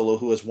Han Solo,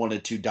 who has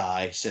wanted to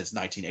die since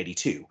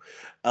 1982.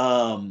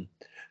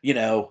 You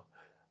know,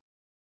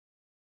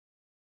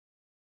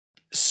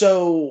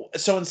 so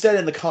instead,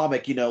 in the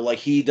comic, you know, like,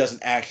 he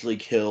doesn't actually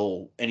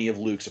kill any of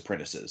Luke's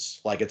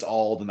apprentices. Like, it's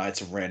all the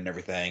Knights of Ren and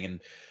everything.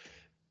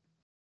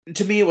 And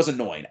to me, it was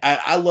annoying.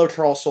 I love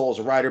Charles Soule as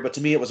a writer, but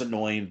to me, it was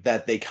annoying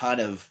that they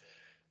kind of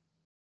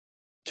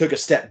took a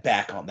step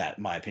back on that,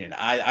 in my opinion.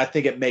 I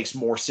think it makes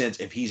more sense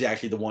if he's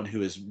actually the one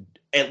who is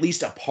at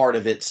least a part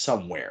of it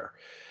somewhere,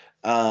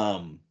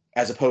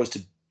 as opposed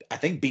to, I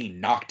think, being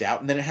knocked out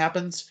and then it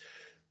happens.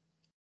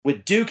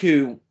 With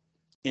Dooku,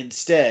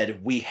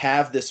 instead, we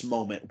have this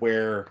moment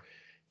where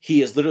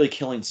he is literally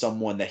killing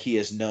someone that he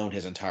has known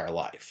his entire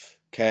life.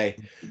 Okay,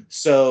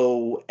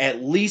 so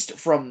at least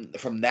from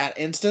that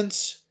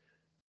instance,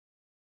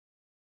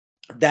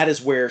 that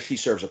is where he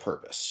serves a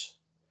purpose.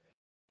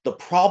 The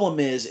problem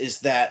is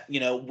that, you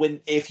know,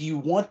 if you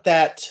want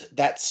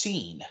that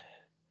scene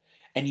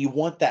and you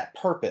want that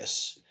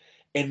purpose,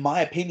 in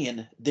my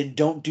opinion, then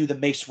don't do the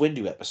Mace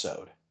Windu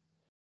episode.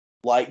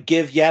 Like,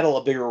 give Yaddle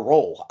a bigger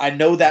role. I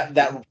know that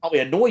will probably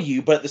annoy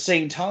you, but at the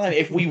same time,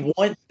 if we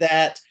want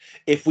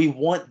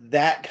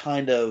that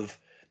kind of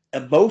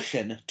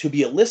emotion to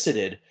be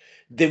elicited,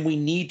 then we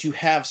need to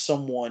have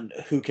someone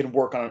who can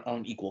work on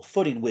an equal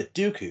footing with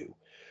Dooku.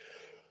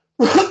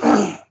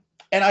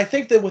 And I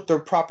think that with the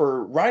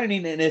proper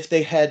writing, and if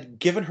they had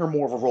given her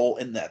more of a role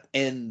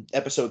in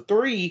episode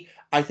 3,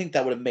 I think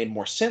that would have made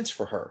more sense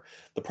for her.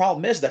 The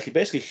problem is that she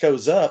basically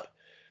shows up,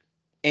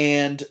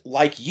 and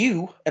like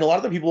you and a lot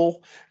of other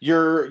people,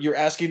 you're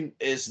asking,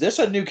 is this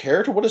a new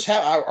character? What is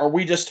happening? Are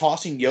we just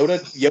tossing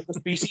Yoda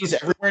species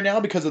everywhere now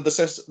because of the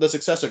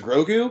success of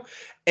Grogu?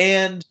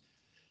 And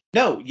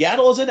no,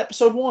 Yaddle is in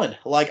episode 1.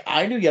 Like,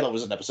 I knew Yaddle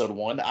was in episode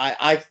 1.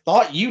 I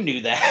thought you knew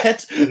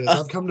that. Yes,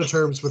 I've come to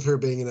terms with her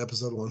being in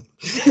episode 1.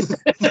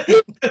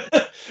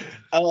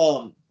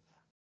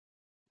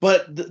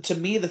 But to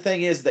me, the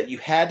thing is that you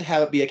had to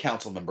have it be a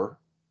council member.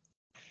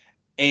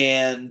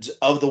 And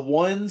of the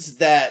ones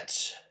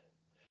that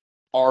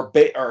are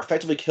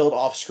effectively killed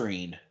off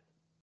screen,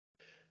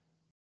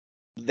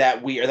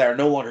 that are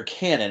no longer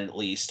canon, at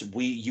least,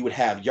 you would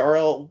have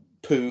Yarael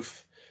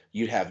Poof,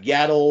 you'd have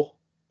Yaddle,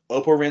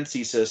 Oppo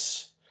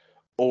Rancisis,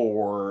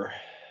 or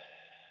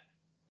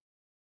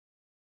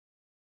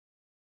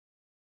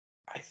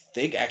I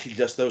think actually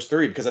just those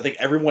 3, because I think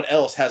everyone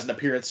else has an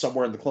appearance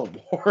somewhere in the Clone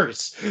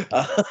Wars.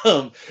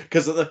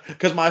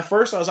 Because my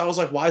first, I was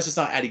like, why is this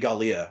not Adi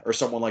Gallia or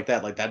someone like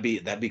that? Like, that'd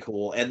be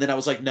cool. And then I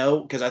was like, no,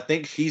 because I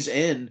think she's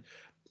in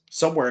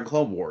somewhere in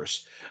Clone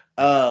Wars.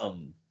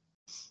 But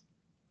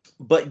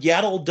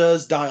Yaddle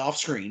does die off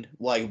screen.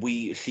 Like,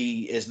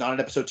 she is not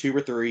in episode 2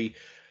 or 3.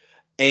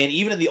 And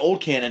even in the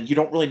old canon, you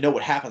don't really know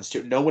what happens to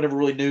it. No one ever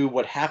really knew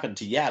what happened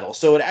to Yaddle.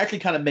 So it actually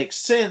kind of makes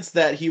sense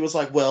that he was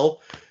like,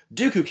 well,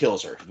 Dooku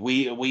kills her.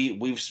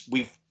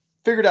 We've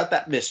figured out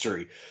that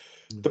mystery.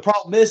 The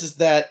problem is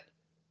that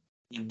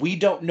we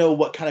don't know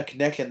what kind of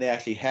connection they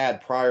actually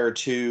had prior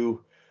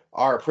to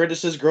our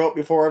apprentices grow up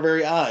before our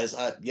very eyes.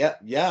 Yeah,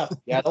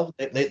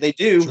 they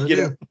do. Sure you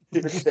know,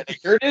 do. they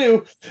sure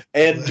do.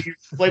 And you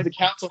blame the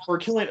council for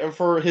killing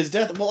for his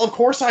death. Well, of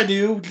course I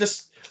do.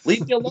 Just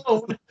leave me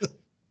alone.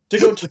 To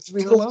go to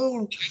Leave me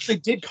alone. actually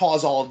did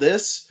cause all of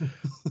this.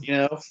 You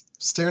know,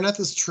 Staring at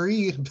this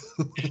tree.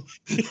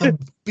 I'm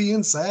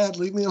being sad.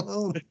 Leave me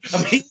alone.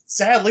 I'm being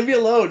sad. Leave me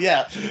alone.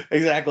 Yeah,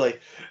 exactly.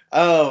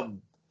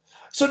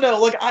 So no,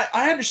 like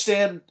I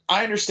understand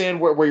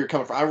where you're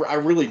coming from. I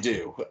really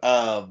do.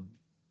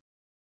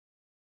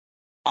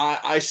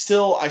 I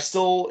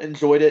still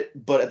enjoyed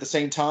it, but at the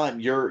same time,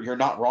 you're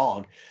not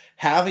wrong.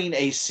 Having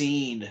a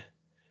scene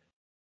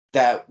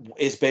that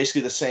is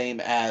basically the same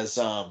as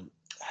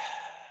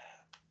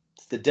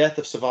the death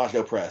of Savage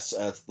Opress,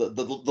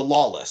 the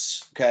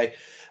Lawless, okay,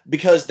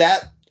 because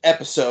that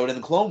episode in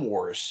the Clone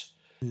Wars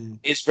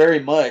is very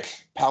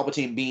much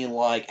Palpatine being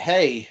like,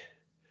 "Hey,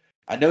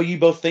 I know you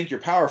both think you're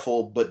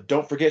powerful, but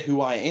don't forget who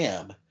I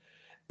am."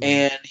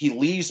 And he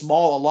leaves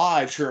Maul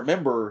alive to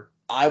remember,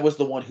 I was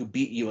the one who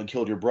beat you and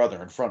killed your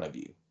brother in front of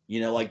you.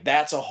 You know, like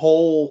that's a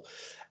whole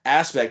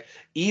aspect.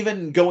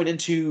 Even going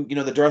into,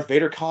 the Darth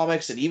Vader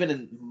comics and even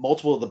in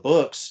multiple of the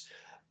books,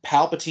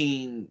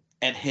 Palpatine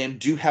and him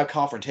do have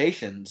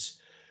confrontations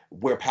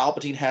where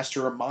Palpatine has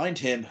to remind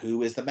him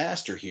who is the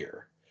master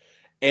here.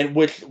 And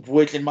which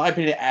in my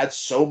opinion adds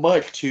so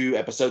much to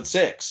episode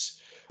 6.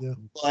 Yeah.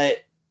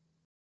 But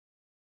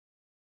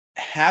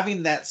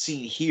having that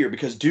scene here,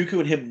 because Dooku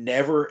and him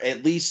never,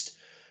 at least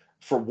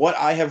for what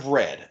I have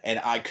read, and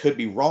I could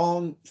be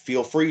wrong,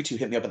 feel free to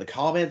hit me up in the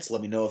comments.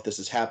 Let me know if this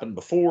has happened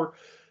before.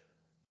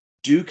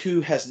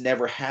 Dooku has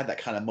never had that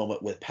kind of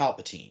moment with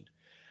Palpatine.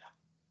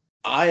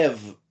 I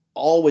have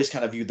always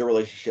kind of viewed the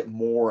relationship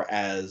more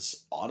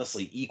as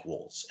honestly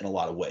equals in a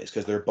lot of ways,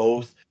 because they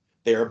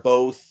are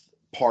both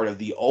part of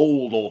the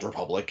old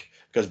Republic,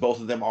 because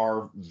both of them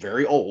are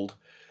very old.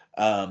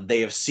 They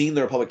have seen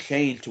the Republic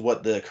change to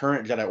what the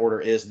current Jedi Order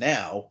is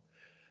now.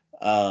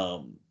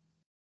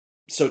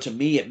 So to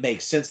me, it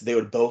makes sense that they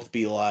would both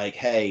be like,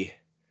 "Hey,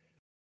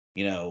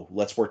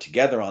 let's work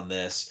together on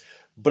this."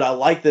 But I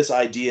like this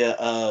idea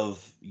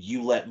of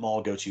you let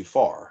Maul go too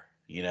far.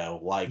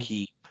 Like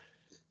he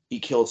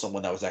killed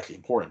someone that was actually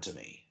important to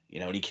me.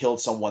 And he killed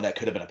someone that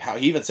could have been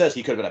he even says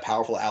he could have been a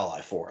powerful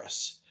ally for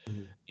us.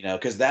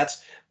 Because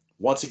that's,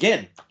 once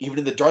again, even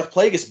in the Darth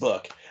Plagueis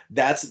book,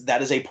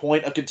 that is a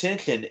point of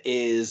contention.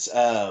 Is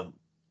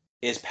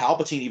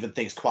Palpatine even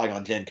thinks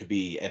Qui-Gon Jinn could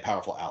be a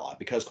powerful ally,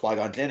 because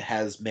Qui-Gon Jinn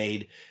has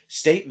made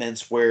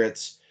statements where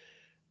it's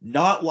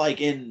not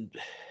like in.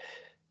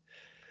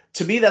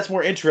 To me, that's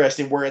more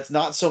interesting, where it's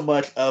not so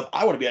much of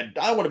I want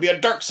to be a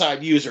dark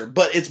side user,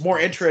 but it's more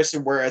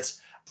interesting where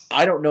it's,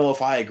 I don't know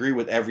if I agree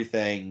with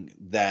everything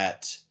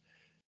that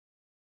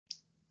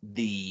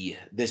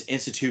this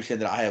institution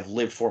that I have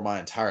lived for my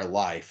entire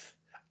life.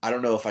 I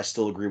don't know if I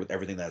still agree with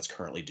everything that it's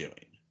currently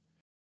doing.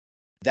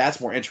 That's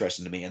more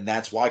interesting to me, and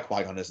that's why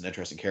Qui-Gon is an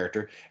interesting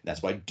character, and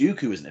that's why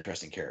Dooku is an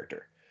interesting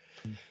character.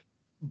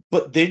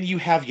 But then you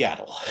have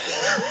Yaddle.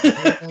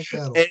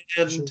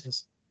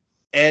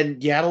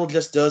 And Yaddle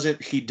just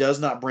doesn't, he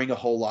does not bring a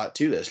whole lot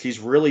to this. He is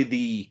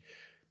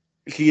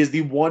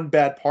the one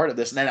bad part of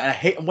this. And I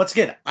hate, once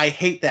again, I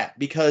hate that,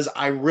 because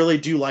I really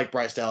do like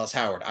Bryce Dallas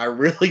Howard. I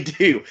really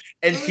do.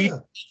 And she does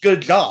a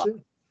good job.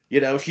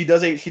 She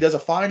does a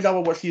fine job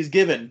of what she's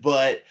given,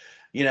 but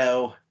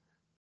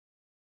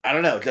I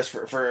don't know, just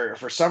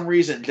for some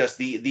reason, just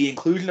the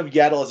inclusion of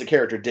Yaddle as a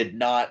character did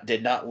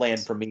not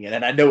land for me.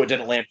 And I know it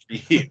didn't land for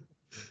you.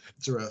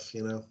 It's rough,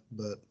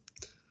 but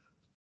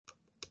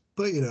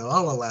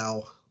I'll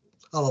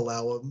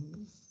allow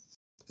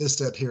a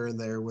step here and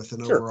there with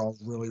an overall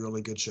really,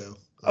 really good show.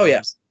 Oh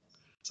yeah.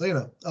 So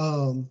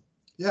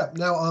yeah.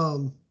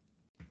 Now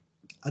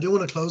I do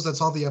want to close.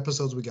 That's all the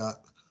episodes we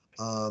got.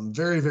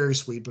 Very, very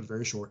sweet, but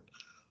very short.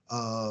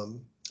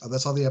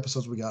 That's all the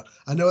episodes we got.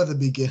 I know at the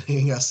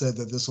beginning I said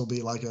that this will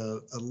be like a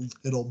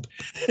little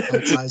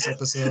bite-sized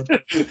episode.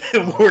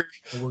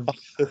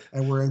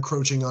 And we're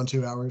encroaching on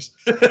 2 hours.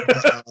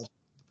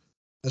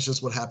 That's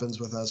just what happens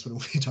with us when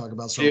we talk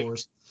about Star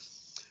Wars.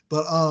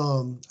 But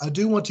I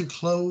do want to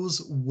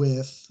close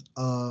with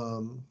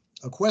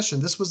a question.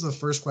 This was the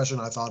first question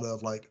I thought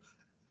of, like,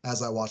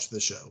 as I watched the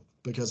show,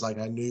 because like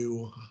I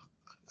knew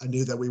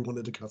that we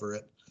wanted to cover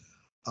it.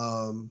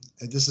 And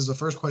this is the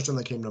first question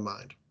that came to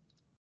mind.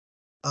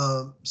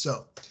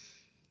 So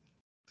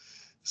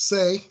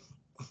say,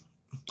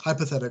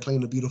 hypothetically,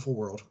 in a beautiful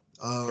world,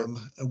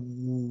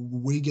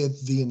 we get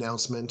the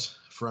announcement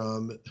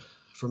from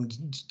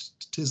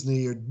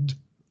Disney or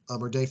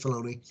Dave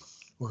Filoni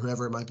or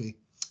whoever it might be.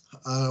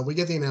 We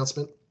get the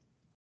announcement.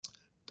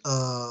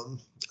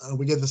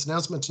 We get this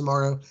announcement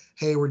tomorrow.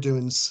 Hey, we're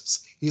doing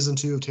season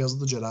 2 of Tales of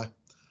the Jedi.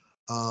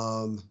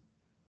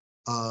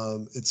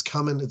 It's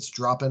coming. It's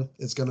dropping.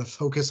 It's going to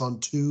focus on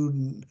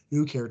 2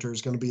 new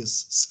characters. Going to be a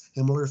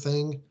similar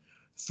thing,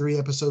 3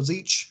 episodes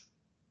each.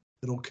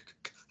 it'll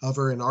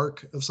cover an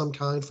arc of some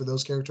kind for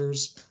those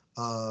characters.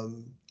 Yeah,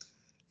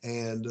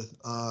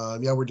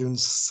 we're doing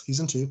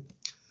season 2.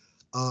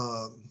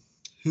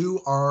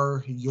 Who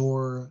are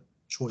your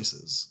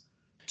choices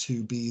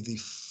to be the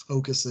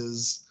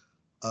focuses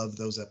of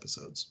those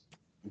episodes?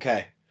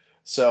 Okay,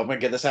 so I'm gonna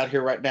get this out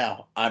here right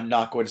now. I'm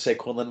not going to say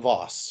Quinlan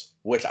Voss,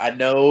 which I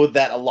know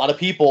that a lot of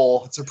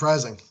people. That's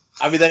surprising.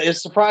 I mean, that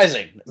is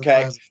surprising.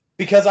 Okay,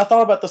 because I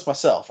thought about this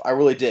myself. I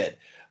really did.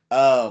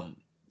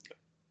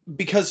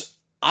 Because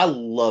I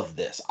love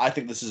this. I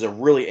think this is a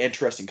really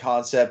interesting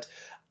concept.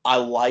 I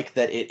like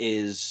that it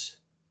is.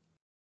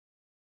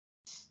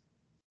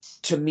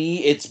 To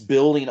me, it's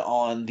building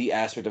on the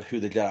aspect of who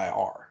the Jedi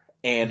are,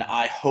 and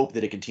I hope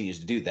that it continues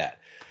to do that.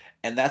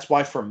 And that's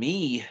why, for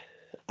me,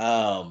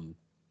 I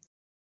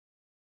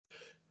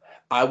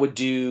would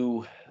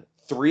do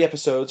 3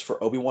 episodes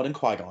for Obi-Wan and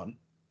Qui-Gon,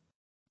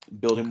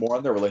 building more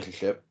on their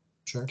relationship.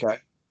 Sure. Okay.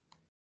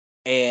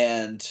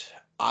 And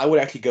I would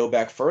actually go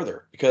back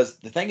further, because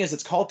the thing is,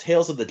 it's called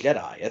Tales of the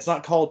Jedi. It's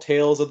not called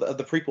Tales of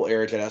the prequel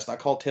era Jedi. It's not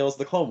called Tales of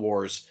the Clone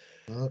Wars.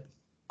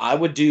 I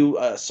would do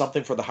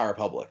something for the High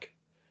Republic.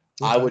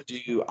 Okay.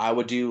 I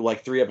would do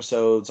like 3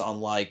 episodes on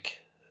like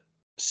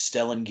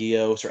Stellan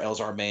Gios or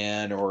Elzar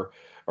Mann or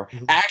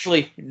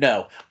actually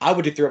no, I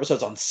would do 3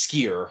 episodes on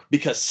Skier,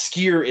 because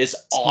Skier is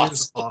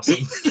awesome.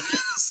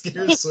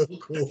 Skier is so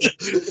cool.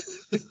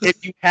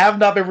 If you have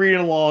not been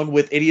reading along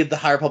with any of the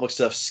High Republic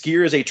stuff,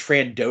 Skier is a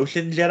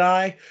Trandoshan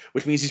Jedi,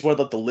 which means he's one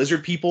of the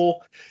lizard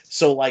people.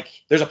 So like,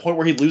 there's a point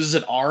where he loses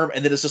an arm,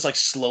 and then it's just like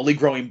slowly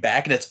growing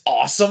back, and it's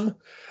awesome.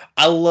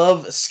 I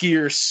love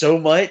Skier so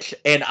much,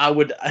 and I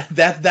would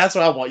that's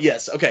what I want.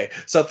 Yes, okay.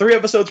 So 3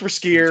 episodes for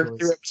Skier,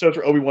 3 episodes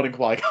for Obi-Wan and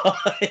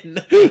Qui-Gon.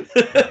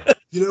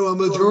 You know, a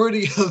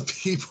majority of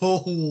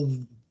people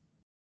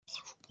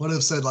would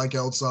have said like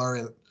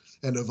Elzar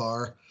and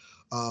Navarre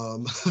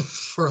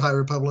for High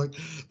Republic,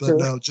 but sure.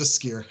 No, just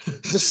Skier.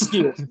 Just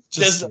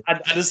Skier.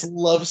 I just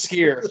love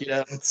Skier. You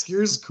know,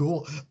 Skier's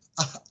cool.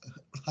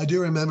 I do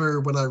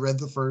remember when I read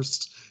the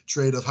first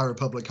trade of High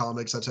Republic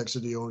comics, I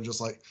texted you and was just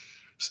like,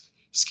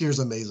 Skier's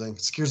amazing.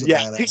 Skier's a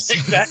badass.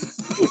 Exactly.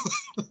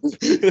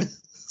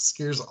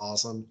 Skier's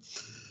awesome.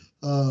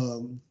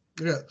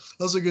 Yeah,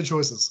 those are good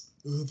choices.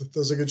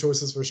 Those are good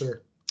choices for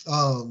sure.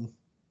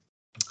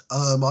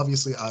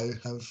 Obviously, I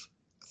have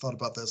thought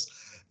about this,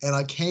 and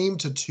I came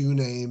to 2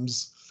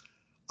 names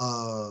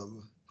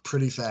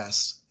pretty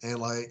fast. And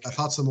like, I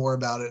thought some more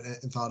about it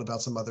and thought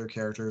about some other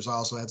characters. I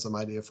also had some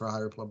idea for High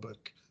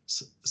Republic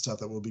stuff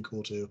that would be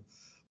cool too.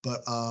 But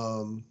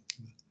at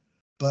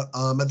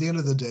the end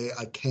of the day,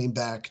 I came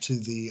back to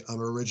the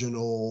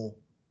original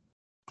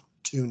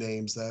 2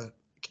 names that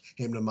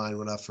came to mind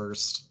when I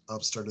first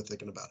started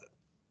thinking about it.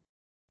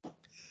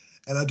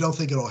 And I don't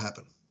think it'll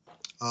happen.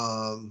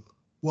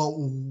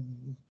 Well,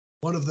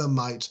 one of them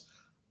might.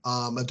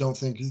 I don't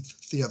think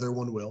the other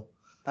one will.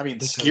 I mean,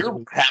 Skier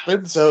will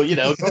happen, so, you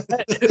know.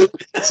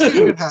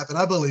 Skier can happen.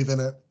 I believe in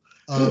it.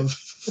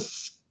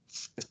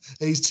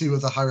 Phase 2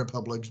 of the High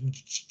Republic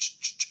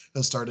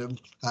has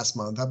started last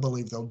month. I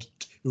believe they'll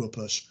do a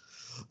push.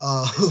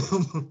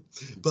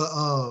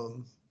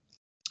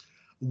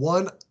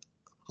 One,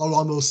 I'll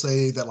almost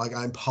say that like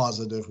I'm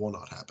positive will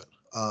not happen.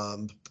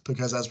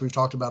 Because as we've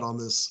talked about on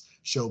this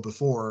show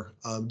before,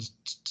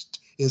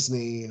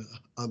 Disney,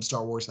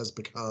 Star Wars has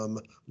become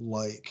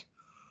like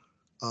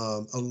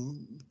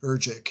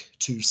allergic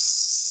to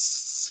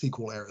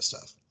sequel era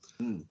stuff.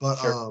 But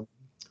sure.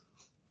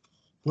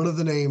 One of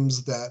the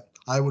names that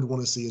I would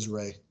want to see is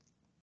Rey.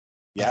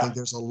 Yeah. I think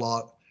there is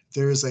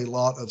a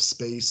lot of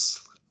space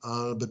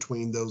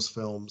between those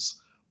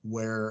films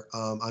where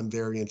I'm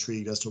very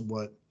intrigued as to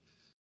what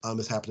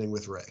is happening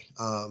with Rey.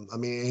 I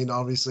mean,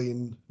 obviously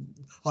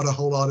not a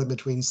whole lot in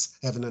between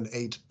 7 and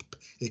 8,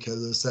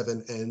 because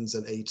 7 ends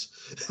and 8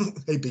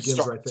 begins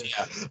right there.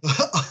 Yeah.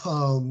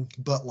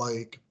 But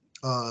like,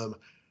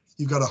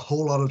 you've got a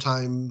whole lot of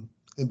time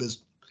in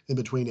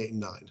between 8 and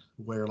 9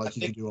 where like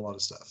you can do a lot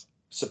of stuff.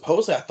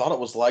 Supposedly, I thought it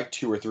was like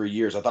 2 or 3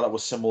 years. I thought it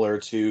was similar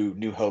to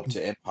New Hope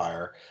to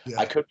Empire. Yeah.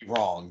 I could be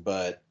wrong,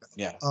 but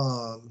yeah.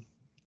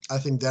 I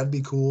think that'd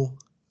be cool.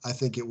 I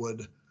think it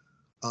would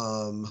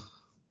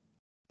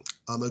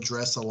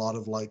address a lot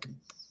of like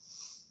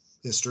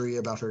history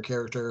about her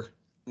character.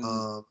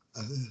 I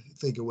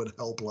think it would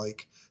help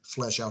like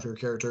flesh out her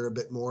character a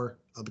bit more,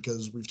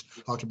 because we've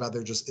talked about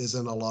there just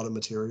isn't a lot of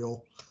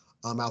material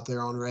out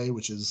there on Rey,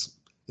 which is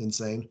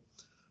insane.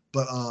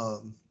 But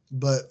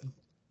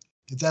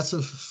that's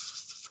the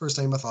first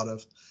name I thought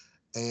of,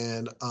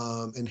 and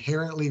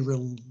inherently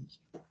related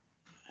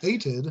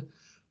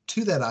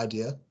to that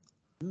idea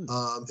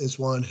is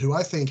one who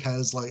I think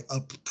has like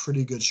a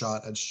pretty good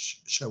shot at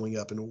showing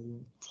up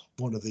in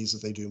one of these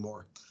if they do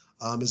more.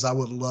 Is I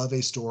would love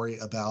a story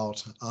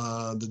about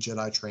the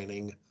Jedi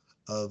training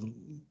of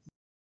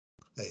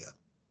Leia.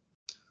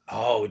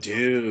 Oh,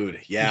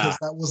 dude, yeah. Because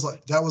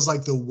that was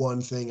like the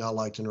one thing I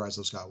liked in Rise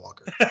of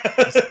Skywalker.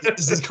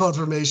 is this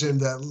confirmation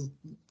that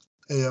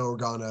Leia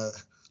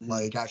Organa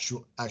like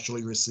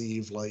actually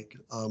receive like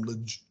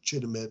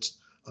legitimate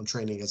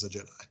training as a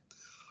Jedi.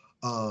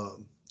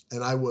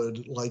 And I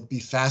would like be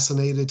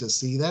fascinated to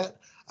see that.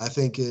 I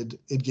think it'd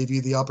give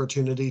you the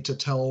opportunity to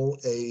tell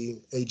a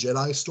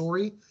Jedi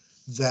story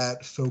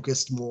that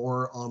focused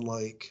more on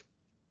like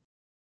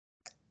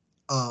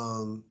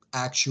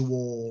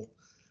actual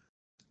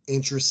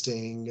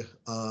interesting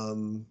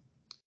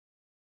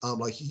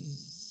like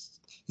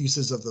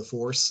uses of the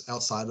Force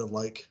outside of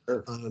like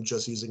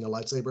just using a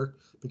lightsaber,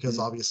 because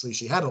obviously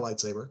she had a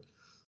lightsaber.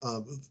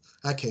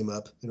 That came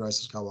up in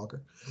Rise of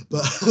Skywalker,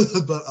 but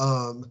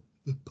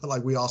but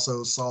like we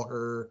also saw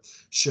her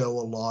show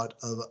a lot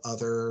of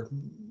other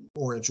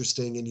more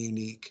interesting and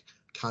unique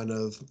kind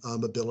of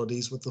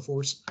abilities with the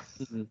Force.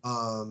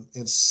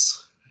 And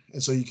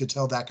so you could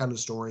tell that kind of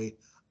story.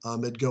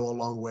 It'd go a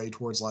long way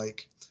towards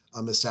like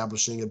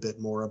establishing a bit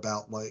more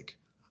about like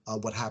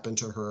what happened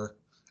to her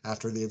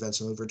after the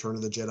events of Return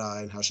of the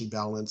Jedi and how she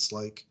balanced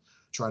like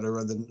trying to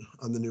run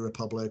the New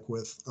Republic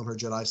with her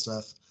Jedi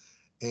stuff.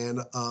 And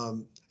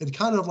it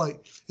kind of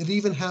like it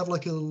even have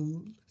like a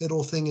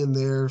little thing in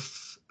there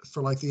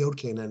for like the old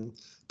canon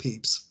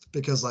peeps,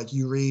 because like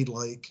you read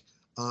like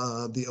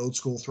the old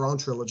school Thrawn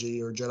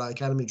trilogy or Jedi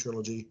Academy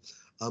trilogy,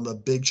 a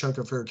big chunk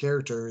of her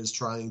character is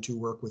trying to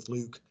work with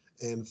Luke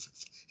and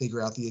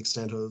figure out the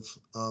extent of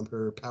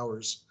her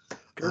powers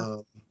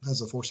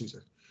as a Force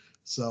user.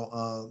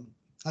 So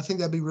I think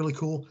that'd be really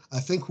cool. I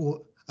think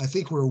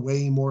we're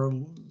way more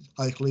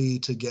likely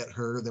to get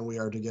her than we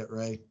are to get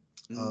Rey,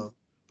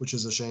 which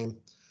is a shame.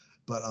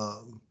 But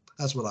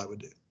that's what I would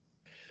do.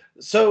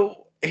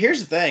 So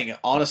here's the thing.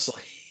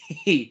 Honestly,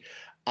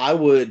 I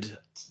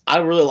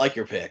really like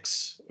your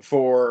picks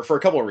for a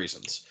couple of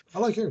reasons. I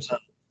like yours.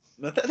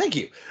 Thank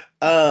you.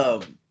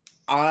 Because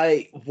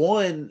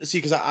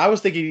I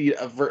was thinking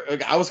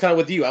I was kind of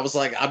with you. I was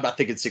like, I'm not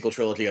thinking sequel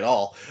trilogy at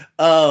all.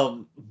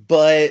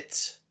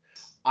 But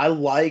I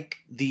like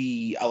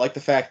the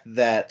fact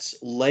that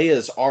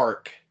Leia's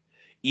arc,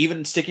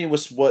 even sticking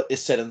with what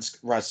is said in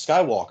Rise of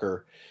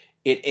Skywalker,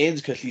 it ends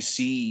because she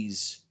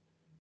sees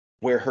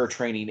where her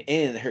training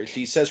ends.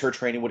 She says her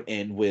training would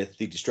end with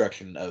the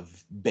destruction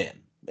of Ben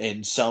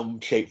in some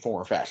shape,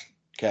 form, or fashion.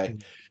 Okay,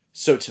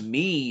 so to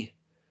me,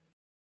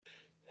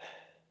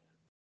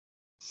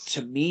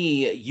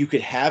 you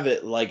could have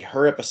it like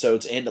her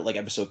episodes end at like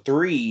episode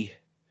 3,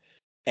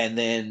 and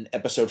then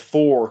episode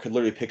 4 could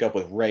literally pick up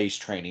with Rey's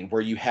training,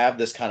 where you have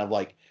this kind of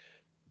like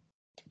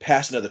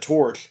passing of the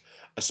torch,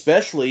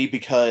 especially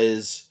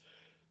because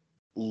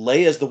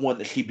Leia's the one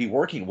that she'd be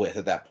working with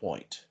at that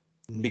point.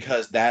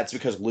 Because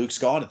Luke's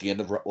gone at the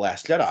end of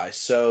Last Jedi.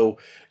 So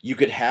you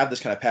could have this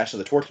kind of passing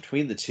of the torch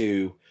between the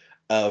two,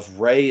 of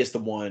Rey is the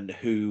one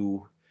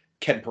who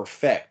can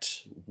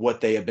perfect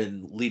what they have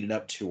been leading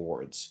up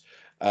towards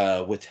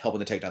with helping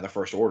to take down the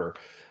First Order.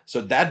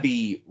 So that'd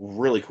be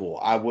really cool.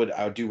 I would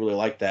do really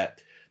like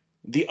that.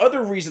 The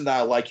other reason that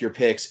I like your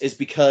picks is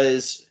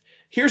because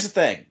here's the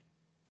thing.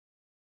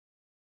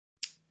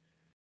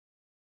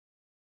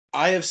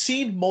 I have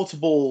seen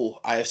multiple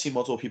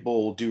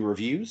people do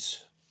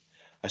reviews.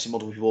 I've seen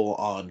multiple people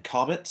on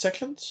comment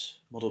sections,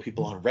 multiple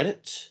people on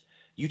Reddit,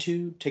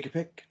 YouTube, take your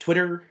pick,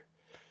 Twitter.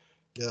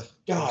 Yeah.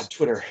 God, gross.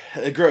 Twitter.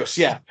 Gross,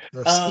 yeah.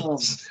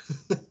 Gross.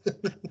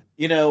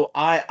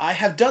 I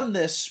have done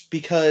this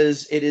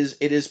because it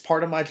is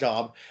part of my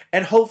job,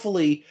 and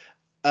hopefully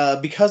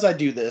because I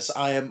do this,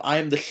 I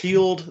am the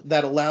shield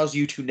that allows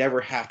you to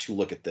never have to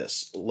look at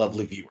this,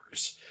 lovely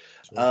viewers.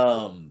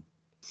 Sure.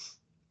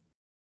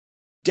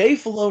 Dave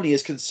Filoni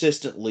is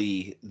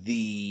consistently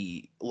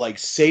the like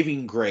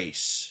saving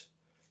grace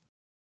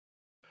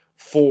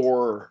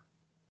for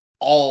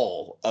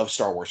all of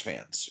Star Wars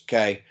fans.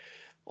 Okay,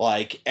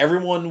 like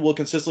everyone will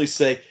consistently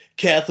say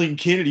Kathleen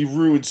Kennedy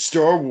ruined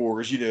Star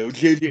Wars.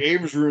 J.J.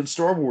 Abrams ruined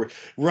Star Wars.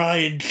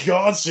 Rian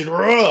Johnson,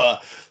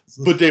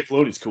 but Dave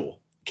Filoni's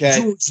cool.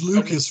 Okay, George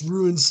Lucas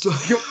ruined Star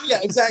Wars. Yeah,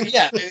 exactly.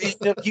 Yeah,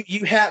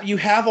 you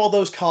have all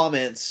those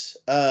comments.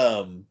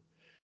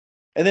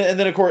 And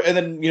then of course, Book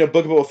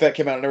of Boba Fett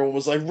came out, and everyone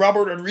was like,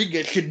 Robert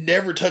Rodriguez should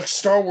never touch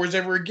Star Wars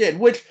ever again.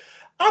 Which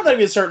I'm not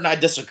even certain I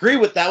disagree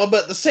with that one,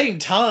 but at the same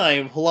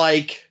time,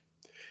 like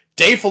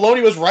Dave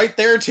Filoni was right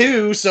there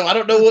too. So I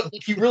don't know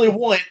what you really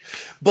want,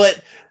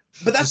 but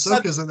that's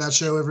Ahsoka's in that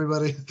show.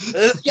 Everybody,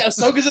 yeah,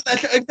 Ahsoka's in that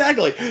show,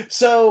 exactly.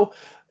 So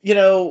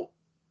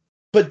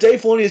but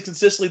Dave Filoni is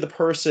consistently the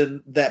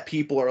person that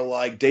people are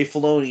like, Dave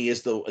Filoni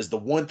is the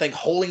one thing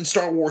holding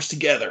Star Wars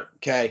together.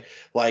 Okay,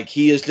 like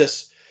he is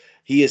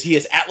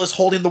Atlas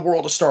holding the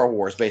world of Star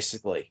Wars,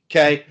 basically.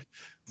 Okay,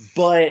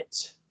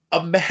 but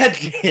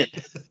imagine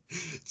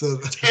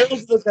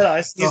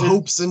the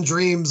hopes and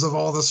dreams of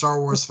all the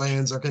Star Wars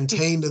fans are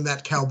contained in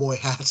that cowboy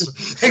hat.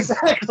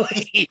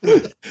 Exactly.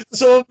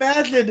 So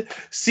imagine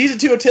season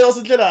 2 of Tales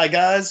of the Jedi,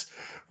 guys.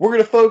 We're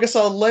going to focus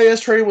on Leia's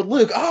training with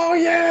Luke. Oh,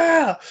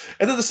 yeah.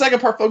 And then the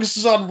second part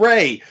focuses on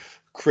Rey.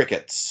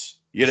 Crickets.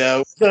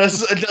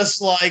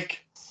 Just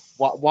like,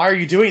 why are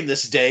you doing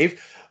this,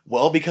 Dave?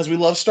 Well, because we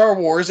love Star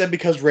Wars and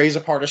because Rey's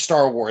a part of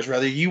Star Wars,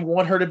 whether you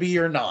want her to be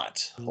or not.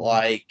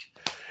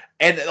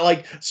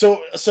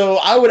 So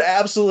I would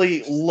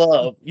absolutely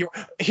love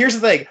Here's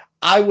the thing.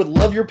 I would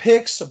love your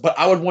picks, but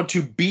I would want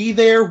to be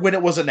there when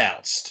it was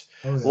announced.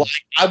 Oh, yeah.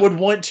 Like, I would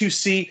want to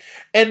see.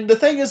 And the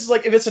thing is,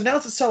 like, if it's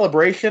announced at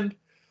Celebration,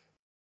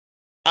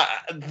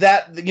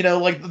 that, you know,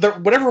 like,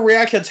 whatever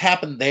reactions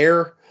happen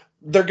there,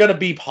 they're going to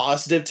be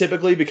positive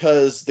typically,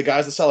 because the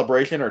guys at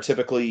Celebration are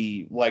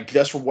typically, like,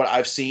 just from what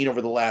I've seen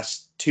over the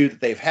last two that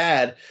they've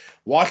had,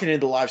 watching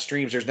into live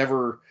streams, there's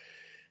never,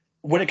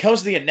 when it comes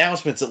to the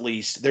announcements at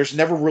least, there's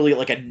never really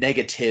like a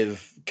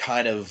negative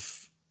kind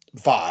of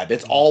vibe.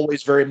 It's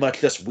always very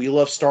much just, we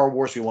love Star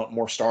Wars, we want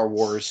more Star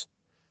Wars.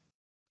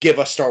 Give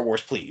us Star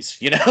Wars, please.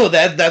 You know,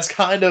 that's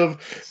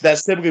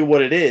typically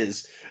what it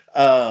is.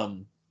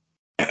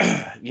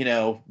 You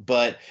know,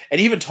 but, and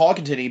even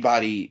talking to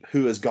anybody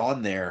who has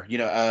gone there, you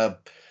know,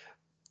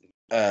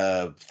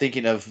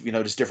 thinking of, you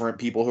know, just different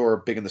people who are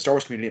big in the Star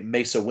Wars community,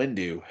 Mesa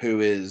Windu, who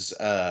is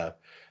a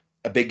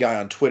big guy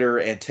on Twitter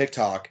and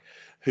TikTok,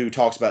 who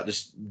talks about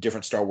just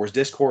different Star Wars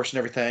discourse and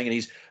everything, and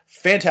he's a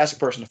fantastic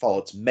person to follow.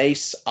 It's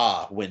Mace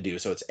Windu,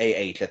 so it's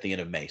AH at the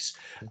end of Mace.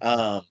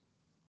 I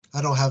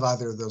don't have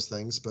either of those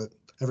things, but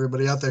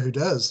everybody out there who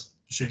does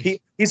should.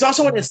 He's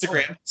also on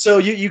Instagram, so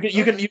you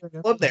can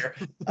look there.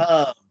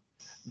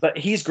 But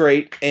he's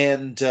great,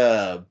 and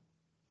but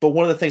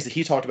one of the things that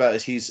he talked about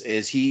is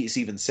he's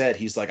even said,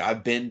 he's like,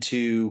 I've been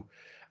to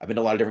a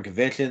lot of different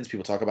conventions.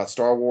 People talk about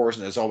Star Wars,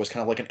 and there's always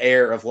kind of like an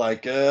air of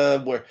like,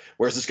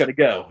 where's this going to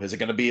go? Is it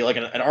going to be like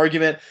an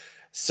argument?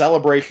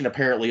 Celebration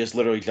apparently is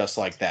literally just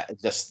like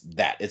that. Just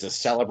that. It's a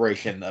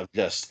celebration of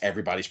just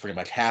everybody's pretty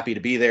much happy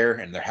to be there,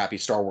 and they're happy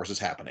Star Wars is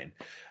happening.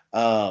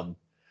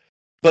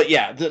 But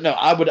yeah, no,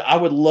 I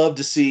would love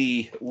to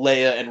see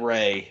Leia and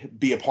Rey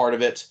be a part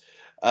of it.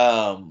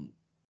 But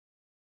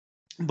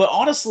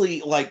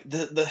honestly, like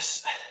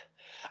this.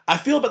 I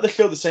feel about the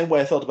show the same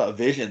way I felt about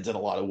Visions in a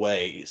lot of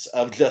ways,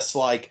 of just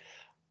like,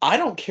 I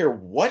don't care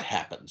what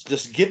happens,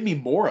 just give me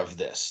more of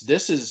this.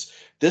 This was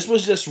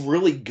just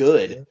really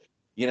good, yeah.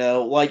 You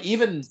know, like,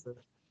 even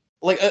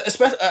like,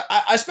 especially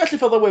I especially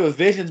felt that way with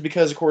Visions,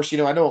 because of course, you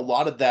know, I know a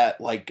lot of that,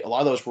 like a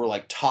lot of those were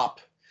like top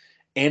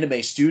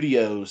anime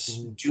studios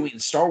doing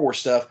Star Wars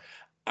stuff.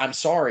 I'm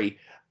sorry,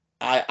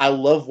 I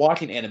love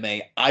watching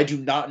anime. I do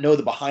not know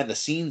the behind the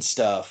scenes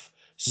stuff,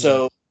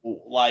 so.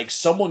 Like,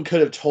 someone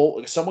could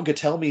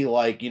tell me,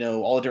 like, you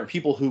know, all the different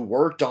people who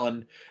worked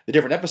on the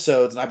different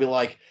episodes, and I'd be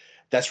like,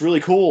 that's really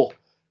cool.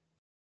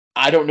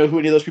 I don't know who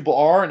any of those people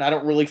are, and I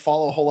don't really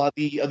follow a whole lot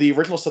of the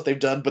original stuff they've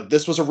done, but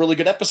this was a really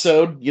good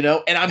episode, you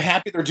know, and I'm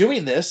happy they're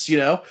doing this, you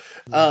know.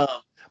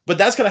 But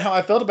that's kind of how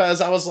I felt about it,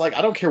 is I was like,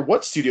 I don't care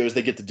what studios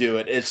they get to do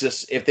it. It's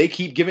just, if they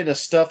keep giving us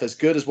stuff as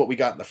good as what we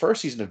got in the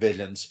first season of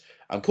Visions,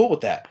 I'm cool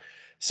with that.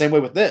 Same way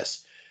with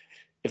this.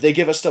 If they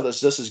give us stuff that's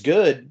just as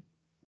good,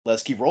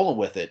 let's keep rolling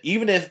with it.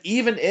 Even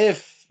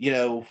if, you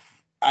know,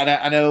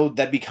 I know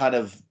that'd be kind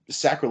of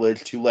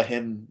sacrilege to let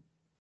him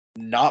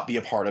not be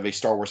a part of a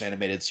Star Wars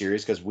animated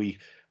series, because we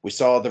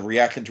saw the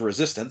reaction to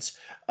Resistance.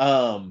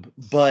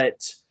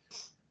 But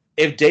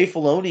if Dave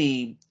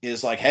Filoni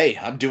is like, hey,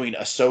 I'm doing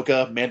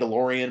Ahsoka,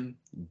 Mandalorian,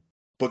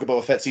 Book of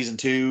Boba Fett season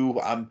 2,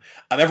 I'm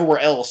everywhere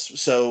else,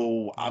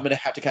 so I'm gonna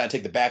have to kind of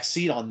take the back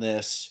seat on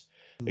this,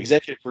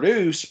 executive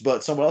produce,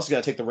 but someone else is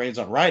gonna take the reins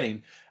on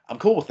writing. I'm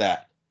cool with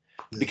that.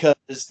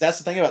 Because that's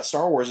the thing about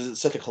Star Wars, is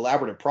it's such a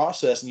collaborative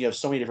process, and you have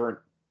so many different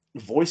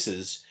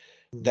voices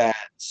that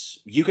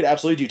you could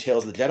absolutely do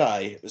Tales of the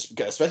Jedi,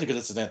 especially because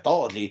it's an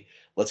anthology.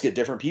 Let's get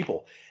different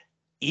people.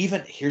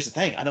 Even, here's the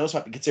thing, I know this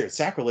might be considered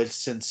sacrilege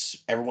since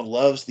everyone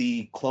loves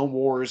the Clone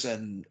Wars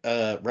and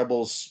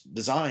Rebels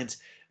designs.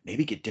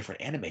 Maybe get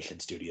different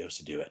animation studios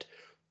to do it.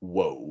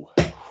 Whoa.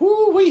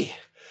 Whoo-wee.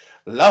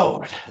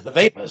 Lord, the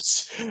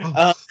vapors.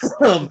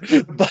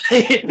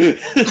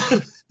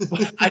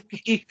 But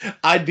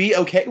I'd be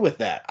okay with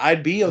that.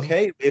 I'd be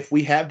okay if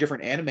we have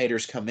different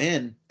animators come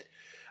in.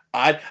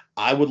 I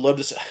would love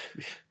to say,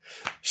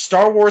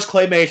 Star Wars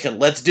claymation.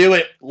 Let's do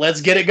it.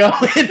 Let's get it going.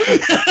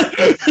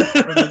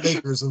 The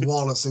makers of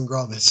Wallace and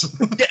Gromit.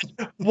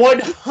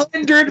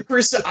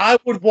 100%. I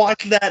would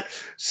watch that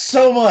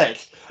so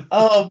much.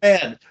 Oh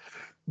man.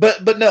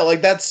 But no,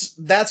 like, that's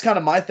kind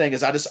of my thing,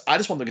 is I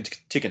just want them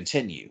to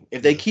continue.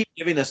 If they keep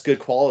giving us good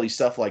quality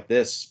stuff like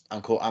this,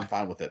 I'm cool. I'm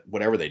fine with it.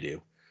 Whatever they do.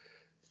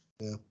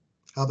 Yeah.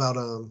 How about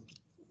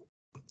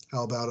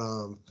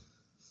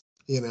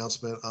the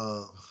announcement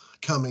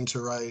coming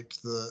to write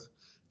the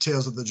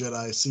Tales of the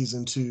Jedi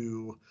season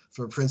 2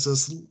 for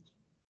Princess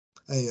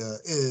Leia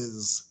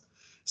is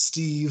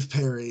Steve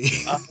Perry.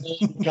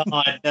 Oh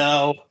God,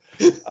 no!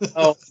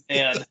 Oh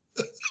man,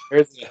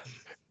 here's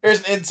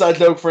an inside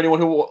joke for anyone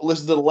who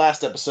listened to the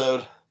last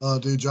episode. Oh,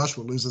 dude, Josh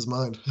would lose his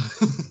mind.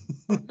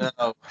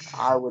 No,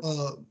 I would.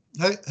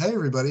 Hey,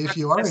 everybody! If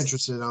you are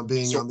interested on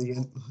being on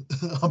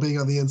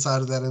the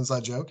inside of that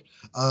inside joke,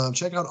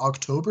 check out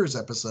October's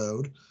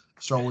episode,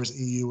 Star Wars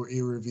EU or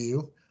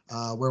E-Review,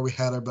 where we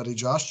had our buddy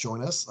Josh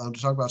join us to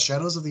talk about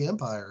Shadows of the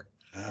Empire.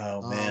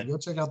 Oh man, go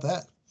check out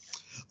that.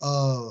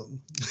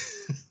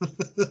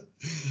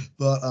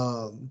 But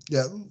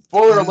yeah.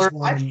 Spoiler alert!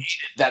 I hated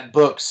that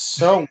book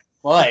so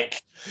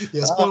like.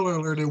 Yeah, spoiler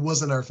alert, it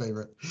wasn't our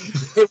favorite.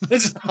 It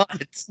was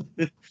not.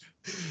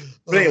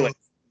 But anyway.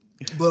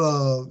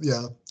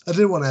 Yeah, I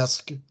did want to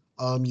ask you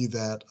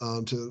that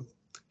to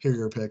hear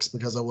your picks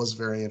because I was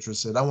very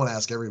interested. I want to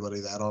ask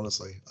everybody that,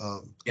 honestly.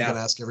 I'm going to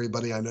ask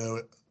everybody I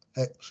know,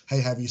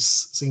 hey, have you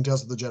seen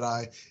Tales of the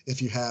Jedi? If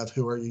you have,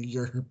 who are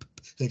your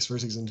picks for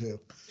season 2?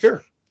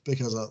 Sure.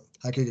 Because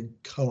I could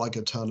go like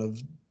a ton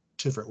of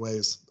different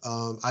ways.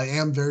 I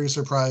am very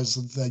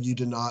surprised that you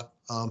did not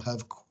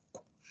have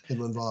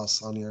Quinlan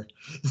Vos on here.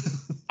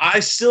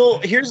 Here's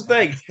the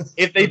thing.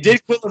 If they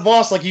did Quinlan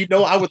Vos, like,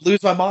 I would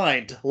lose my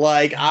mind.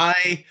 Like,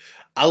 I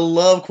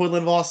love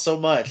Quinlan Vos so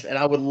much, and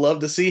I would love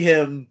to see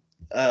him.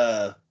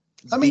 I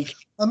mean,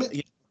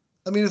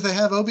 if they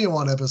have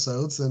Obi-Wan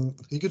episodes, then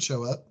he could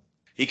show up.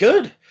 He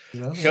could.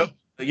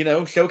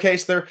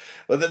 Showcase their.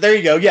 There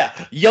you go. Yeah,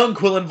 young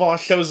Quinlan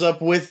Vos shows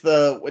up with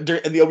in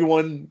the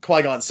Obi-Wan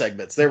Qui-Gon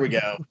segments. There we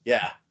go.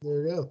 Yeah.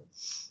 There you go.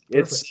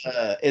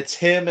 It's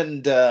him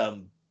and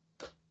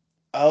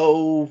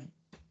oh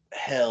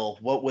hell,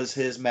 what was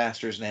his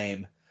master's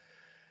name?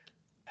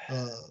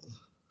 Can't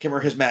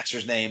remember his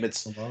master's name. It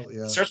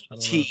starts with a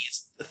T.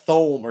 It's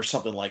Thome or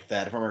something like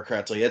that, if I remember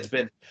correctly. It's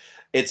been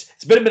a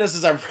minute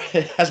since I've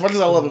read, as much as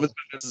I love him, it's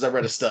been a minute since I've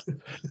read his stuff.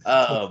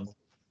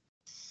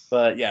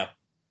 But yeah.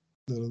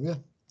 Yeah.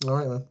 All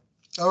right, man.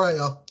 All right,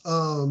 y'all.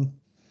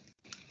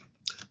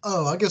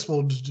 I guess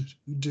we'll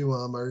do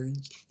our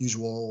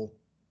usual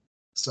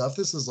stuff.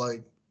 This is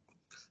like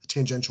a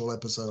tangential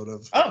episode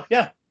of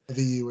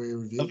the EU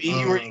review.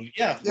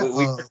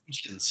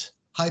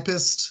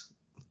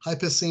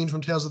 Hypest scene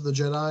from Tales of the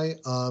Jedi.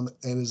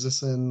 And is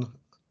this in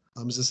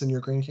your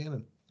Grand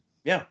Canon?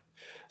 Yeah.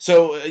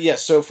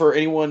 So for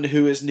anyone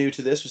who is new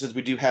to this, since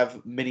we do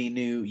have many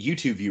new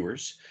YouTube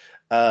viewers,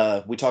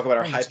 we talk about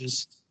our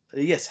hypest.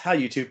 Yes, hi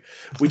YouTube.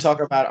 We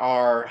talk about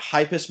our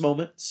hypest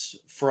moments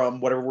from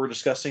whatever we're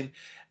discussing,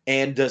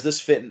 and does this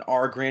fit in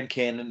our Grand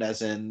Canon,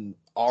 as in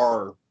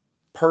our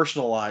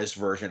personalized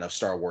version of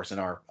Star Wars in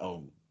our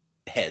own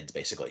heads,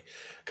 basically,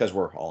 because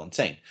we're all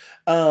insane.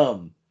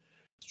 True.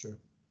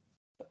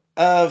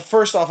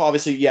 First off,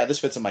 obviously, yeah, this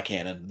fits in my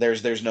canon.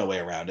 There's no way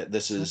around it.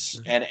 This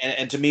is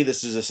and to me,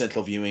 this is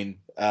essential viewing.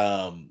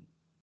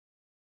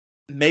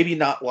 Maybe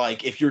not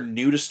like if you're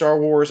new to Star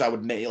Wars, I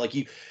would like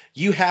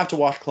you have to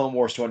watch Clone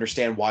Wars to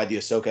understand why the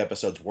Ahsoka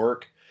episodes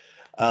work.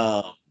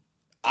 I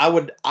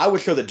would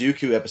show the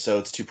Dooku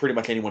episodes to pretty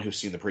much anyone who's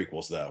seen the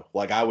prequels, though.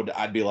 Like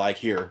I'd be like,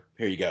 here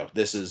you go.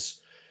 This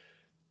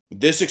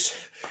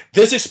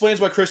explains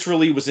why Christopher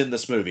Lee was in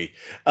this movie.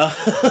 But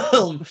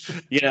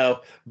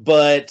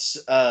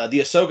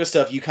the Ahsoka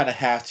stuff you kind of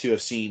have to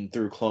have seen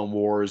through Clone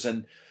Wars,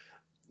 and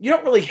you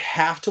don't really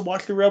have to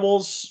watch the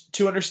Rebels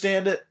to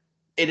understand it.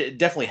 It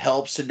definitely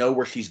helps to know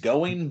where she's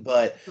going,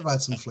 but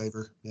provide some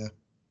flavor. Add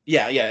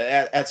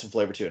some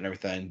flavor to it and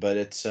everything. But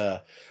it's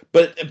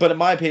but in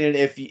my opinion,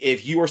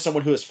 if you are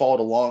someone who has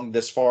followed along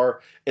this far,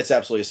 it's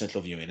absolutely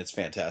essential viewing. It's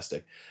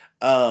fantastic.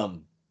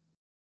 Hypest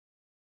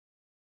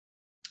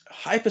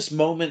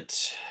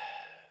moment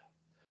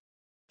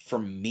for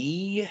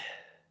me,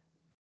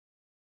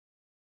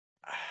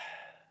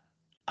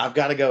 I've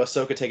got to go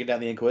Ahsoka taking down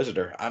the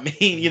Inquisitor. I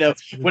mean,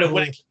 when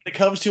it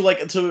comes to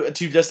like to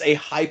just a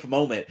hype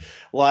moment,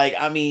 like,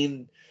 I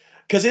mean,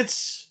 because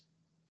it's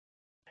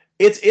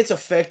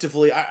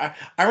effectively. I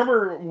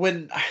remember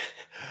when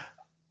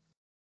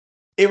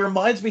it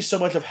reminds me so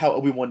much of how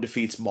Obi-Wan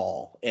defeats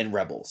Maul in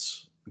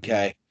Rebels.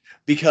 Okay.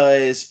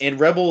 Because in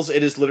Rebels,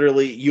 it is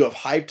literally, you have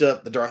hyped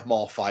up the Darth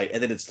Maul fight,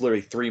 and then it's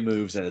literally 3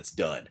 moves and it's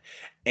done.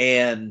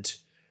 And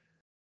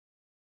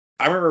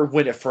I remember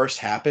when it first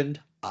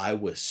happened, I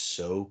was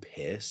so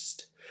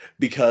pissed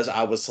because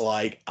I was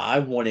like, I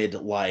wanted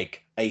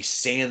like a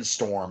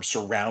sandstorm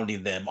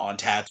surrounding them on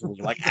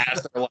Tatooine, like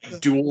as they're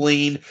like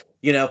dueling.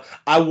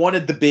 I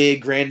wanted the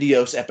big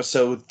grandiose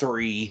Episode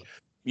 3,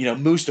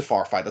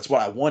 Mustafar fight. That's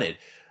what I wanted.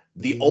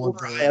 The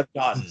older I have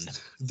gotten,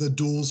 the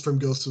duels from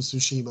Ghost of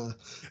Tsushima.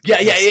 Yeah,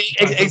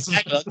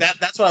 exactly.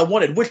 That's what I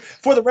wanted. Which,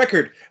 for the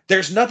record,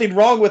 there's nothing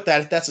wrong with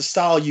that if that's a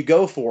style you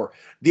go for.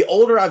 The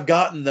older I've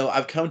gotten, though,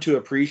 I've come to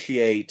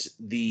appreciate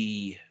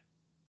the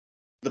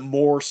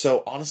more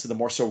so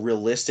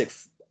realistic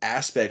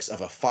aspects of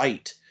a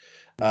fight.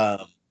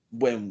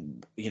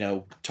 When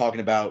talking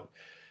about,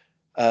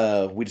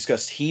 we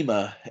discussed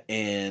Hema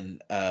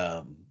in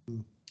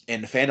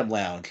the Phantom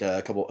Lounge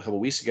a couple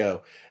weeks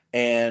ago,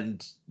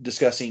 and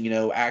discussing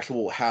how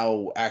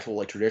actual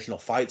like traditional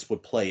fights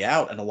would play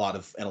out in a lot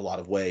of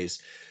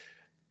ways.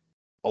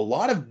 A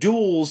lot of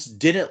duels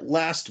didn't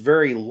last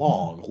very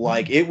long.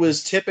 Like, it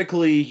was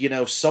typically,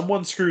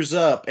 someone screws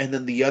up and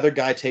then the other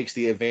guy takes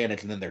the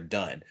advantage and then they're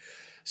done.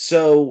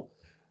 So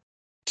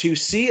to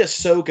see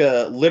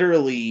Ahsoka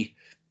literally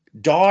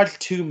dodge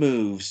 2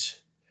 moves,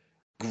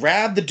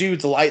 grab the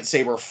dude's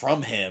lightsaber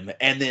from him,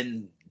 and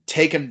then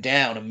take him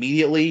down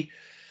immediately,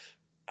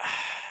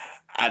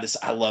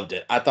 I loved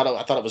it. I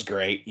thought it was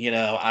great.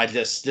 I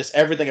just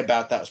everything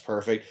about that was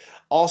perfect.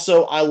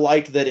 Also, I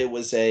liked that it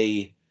was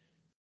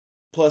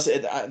plus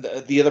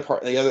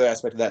the other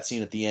aspect of that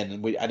scene at the end,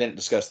 and I didn't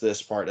discuss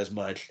this part as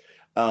much.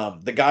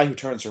 The guy who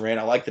turns her in,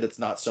 I like that it's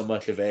not so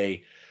much of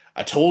a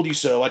 "I told you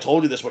so, I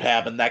told you this would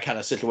happen" that kind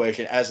of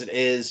situation, as it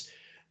is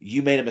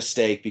you made a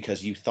mistake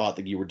because you thought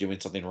that you were doing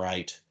something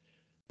right.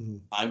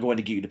 I'm going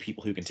to give you to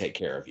people who can take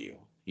care of you.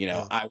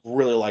 Yeah. I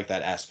really like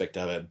that aspect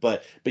of it.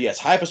 But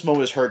yes, hypest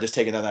moment is her just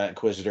taking down that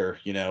Inquisitor.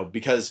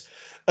 Because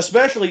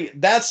especially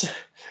that's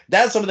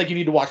something that you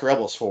need to watch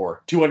Rebels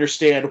for to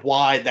understand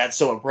why that's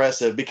so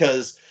impressive.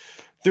 Because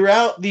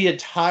throughout the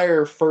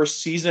entire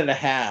first season and a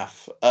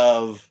half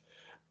of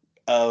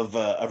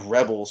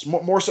Rebels,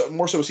 more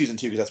so season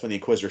 2 because that's when the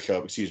Inquisitors show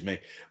up. Excuse me,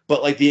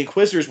 but like the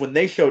Inquisitors when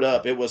they showed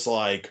up, it was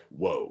like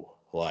whoa,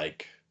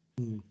 like.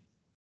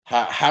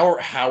 How are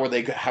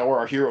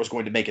our heroes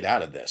going to make it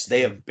out of this?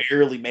 They have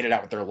barely made it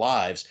out with their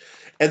lives,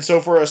 and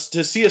so for us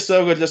to see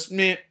Ahsoka just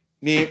me,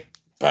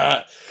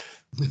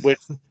 which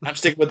I'm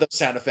sticking with those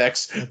sound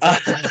effects.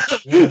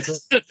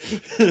 That's it.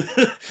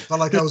 Felt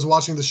like I was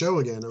watching the show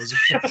again. It was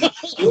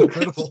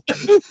incredible.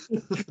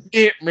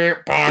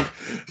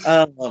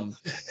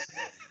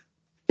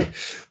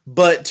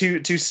 But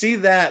to see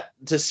that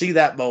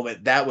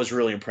moment, that was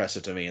really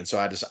impressive to me, and so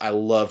I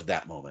loved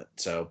that moment.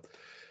 So.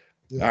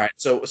 Yeah. All right.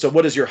 So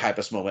what is your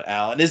hypest moment,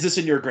 Al? And is this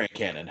in your Grand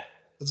Canon?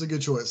 That's a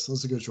good choice.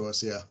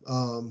 Yeah.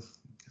 I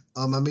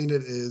mean,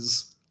 it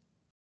is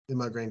in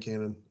my Grand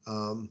Canon.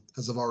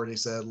 As I've already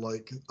said,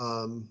 like,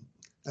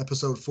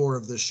 episode 4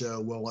 of this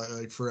show will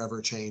like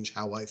forever change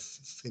how I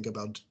think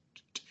about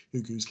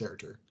Dooku's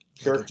character.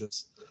 Sure. Like,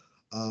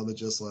 it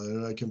just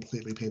like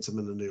completely paints him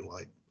in a new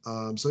light.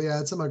 So yeah,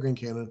 it's in my Grand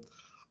Canon.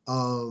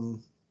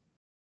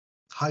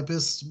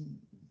 Hypest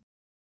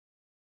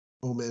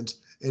moment.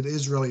 It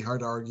is really hard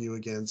to argue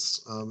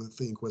against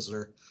the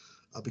Inquisitor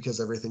because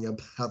everything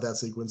about that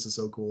sequence is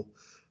so cool.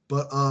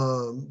 But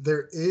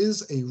there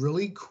is a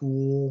really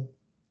cool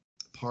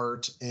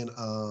part in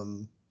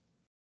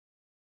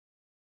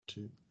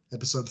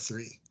episode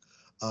 3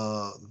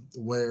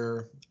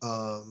 where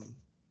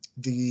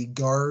the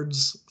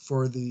guards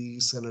for the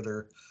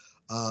senator,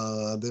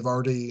 they've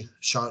already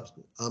shot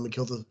and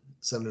killed the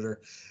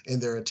senator,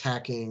 and they're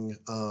attacking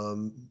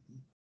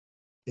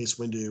Mace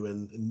Windu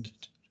and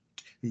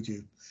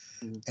Dooku.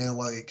 And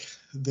like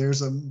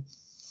there's a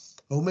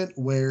moment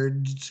where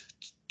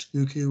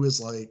Dooku is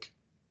like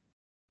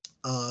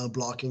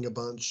blocking a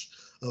bunch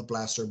of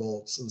blaster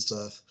bolts and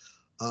stuff,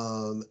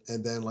 and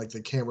then like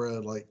the camera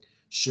like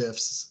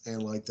shifts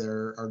and like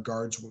there are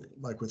guards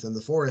like within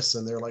the forest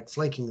and they're like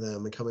flanking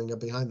them and coming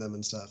up behind them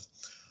and stuff,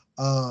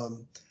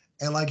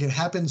 and like it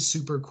happens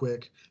super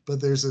quick,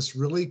 but there's this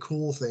really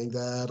cool thing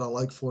that I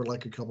like for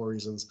like a couple of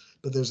reasons.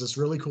 But there's this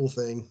really cool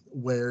thing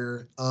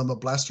where a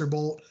blaster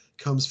bolt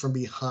comes from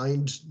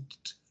behind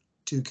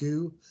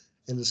Dooku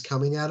and is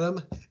coming at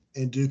him,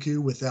 and Dooku,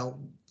 without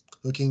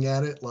looking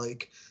at it,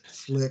 like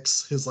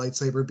flicks his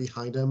lightsaber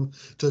behind him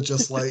to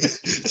just like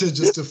to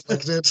just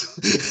deflect it,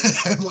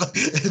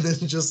 and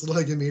then just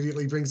like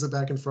immediately brings it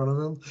back in front of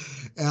him,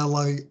 and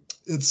like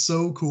it's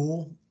so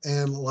cool.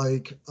 And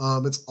like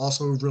it's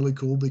also really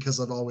cool because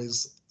I've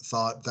always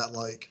thought that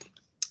like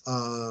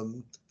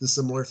the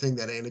similar thing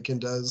that Anakin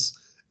does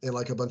in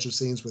like a bunch of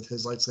scenes with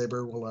his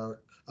lightsaber will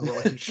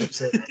like he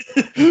flips it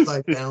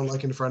like down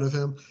like in front of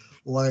him.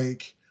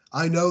 Like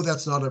I know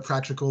that's not a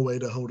practical way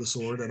to hold a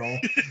sword at all,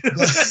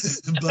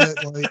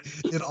 but like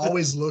it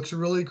always looks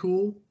really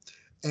cool.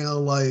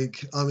 And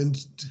like in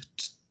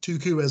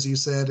Dooku, as you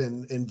said,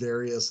 in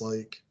various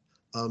like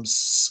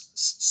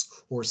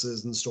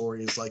sources and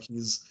stories, like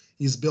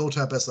he's built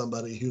up as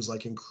somebody who's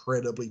like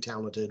incredibly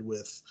talented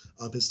with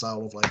his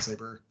style of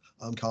lightsaber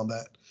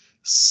combat.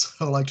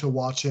 So like to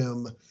watch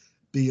him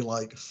be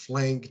like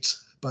flanked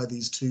by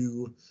these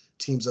two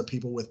teams of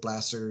people with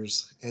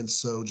blasters, and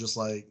so just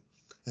like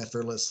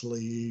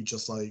effortlessly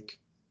just like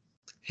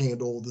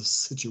handle the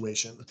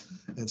situation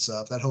and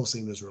stuff. That whole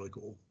scene is really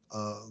cool.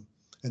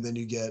 And then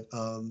you get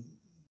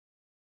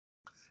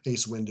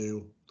Mace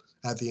Windu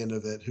at the end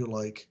of it, who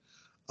like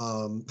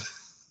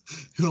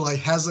who like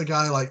has a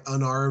guy like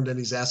unarmed and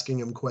he's asking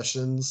him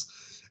questions,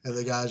 and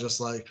the guy's just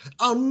like,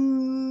 I'll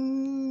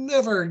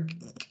never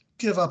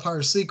give up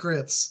our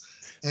secrets.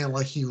 And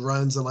like he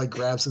runs and like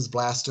grabs his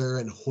blaster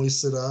and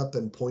hoists it up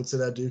and points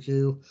it at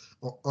Dooku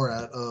or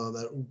at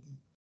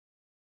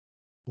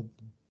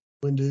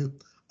Windu.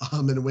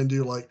 And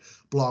Windu like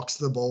blocks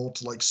the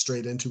bolt like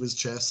straight into his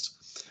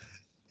chest.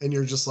 And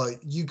you're just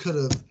like, you could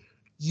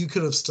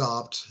have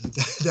stopped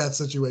that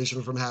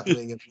situation from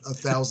happening in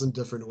 1,000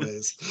 different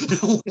ways.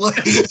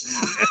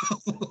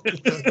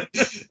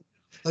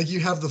 Like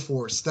you have the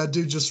Force. That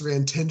dude just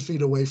ran 10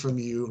 feet away from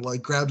you,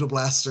 like grabbed a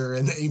blaster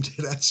and aimed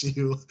it at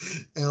you.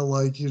 And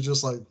like you're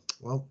just like,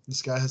 well,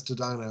 this guy has to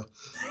die now.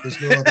 There's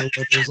no other way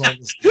to resolve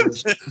this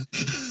situation.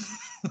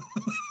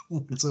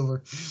 It's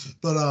over.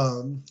 But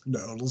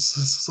no,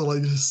 so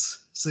like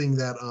seeing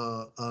that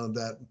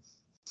that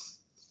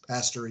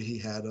mastery he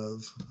had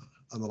of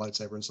on the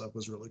lightsaber and stuff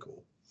was really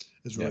cool.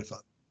 It's really fun.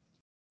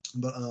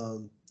 But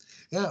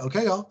yeah,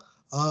 okay, y'all.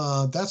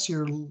 That's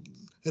your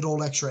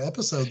little extra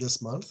episode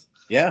this month.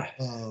 Yeah.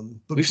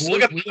 But We've still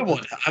got another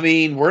one. I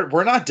mean,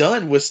 we're not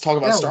done with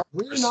talking about Star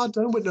Wars. We're not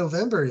done with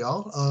November,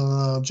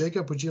 y'all.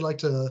 Jacob, would you like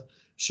to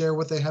share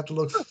what they have to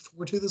look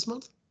forward to this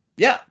month?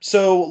 Yeah.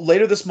 So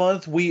later this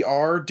month, we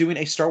are doing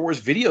a Star Wars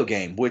video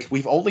game, which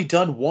we've only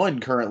done one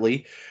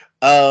currently.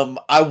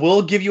 I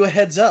will give you a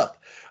heads up.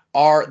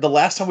 The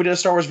last time we did a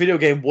Star Wars video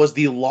game was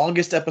the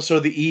longest episode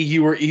of the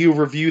EU or EU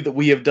review that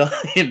we have done.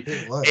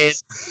 It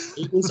was.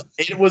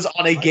 It was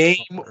on a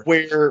game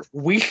where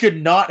we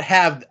should not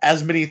have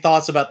as many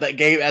thoughts about that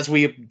game as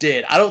we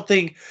did. I don't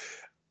think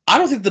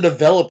the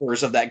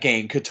developers of that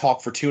game could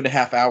talk for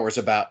 2.5 hours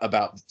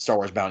about Star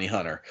Wars Bounty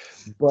Hunter.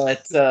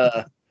 But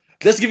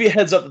just to give you a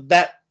heads up,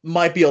 that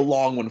might be a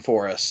long one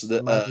for us.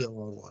 That might be a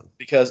long one.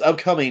 Because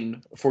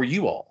upcoming for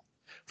you all,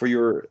 for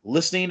your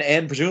listening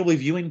and presumably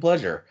viewing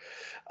pleasure,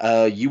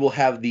 you will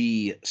have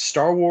the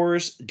Star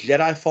Wars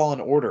Jedi Fallen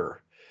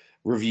Order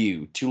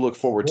review to look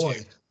forward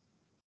to.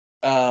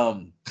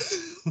 A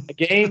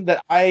game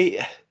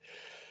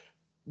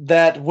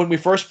that when we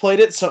first played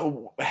it,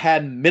 so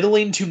had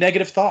middling to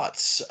negative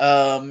thoughts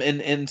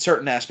in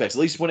certain aspects,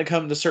 at least when it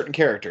comes to certain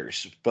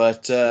characters.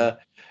 But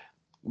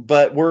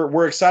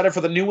we're excited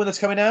for the new one that's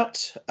coming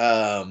out.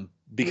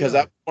 Because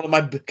that one of my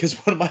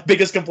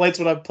biggest complaints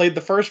when I played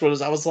the first one is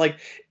I was like,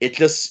 it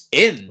just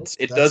ends.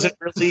 It doesn't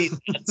really.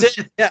 That's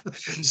it. Yeah.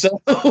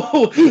 So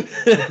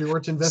you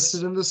weren't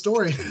invested in the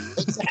story.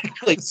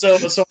 Exactly.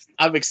 So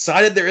I'm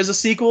excited there is a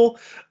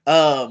sequel.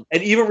 And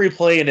even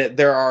replaying it,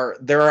 there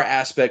are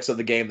aspects of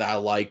the game that I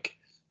like.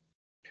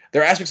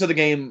 There are aspects of the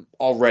game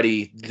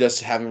already,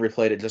 just having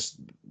replayed it, just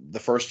the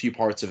first few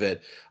parts of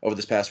it over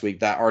this past week,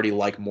 that I already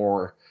like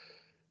more.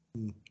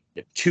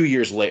 2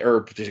 years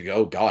later,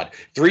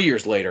 3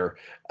 years later.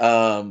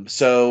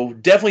 So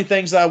definitely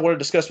things that I want to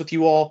discuss with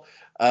you all.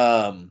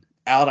 Al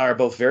and I are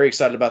both very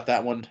excited about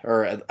that one,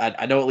 or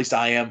I know at least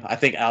I am. I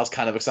think Al's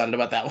kind of excited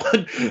about that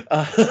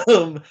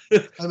one.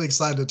 I'm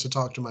excited to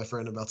talk to my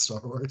friend about Star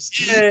Wars.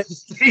 Yeah.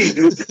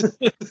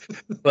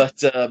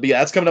 But yeah,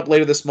 that's coming up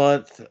later this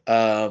month.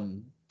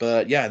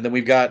 But yeah, and then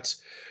we've got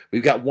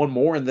one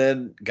more, and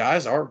then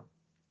guys, our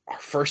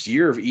first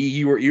year of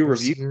EU or EU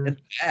review in the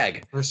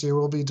bag. First year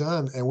will be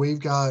done, and we've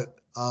got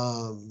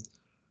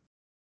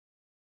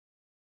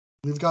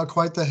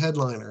quite the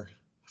headliner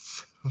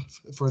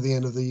for the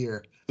end of the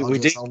year. I'm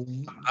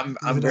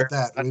very at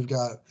that. We've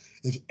got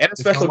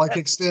if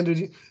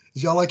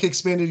y'all like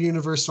expanded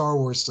universe Star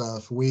Wars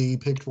stuff, we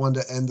picked one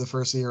to end the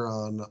first year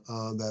on.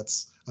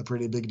 That's a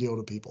pretty big deal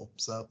to people.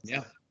 So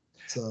yeah.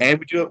 So,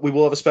 and we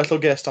will have a special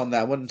guest on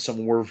that one,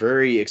 someone we're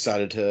very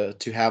excited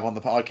to have on the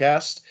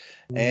podcast.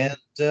 Mm-hmm.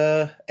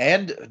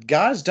 And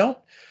guys, don't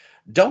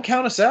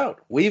count us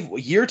out.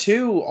 Year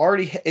 2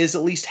 already is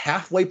at least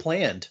halfway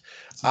planned.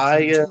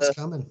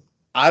 Coming.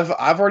 I've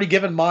already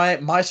given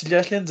my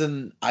suggestions,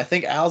 and I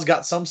think Al's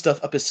got some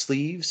stuff up his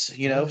sleeves. I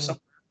don't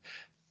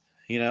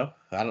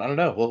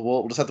know.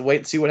 We'll just have to wait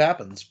and see what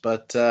happens.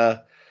 But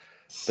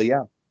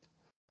yeah.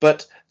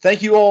 But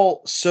thank you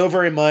all so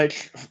very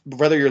much,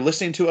 whether you're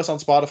listening to us on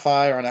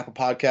Spotify or on Apple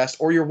Podcasts,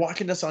 or you're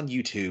watching us on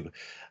YouTube.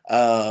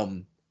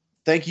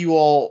 Thank you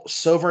all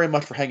so very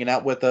much for hanging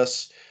out with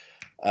us.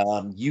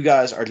 You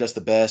guys are just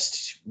the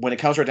best. When it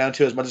comes right down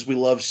to it, as much as we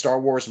love Star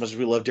Wars, as much as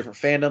we love different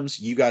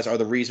fandoms, you guys are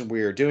the reason we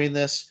are doing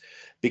this,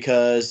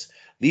 because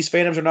these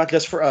fandoms are not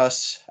just for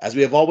us. As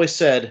we have always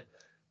said,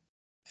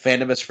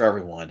 fandom is for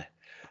everyone.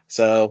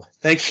 So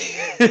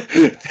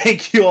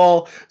thank you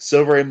all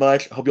so very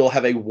much. Hope you all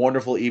have a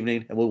wonderful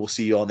evening, and we will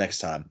see you all next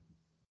time.